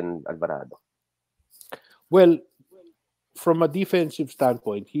Menk and Alvarado? Well, from a defensive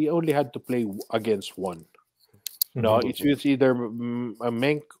standpoint, he only had to play against one. No, it's either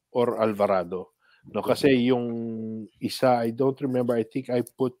Menk or Alvarado. No, kasi yung isa, I don't remember. I think I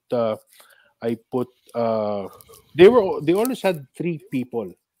put I put they always had 3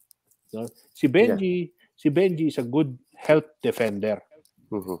 people. No? Si Benji is a good help defender.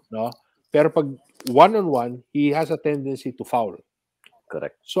 No? Pero pag one-on-one, he has a tendency to foul.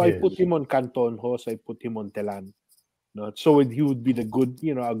 Correct. So I put him on Cantonhos, I put him on Telan. No? So he would be the good,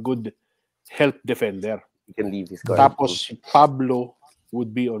 a good help defender. He can leave his guard. Tapos si Pablo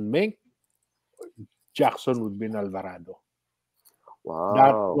would be on Menk, Jackson would be on Alvarado. Wow.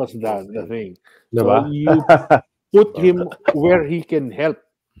 That was the thing. Diba? So you put him where he can help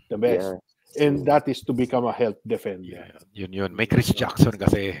the best. Yeah. And that is to become a help defender. Yun. May Chris Jackson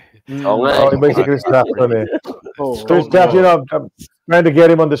kasi. Oo nga. Oh, iba si Chris Jackson eh. Oh, Chris Jackson, I'm trying to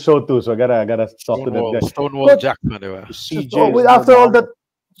get him on the show too, so I gotta talk to that guy. Stonewall Jackson, di ba? After all that,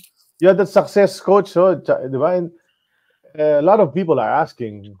 you had that success, coach. So, di ba? And, a lot of people are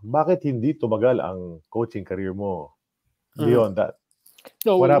asking, bakit hindi tumagal ang coaching career mo beyond that?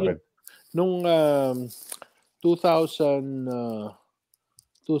 No, what happened? Nung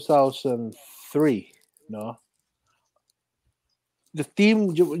 2003, no, the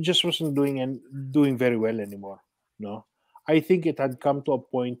team just wasn't doing very well anymore. No, I think it had come to a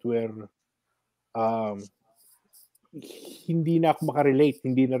point where hindi na ako makarelate,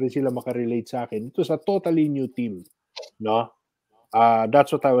 hindi na rin sila makarelate sa akin. It was a totally new team. No,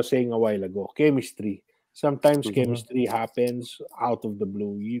 that's what I was saying a while ago. Chemistry. Sometimes chemistry happens out of the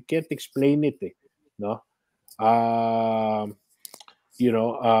blue. You can't explain it, no.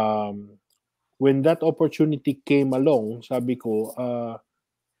 When that opportunity came along, sabi ko,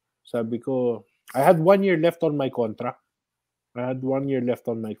 I had 1 year left on my contract.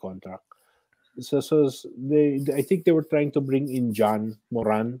 So I think they were trying to bring in John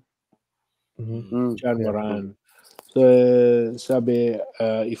Moran. Moran. So sabi,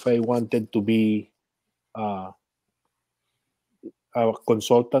 if I wanted to be a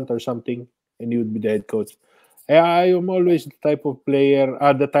consultant or something, and he would be the head coach. I am always the type of player,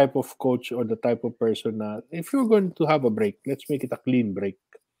 the type of coach or the type of person na if you're going to have a break, let's make it a clean break.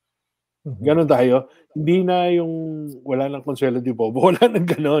 Ganon tayo. Hindi na yung wala nang Consuelo Di Bobo, wala nang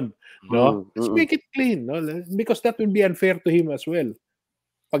ganon. No? Let's make it clean. No? Because that would be unfair to him as well.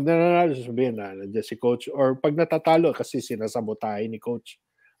 Pag nananalo, sasabihin na nandiyan si coach, or pag natatalo kasi sinasabotahin ni coach.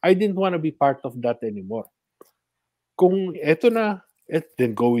 I didn't want to be part of that anymore. Kung eto na,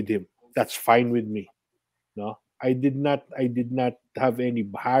 then go with him. That's fine with me. No, I did not have any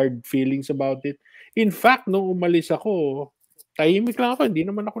hard feelings about it. In fact, nung umalis ako, tahimik lang ako, hindi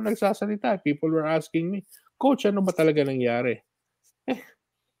naman ako nagsasalita. People were asking me, Coach, ano ba talaga nangyari?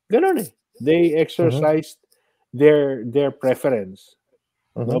 Ganun eh. They exercised their preference.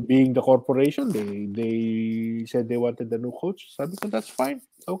 No, being the corporation, they said they wanted a new coach. Sabi ko, that's fine.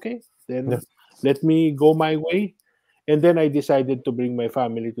 Okay. Then let me go my way. And then I decided to bring my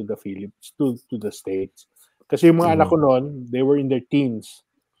family to the Philippines, to the States. Kasi yung mga anak ko noon, they were in their teens.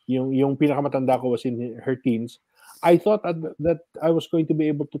 Yung pinakamatanda ko was in her teens. I thought that I was going to be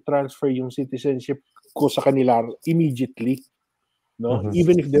able to transfer yung citizenship ko sa kanila immediately. No?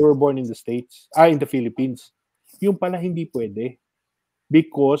 Even if they were born in the States, in the Philippines. Yung pala hindi pwede.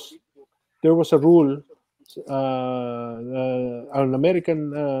 Because there was a rule, an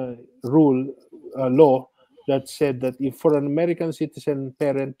American law that said that if for an American citizen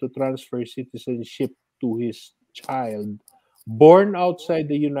parent to transfer citizenship to his child born outside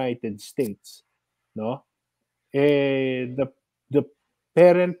the United States, no, the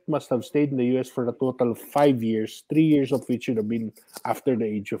parent must have stayed in the US for a total of 5 years, 3 years of which should have been after the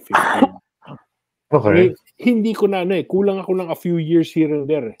age of 15. Okay. Hindi ko na kulang ako lang a few years here and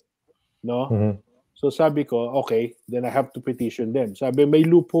there, no? So sabi ko, okay, then I have to petition them. Sabi, may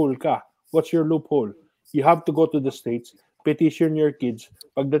loophole ka. What's your loophole? You have to go to the States, petition your kids.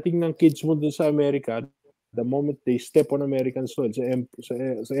 Pagdating ng kids mo dun sa America, the moment they step on American soil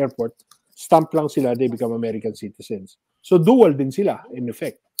sa airport, stamp lang sila, they become American citizens. So dual din sila in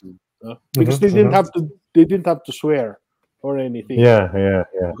effect, because they didn't have to swear or anything. Yeah.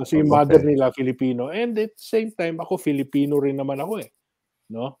 Kasi yung mother nila Filipino, and at the same time ako Filipino rin naman ako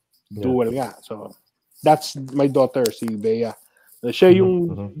no? Dual nga. So that's my daughter, si Bea. Siya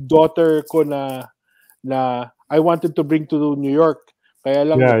yung daughter ko na I wanted to bring to New York. Kaya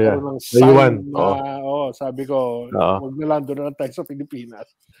lang ng sign na, sabi ko, wag na lang, doon na tayo sa Pilipinas.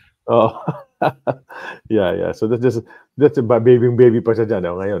 Yeah. So that's a baby pa siya dyan.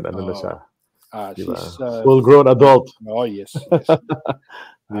 Ngayon, ano na siya? Diba? She's full-grown adult. Oh, yes.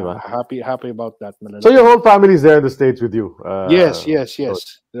 Happy about that. So your whole family is there in the States with you? Yes.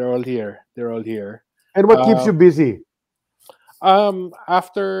 They're all here. And what keeps you busy?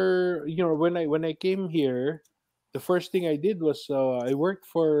 After when I came here, the first thing I did was I worked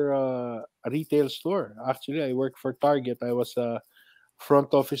for a retail store. Actually, I worked for Target. I was a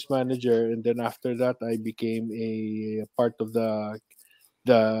front office manager, and then after that, I became a part of the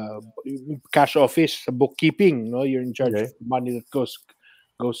cash office, bookkeeping. No, you're in charge of Okay. the money that goes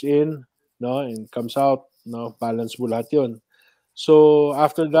in, no, and comes out. No, balance mo lahat yun. So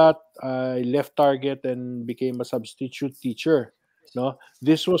after that, I left Target and became a substitute teacher. No,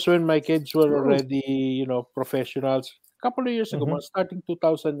 this was when my kids were already, professionals. A couple of years ago, Mhm. starting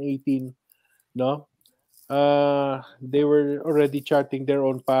 2018. No, they were already charting their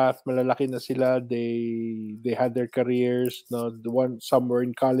own path. Malalaki na sila. They had their careers. No, some were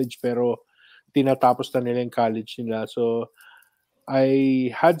in college pero tinatapos na nila yung college nila. So I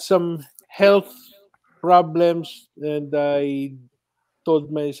had some health problems, and I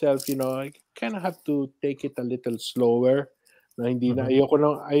told myself, I kind of have to take it a little slower. Na hindi na Mhm. ayoko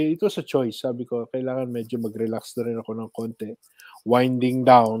na it was a choice. Sabi ko, kailangan medyo mag-relax na rin ako ng konti. Winding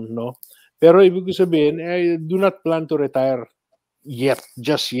down, no? Pero ibig ko sabihin, I do not plan to retire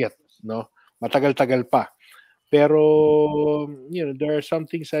just yet, no? Matagal-tagal pa. Pero, there are some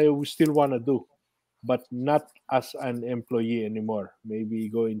things I still want to do, but not as an employee anymore. Maybe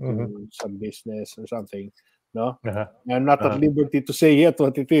go Mhm. into some business or something, no? Uh-huh. I'm not at liberty to say yet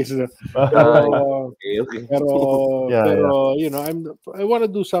what it is. Uh-huh. Okay. Yeah, Pero I want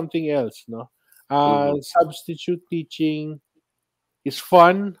to do something else, no? Mhm. Substitute teaching is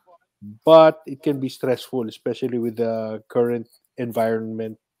fun, but it can be stressful, especially with the current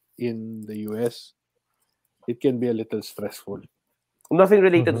environment in the US. It can be a little stressful. Nothing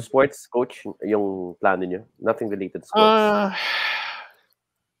related to Mhm. sports, coach, yung plano niyo? Nothing related to sports. Ah,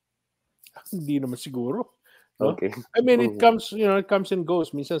 hindi naman siguro, no? Okay. I mean, it Mhm. comes, it comes and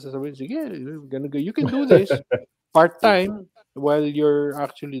goes. Minsan sasabihin, sige, you can do this part-time while you're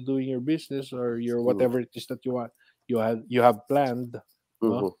actually doing your business or your whatever it is that you want, you have planned,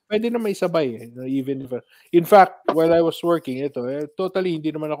 no? Mhm. Pwede na may sabay, even if in fact, while I was working totally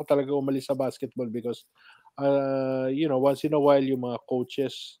hindi naman ako talaga umalis sa basketball because once in a while yung mga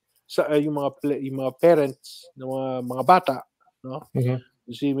coaches yung mga parents ng mga bata, no? Mhm.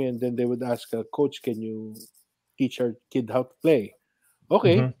 You see me, and then they would ask, Coach, can you teach our kid how to play?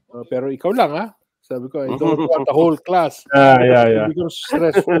 Okay, Mhm. pero ikaw lang, ha? Sabi ko, I don't want the whole class. Yeah. It becomes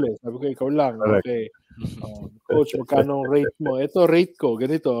stressful, eh. Sabi ko, ikaw lang, Correct. okay. Coach, magkano ang rate mo? Ito, rate ko,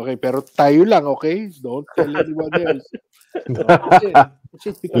 ganito. Okay, pero tayo lang, okay? Don't tell anyone else. Kasi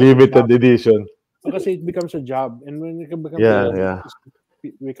it becomes a Limited job. edition. Kasi it becomes a job. And when it becomes Yeah, a job, yeah.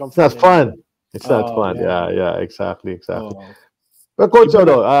 it becomes It's not fun. It's not Oh, fun. Yeah, exactly. Oh. But coach,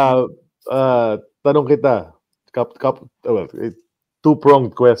 Iba tanong kita,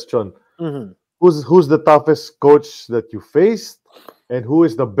 two-pronged question. Mhm. Who's the toughest coach that you faced, and who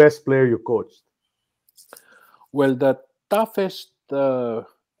is the best player you coached? Well, the toughest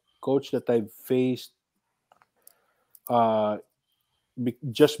coach that I've faced,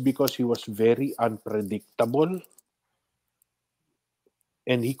 just because he was very unpredictable,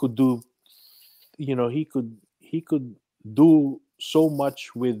 and he could do, he could do so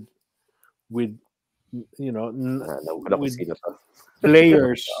much with Alam ko na kung with sino to.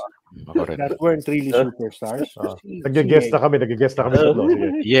 players Correct. that weren't really superstars. Nag-guess na kami tatlo.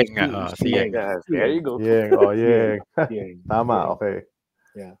 Sige. Yeng nga. Si Si Yeng. Yes, there you go. Yeng. Yeng. Tama, okay.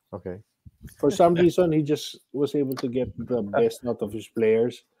 Yeah. Okay. For some reason, he just was able to get the best out of his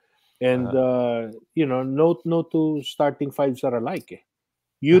players. And, no two starting fives are alike. Eh.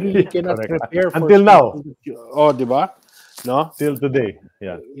 You really cannot Correct. prepare for Until now. di ba? No? Till today.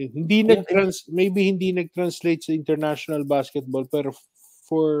 Yeah. Maybe hindi nag-translate sa international basketball, pero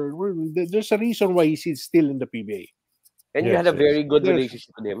there's a reason why he's still in the PBA. And you Yes, had a yes. very good Yes.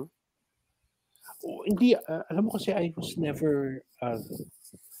 relationship with him. Hindi, alam mo kasi I was never,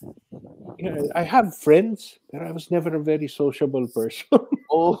 I have friends, pero I was never a very sociable person.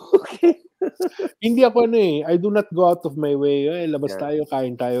 Oh, okay. Hindi ako I do not go out of my way. Labas Yeah. tayo,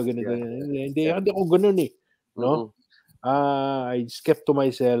 kain tayo, ganito. Yeah. Hindi ako ganun no? Mhm. I just kept to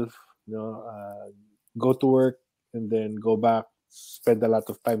myself, go to work and then go back, spend a lot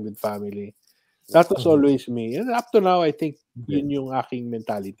of time with family. That was always me. And up to now, I think yun yung aking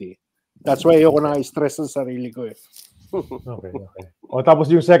mentality. That's why ayoko na i-stress sa sarili ko eh. Okay. O tapos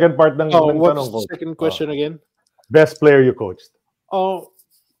yung second part ng What's tanong ko. the second question again? Best player you coached?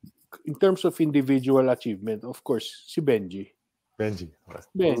 In terms of individual achievement, of course, si Benji. Benji.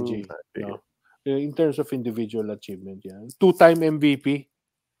 No? In terms of individual achievement, yeah. 2-time MVP,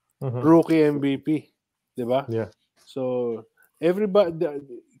 rookie MVP, di ba? Yeah. So, everybody, the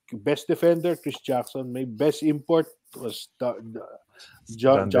best defender, Chris Jackson. My best import was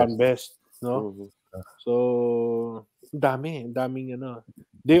John Best, no? So, daming ano.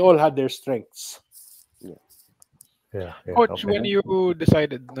 They all had their strengths. Yeah. Coach, Okay. when you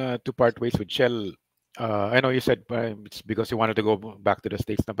decided to part ways with Shell, I know you said it's because you wanted to go back to the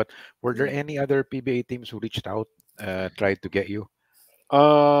States now, but were there any other PBA teams who reached out, tried to get you?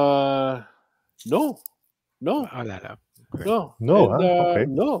 No. Wala lang. Okay. No. No, And, okay.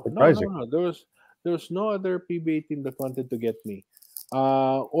 no. Surprising. There was no other PBA team that wanted to get me.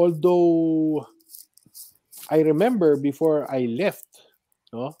 Although I remember before I left,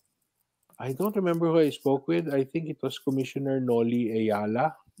 no, I don't remember who I spoke with. I think it was Commissioner Noli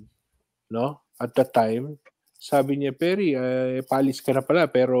Ayala, no, at that time. Sabi niya, Perry, palis ka na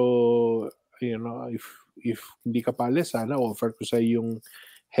pala, pero if hindi ka palis, sana offer ko sa yung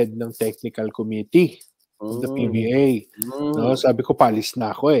head ng technical committee of the PBA. No, sabi ko palis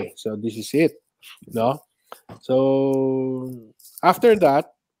na ako eh. So this is it, no? So after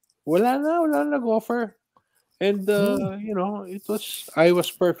that, wala na nag-offer. And I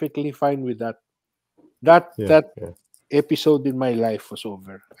was perfectly fine with that. That episode in my life was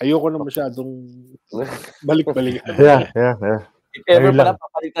over. Ayoko na masyadong balik-balik. Yeah. If ever pala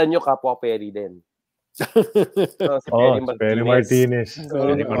papalitan nyo, kapwa Perry din. Si Perry Martinez.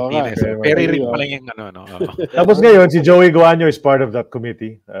 Perry Martinez. Perry rin pala yung ano. Tapos ngayon, si Joey Guanyo is part of that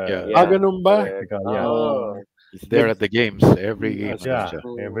committee. Ganun ba? He's there at the games. Every game. Yeah,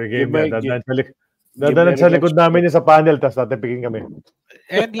 every game. Dadaan sa likod namin niya sa panel, tapos tatapikin kami.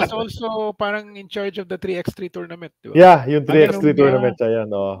 And he's also parang in charge of the 3x3 tournament. Diba? Yeah, yung 3x3 tournament siya yan.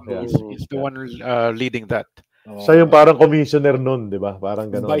 He's the one leading that. Siya yung parang commissioner nun, di ba?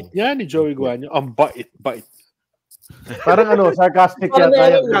 Parang gano'n. Bait niya ni Joey Guanyo. Ang bait. Parang sarcastic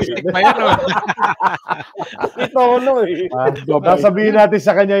yata yan. Sarcastic pa yan. Ito, sabihin natin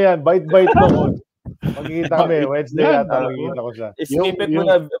sa kanya yan, bait-bait mo. Magkikita kami, Wednesday yata, magkikita ko siya. Isipin mo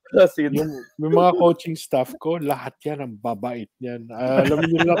na, may mga coaching staff ko, lahat yan ang babait niyan. Alam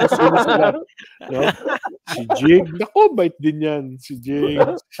niyo na kung sino sila. No? Si Jig, nako, bait din yan. Si Jig.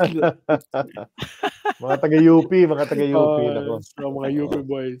 Mga taga-UP. Nako. Mga UP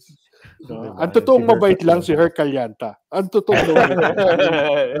boys. No? Ang totoong mabait lang si Her Calyanta. Ang totoong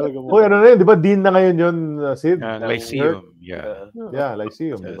mabait. Uy, ano na yun? Di ba Dean na ngayon yun, Sid? Lyceum. Yeah,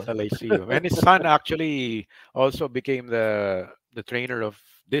 Lyceum. Diba? Lyceum. And his son actually also became the trainer of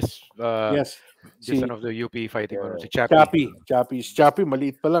this son of the UP fighting si Chappy. Chappy,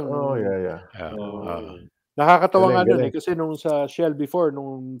 maliit pa lang. Nakakatawa nga nun kasi nung sa Shell before,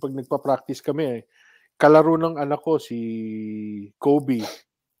 nung pag nagpa-practice kami, kalaro ng anak ko si Kobe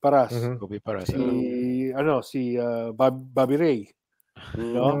Paras. Kobe Paras. Si Bobby Ray.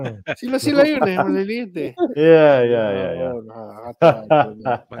 No? Sila yun maliliit eh. Yeah.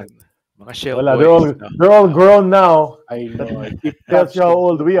 Mga Shell Wala, boys. they're all grown now. I know. Tells you how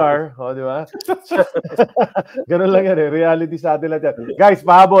old we are. Di ba? Ganun lang yan eh. Reality sa atin lang yan. Guys,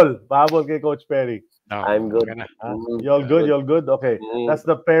 pahabol kay Coach Perry. No, I'm good. Y'all good? Okay. That's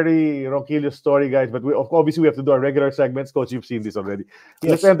the Perry Ronquillo story, guys. But obviously we have to do our regular segments. Coach, you've seen this already.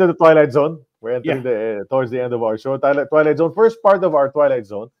 Let's enter the Twilight Zone. We're entering towards the end of our show. Twilight Zone. First part of our Twilight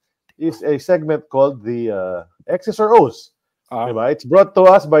Zone is a segment called the X's or O's. Diba? It's brought to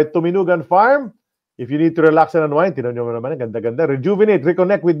us by Tuminugan Farm. If you need to relax and unwind, tinan nyo naman, ganda-ganda. Rejuvenate,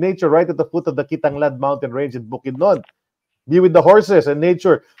 reconnect with nature right at the foot of the Kitanglad Mountain Range in Bukidnon. Be with the horses and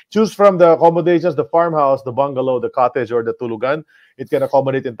nature. Choose from the accommodations, the farmhouse, the bungalow, the cottage, or the tulugan. It can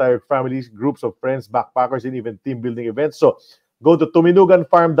accommodate entire families, groups of friends, backpackers, and even team building events. So go to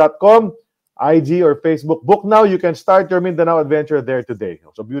tuminuganfarm.com, IG or Facebook. Book now. You can start your Mindanao adventure there today.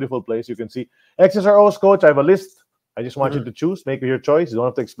 It's a beautiful place. You can see X's or O's, Coach. I have a list. I just want you to choose. Make your choice. You don't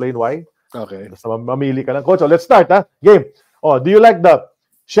have to explain why. Okay. Basta mamili ka lang. Coach, let's start. Game. Do you like the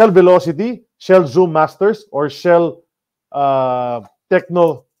Shell Velocity, Shell Zoom Masters, or Shell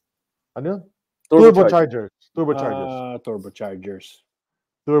Techno Turbochargers. Turbochargers.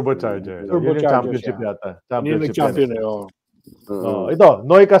 Yun yung championship yata. Championship. Ito,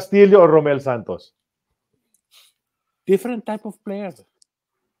 Noy Castillo or Romel Santos? Different type of player.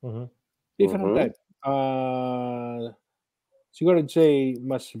 Different type. Siguro I'd say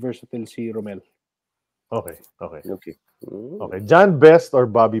mas versatile si Romel. Okay. John Best or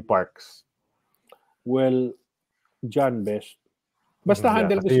Bobby Parks? Well, John Best. Basta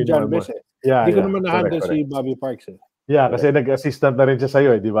handle ko si John Best eh. Hindi ko naman na-handle si Bobby Parks eh. Yeah, kasi nag-assistant na rin siya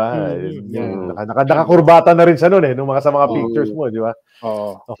sa'yo eh, di ba? Nakakurbata na rin siya noon eh, nung sa mga pictures mo, di ba?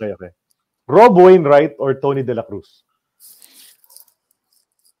 Okay. Rob Wainwright or Tony De La Cruz?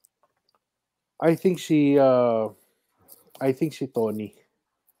 I think si Tony.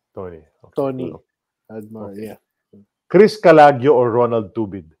 Tony. Okay. Tony. Admire, yeah. Chris Calagio or Ronald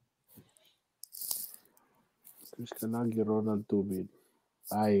Tubid? Chris Canagi, Ronald Tubid.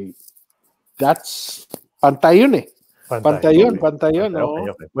 That's pantay yun eh. Pantay yun.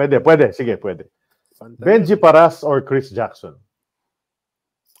 Okay. Pwede. Sige, pwede. Pantay Benji yun. Paras or Chris Jackson?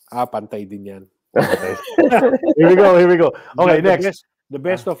 Pantay din yan. Okay. Here we go. Okay, next. The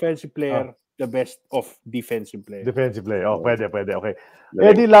best offensive player, the best of defensive player. Defensive player. Pwede. Okay.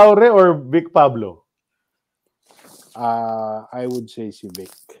 Eddie Laure or Vic Pablo? I would say si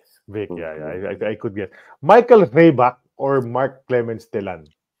Vic. Vic, yeah. I could get. Michael Rayback or Mark Clemens Telan?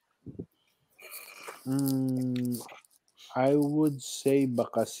 I would say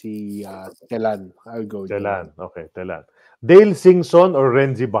baka si Telan. I'll go Telan. Okay, Telan. Dale Singson or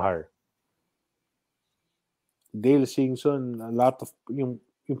Renzi Bahar? Dale Singson, a lot of yung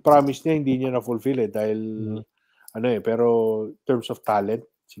promise niya hindi niya na fulfill dahil pero in terms of talent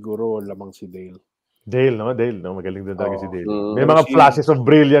siguro lamang si Dale. Dale, magaling din talaga si Dale. May mga flashes of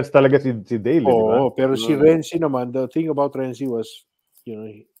brilliance talaga si Dale, di ba? Pero si Renzi naman, the thing about Renzi was,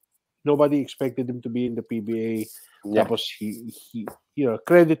 nobody expected him to be in the PBA. Yeah. Tapos he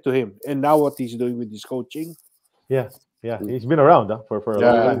credit to him. And now what he's doing with his coaching. Yeah, he's been around for a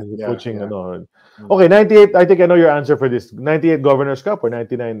long time. Coaching. Yeah. Okay, 98, I think I know your answer for this. 98 Governor's Cup or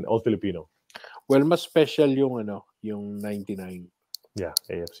 99 All Filipino? Well, mas special yung 99. Yeah,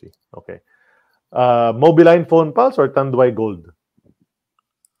 AFC. Okay. Mobiline Phone Pulse or Tanduay Gold?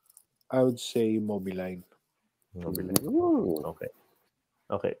 I would say Mobiline.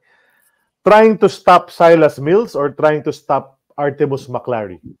 Okay. Trying to stop Silas Mills or trying to stop Artemus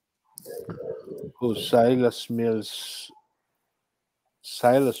McClary? Silas Mills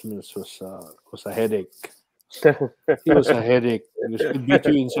was a headache. He was a headache. He could beat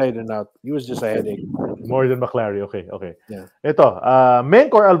you inside and out. He was just a headache. More than McClary. Okay. Yeah. Ito,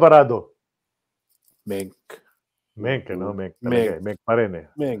 Menk or Alvarado? Menk. Menk pa rin eh.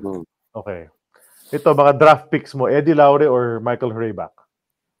 Menk. Okay. Ito, baka draft picks mo, Eddie Laure or Michael Rayback?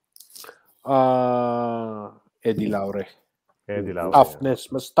 Eddie Laure.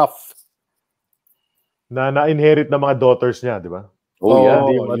 Toughness, mas tough. Na-inherit ng mga daughters niya, di ba?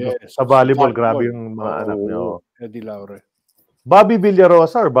 Yes. Sa volleyball, grabe yung mga anak niya. Eddie Laure. Bobby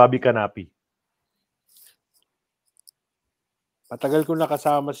Villarosa or Bobby Canapi? Matagal ko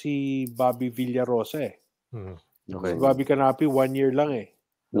nakasama si Bobby Villarosa eh. Okay. Si Bobby Canapi, 1 year lang eh.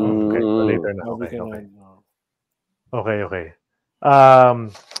 Okay, so later na. Okay.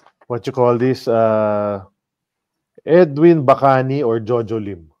 What you call this? Edwin Bacani or Jho Jho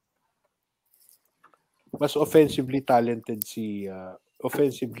Lim? Mas offensively talented si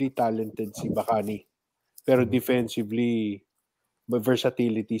Bacani. Pero defensively, may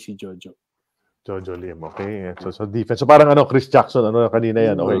versatility si Jho Jho. Jho Jho Lim, okay. So defense. So parang Chris Jackson,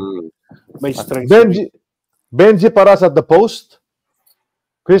 kanina yan, okay. May strength. Benji Paras at the post,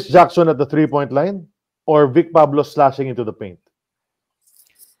 Chris Jackson at the 3-point line, or Vic Pablo slashing into the paint?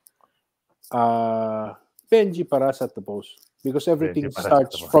 Benji Paras at the post. Because everything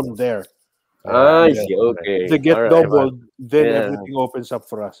starts from there. I see. Okay. They get doubled, then everything opens up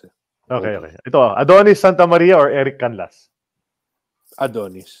for us. Okay. Ito, Adonis Santa Maria or Eric Canlas?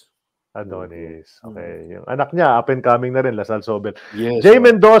 Adonis. Okay. Yung anak niya, up and coming na rin, Lasal Sobel. Yes. Jay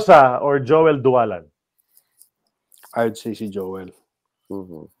Mendoza or Joel Dualan? I'd say si Joel.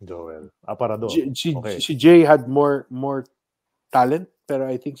 Joel. Aparador. Si Jay had more talent, pero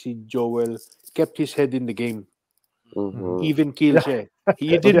I think si Joel kept his head in the game. Even kill siya.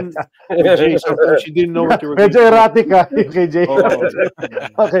 He didn't. Jay, sometimes she didn't know what you were medyo erratic kay Jay.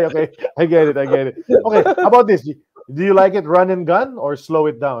 Okay. I get it. Okay, about this. Do you like it run and gun or slow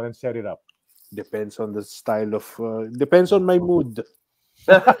it down and set it up? Depends on the style of... depends on my mood.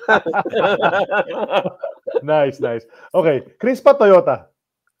 Nice. Okay, Crispa Toyota?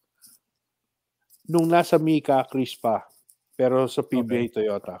 Nung nasa Mika, Crispa. Pero sa PBA,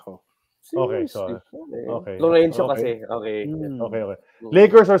 Toyota ako. Okay. Lorenzo kasi. Okay.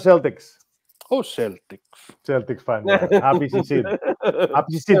 Lakers or Celtics? Celtics. Celtics fan. Happy si Sid.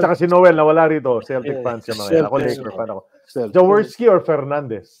 Happy si Sid saka si Noel na wala rito. Celtic fans yung mga yan. Ako Lakers fan ako. Jaworski or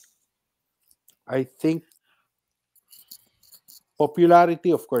Fernandez? I think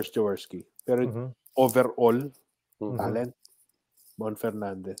popularity, of course, Jaworski. Pero overall, talent, Don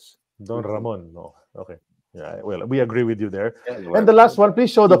Fernandez. Don Ramon. No. Okay. Yeah, well, we agree with you there. And the last one,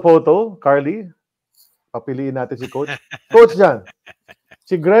 please show the photo, Carly. Papiliin natin si Coach. Coach dyan.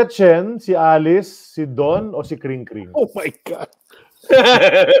 Si Gretchen, si Alice, si Don, o si Kring Kring? Oh my God.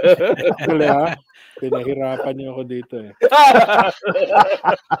 Wala, pinahirapan niyo ako dito eh.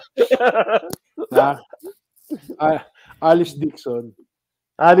 Alice Dixon.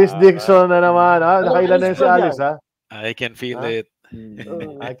 Alice Dixon na naman. Nakailan na yun si Alice, ha? I can feel it.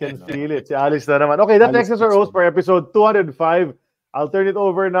 I can feel it. Si Alice na naman. Okay, that takes us our host for episode 205. I'll turn it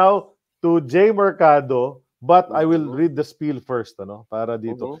over now to Jay Mercado, but I will read the spiel first, ano, para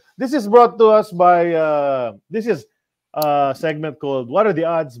dito. This is brought to us by, this is a segment called What Are the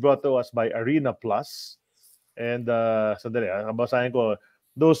Odds, brought to us by Arena Plus. And, sandali, basahin ko.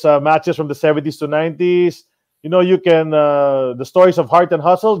 Those matches from the 70s to 90s, you know, you can, the stories of heart and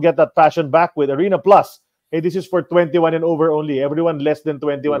hustle, get that passion back with Arena Plus. Hey, this is for 21 and over only. Everyone less than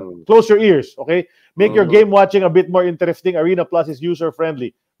 21. Close your ears, okay? Make your game watching a bit more interesting. Arena Plus is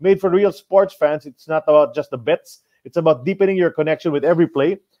user-friendly. Made for real sports fans. It's not about just the bets. It's about deepening your connection with every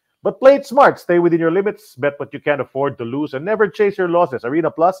play. But play it smart. Stay within your limits. Bet what you can't afford to lose. And never chase your losses.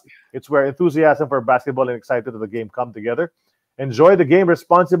 Arena Plus, it's where enthusiasm for basketball and excitement of the game come together. Enjoy the game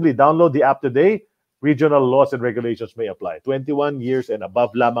responsibly. Download the app today. Regional laws and regulations may apply. 21 years and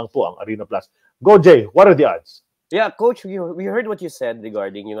above lamang po ang Arena Plus. Go, Jay. What are the odds? Yeah, Coach, we heard what you said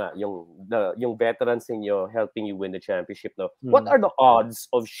regarding yung veterans ninyo helping you win the championship. No? What are the odds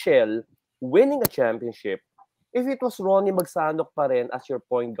of Shell winning a championship if it was Ronnie Magsanok pa rin as your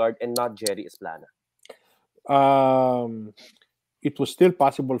point guard and not Jerry Esplana? It was still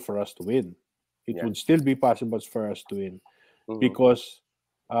possible for us to win. It would still be possible for us to win because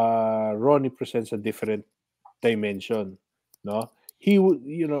Ronnie presents a different dimension. No, he would,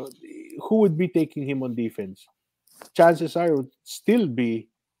 you know, who would be taking him on defense? Chances are it would still be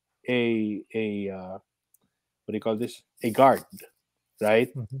a what do you call this? A guard,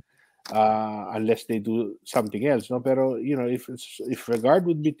 right? Unless they do something else. No, pero you know, if a guard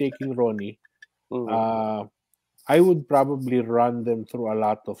would be taking Ronnie, I would probably run them through a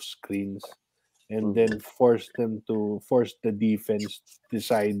lot of screens and then force the defense to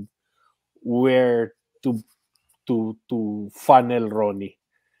decide where to funnel Ronnie,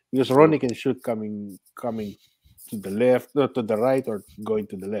 because Ronnie can shoot coming to the left, to the right, or going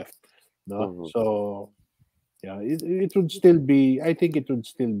to the left. No, so yeah, it would still be. I think it would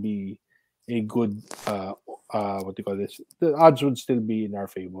still be a good. What do you call this? The odds would still be in our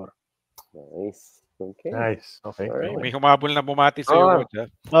favor. Nice. Okay. Nice. Okay. Alright. May humabol na bumati sa'yo, Coach.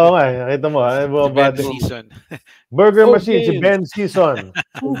 Oo nga, nakita mo. Ben Season. Burger Machine, si Ben Season.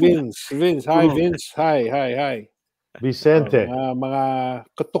 Vince. Hi, Vince. Hi. Vicente. Mga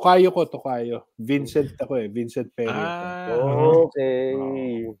tukayo. Vincent ako eh. Vincent Perry. Okay.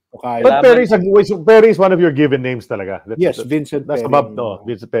 Tukayo. But Perry is one of your given names talaga. Yes, Vincent That's Perry. above, no?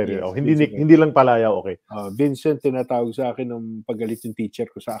 Vincent Perry. Yes, Hindi lang palayaw, okay. Vincent, tinatawag sa akin ng pagalit yung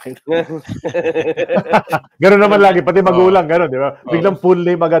teacher ko sa akin. Ganun naman lagi, pati magulang, ganun, di ba? Biglang full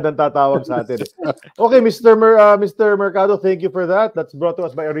name agad ang tatawag sa atin. Okay, Mr. Mercado, thank you for that. That's brought to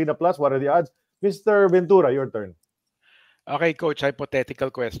us by Arena Plus. What are the odds? Mr. Ventura, your turn. Okay, Coach, hypothetical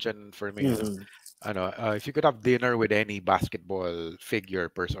question for me. If you could have dinner with any basketball figure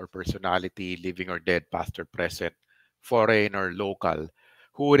or personality, living or dead, past or present, foreign or local,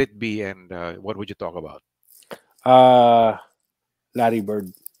 who would it be and what would you talk about? Larry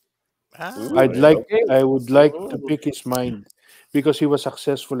Bird. I would like to pick his mind because he was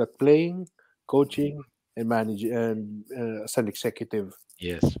successful at playing, coaching, and managing, and as an executive.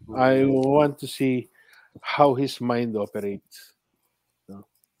 Yes. I want to see how his mind operates.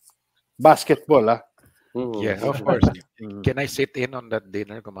 Basketball, Yeah, of course. Can I sit in on that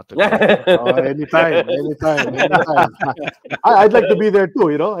dinner? Anytime. I'd like to be there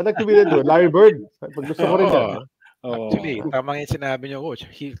too, you know? I'd like to be there too. Larry Bird. Pag gusto ko rin yan. Actually, tama yung sinabi niyo, Coach.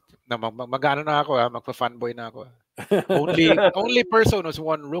 Mag-ano na ako, magpa-fanboy na ako. Only person who's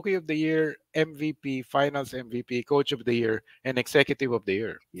won Rookie of the Year, MVP, Finals MVP, Coach of the Year, and Executive of the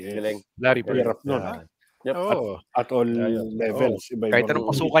Year. Yes. Larry Bird. Yep. At all levels. Kahit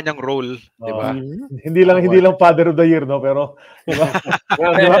anong pasukan niyang role, di ba? Hindi lang Father of the Year, no? Pero,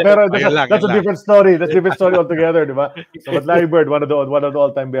 pero that's a different story. That's a different story altogether, di ba? So, but Larry Bird, one of the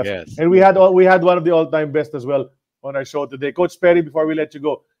all-time best. Yes. And we had one of the all-time best as well on our show today. Coach Perry, before we let you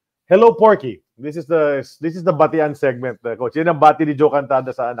go, hello, Porky. This is the Batian segment, Coach. Yan ang bati ni Joe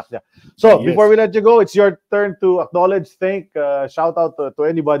Cantada sa anak niya. So, before we let you go, it's your turn to acknowledge, thank, shout out to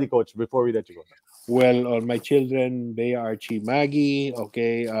anybody, Coach, before we let you go. Well, all my children, Bea, Archie, Maggie,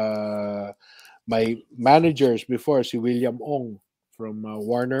 okay. My managers before, si William Ong from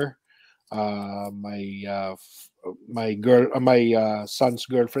Warner. My son's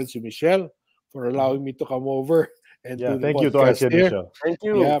girlfriend, si Michelle, for allowing me to come over. And thank you to our kid, Michelle. Thank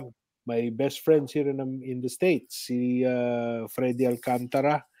you. Yeah, my best friends here in the States, si Freddy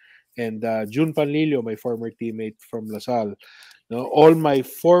Alcantara and June Panlilio, my former teammate from LaSalle. No, all my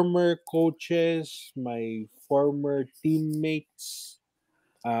former coaches, my former teammates,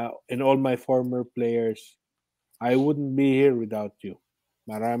 and all my former players, I wouldn't be here without you.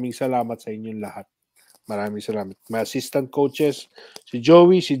 Maraming salamat sa inyong lahat. Maraming salamat. My assistant coaches, si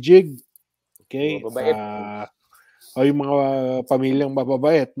Joey, si Jig, okay? Yung mga pamilyang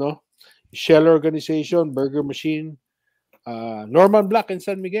mababait, no? Shell Organization, Burger Machine, Norman Black and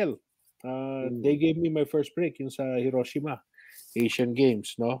San Miguel. They gave me my first break yung sa Hiroshima Asian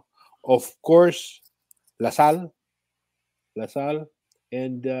Games, no? Of course, Lasal,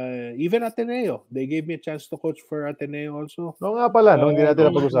 and even Ateneo. They gave me a chance to coach for Ateneo also. No nga pala, no? Hindi natin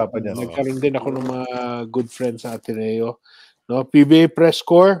napag-usapan yan. Nagkaroon din ako ng mga good friends sa Ateneo. No? PBA Press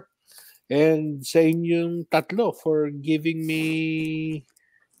Corps, and sa inyong tatlo for giving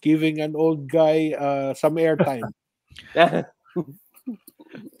an old guy some airtime.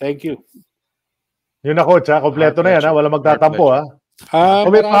 Thank you. Yun na, coach, ha? Kompleto na yan, ha? Wala magtatampo, ha?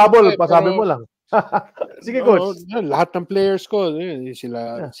 Kung may pahabol, pasabi mo lang. Sige, coach. Lahat ng players ko,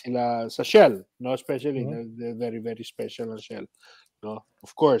 sila sa Shell, no? Especially, they're very, very special ang Shell. No?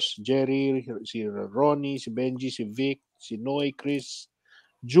 Of course, Jerry, si Ronnie, si Benji, si Vic, si Noy, Chris,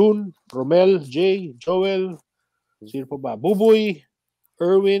 June, Romel, Jay, Joel, sino pa ba? Buboy,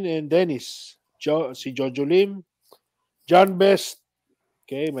 Erwin, and Dennis. Si Jojo Lim, John Best,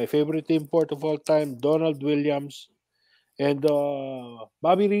 okay, my favorite import of all time, Donald Williams, and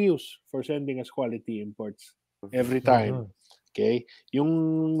Bobby Rios for sending us quality imports every time. Okay?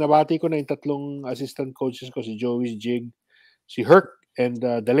 Yung nabati ko na yung tatlong assistant coaches ko, si Joey Jig, si Herc, and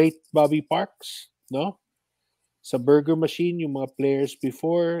the late Bobby Parks, no? Sa Burger Machine, yung mga players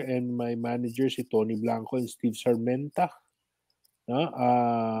before, and my manager, si Tony Blanco and Steve Sarmenta, no?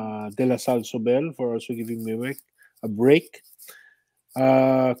 De La Salle Sobel for also giving me a break.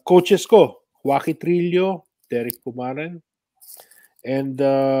 Coaches ko, Waki Trillo, Derek Pumaran, and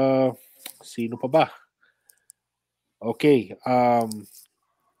sino pa ba? Okay,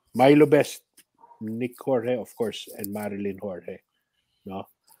 Milo Best, Nick Jorge, of course, and Marilyn Jorge, no?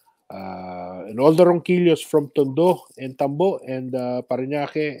 And all the Ronquillos from Tondo and Tambo and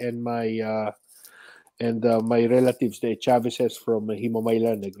Parañaque, and my relatives, the Chavezes from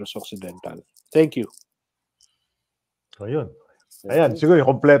Himamayla, Negros Occidental. Thank you. So, yun. Ayan, siguro yung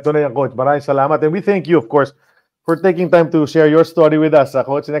kompleto na yan, coach. Maraming salamat. And we thank you, of course, for taking time to share your story with us,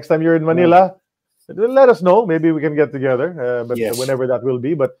 coach. Next time you're in Manila, let us know. Maybe we can get together, but Yes. whenever that will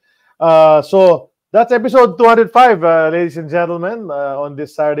be. But so that's episode 205, ladies and gentlemen, on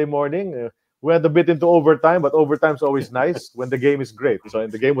this Saturday morning. We went a bit into overtime, but overtime's always nice when the game is great. So,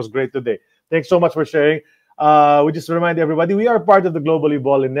 and the game was great today. Thanks so much for sharing. We just remind everybody, we are part of the Globally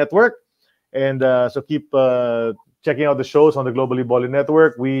Ballin Network. And so keep checking out the shows on the Globally Ballin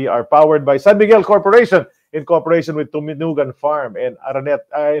Network. We are powered by San Miguel Corporation in cooperation with Tuminugan Farm and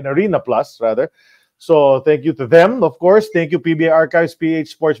Arena Plus, rather. So thank you to them, of course. Thank you, PBA Archives, PH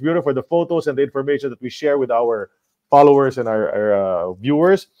Sports Bureau, for the photos and the information that we share with our followers and our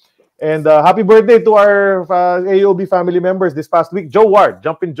viewers. And happy birthday to our AEOB family members this past week. Joe Ward,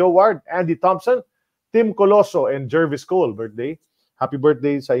 Jumpin' Joe Ward, Andy Thompson, Tim Coloso, and Jervis Cole, birthday. Happy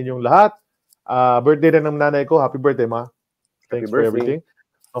birthday sa inyong lahat. Birthday rin ng nanay ko. Happy birthday, ma. Thanks for everything.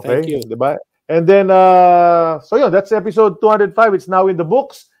 Okay, Thank you. diba? And then, so yun, that's episode 205. It's now in the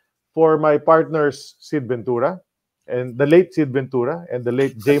books for my partners, Sid Ventura, and the late Sid Ventura, and the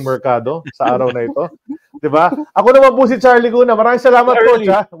late Jay Mercado sa araw na ito. Diba? Ako naman po si Charlie Guna. Maraming salamat, Coach.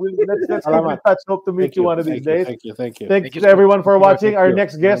 Let's keep in touch. Hope to meet you one of these days. Thank you. Thanks to everyone for watching. Our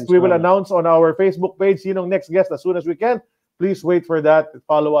next guest, we will announce on our Facebook page. Sinong next guest as soon as we can. Please wait for that.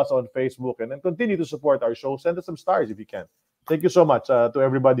 Follow us on Facebook and then continue to support our show. Send us some stars if you can. Thank you so much to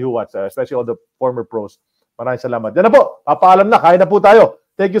everybody who watched, especially all the former pros. Maraming salamat. Yan na po. Papaalam na. Kain na po tayo.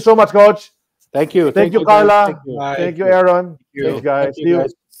 Thank you so much, Coach. Thank you. Thank you, Carla. Thank you. Aaron. Thanks, guys. See you.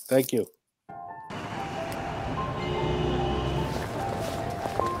 Thank you.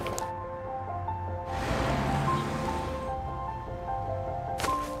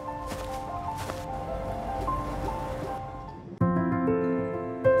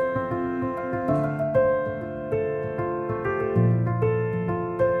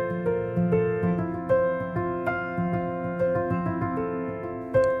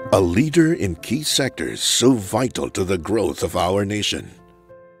 A leader in key sectors so vital to the growth of our nation.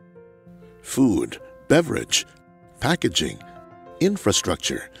 Food, beverage, packaging,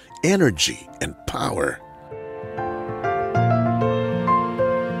 infrastructure, energy, and power.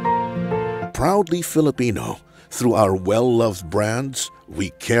 Proudly Filipino, through our well-loved brands,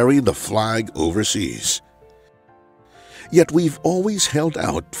 we carry the flag overseas. Yet we've always held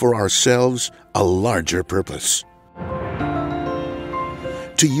out for ourselves a larger purpose.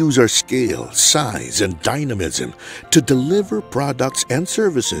 to use our scale, size, and dynamism to deliver products and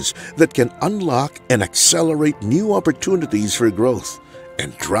services that can unlock and accelerate new opportunities for growth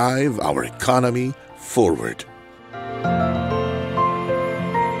and drive our economy forward.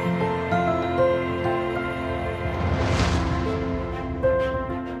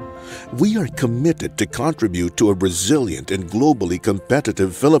 We are committed to contribute to a resilient and globally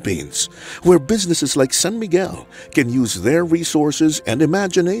competitive Philippines, where businesses like San Miguel can use their resources and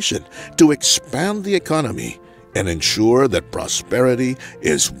imagination to expand the economy and ensure that prosperity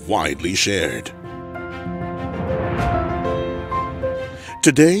is widely shared.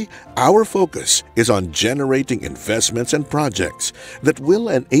 Today, our focus is on generating investments and projects that will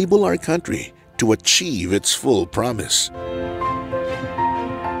enable our country to achieve its full promise.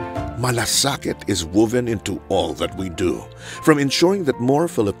 Malasakit is woven into all that we do, from ensuring that more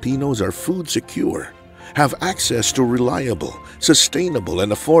Filipinos are food secure, have access to reliable, sustainable,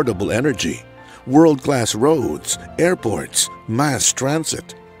 and affordable energy, world-class roads, airports, mass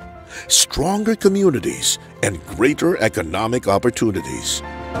transit, stronger communities, and greater economic opportunities.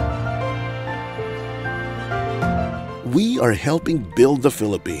 We are helping build the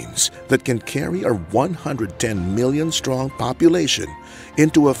Philippines that can carry our 110 million strong population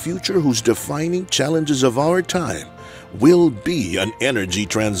into a future whose defining challenges of our time will be an energy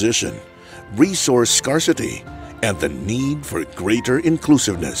transition, resource scarcity, and the need for greater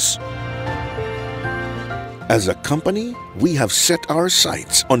inclusiveness. As a company, we have set our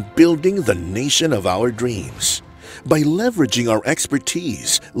sights on building the nation of our dreams. By leveraging our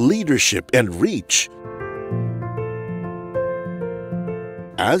expertise, leadership, and reach,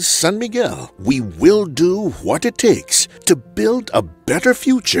 as San Miguel, we will do what it takes to build a better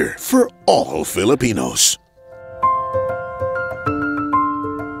future for all Filipinos.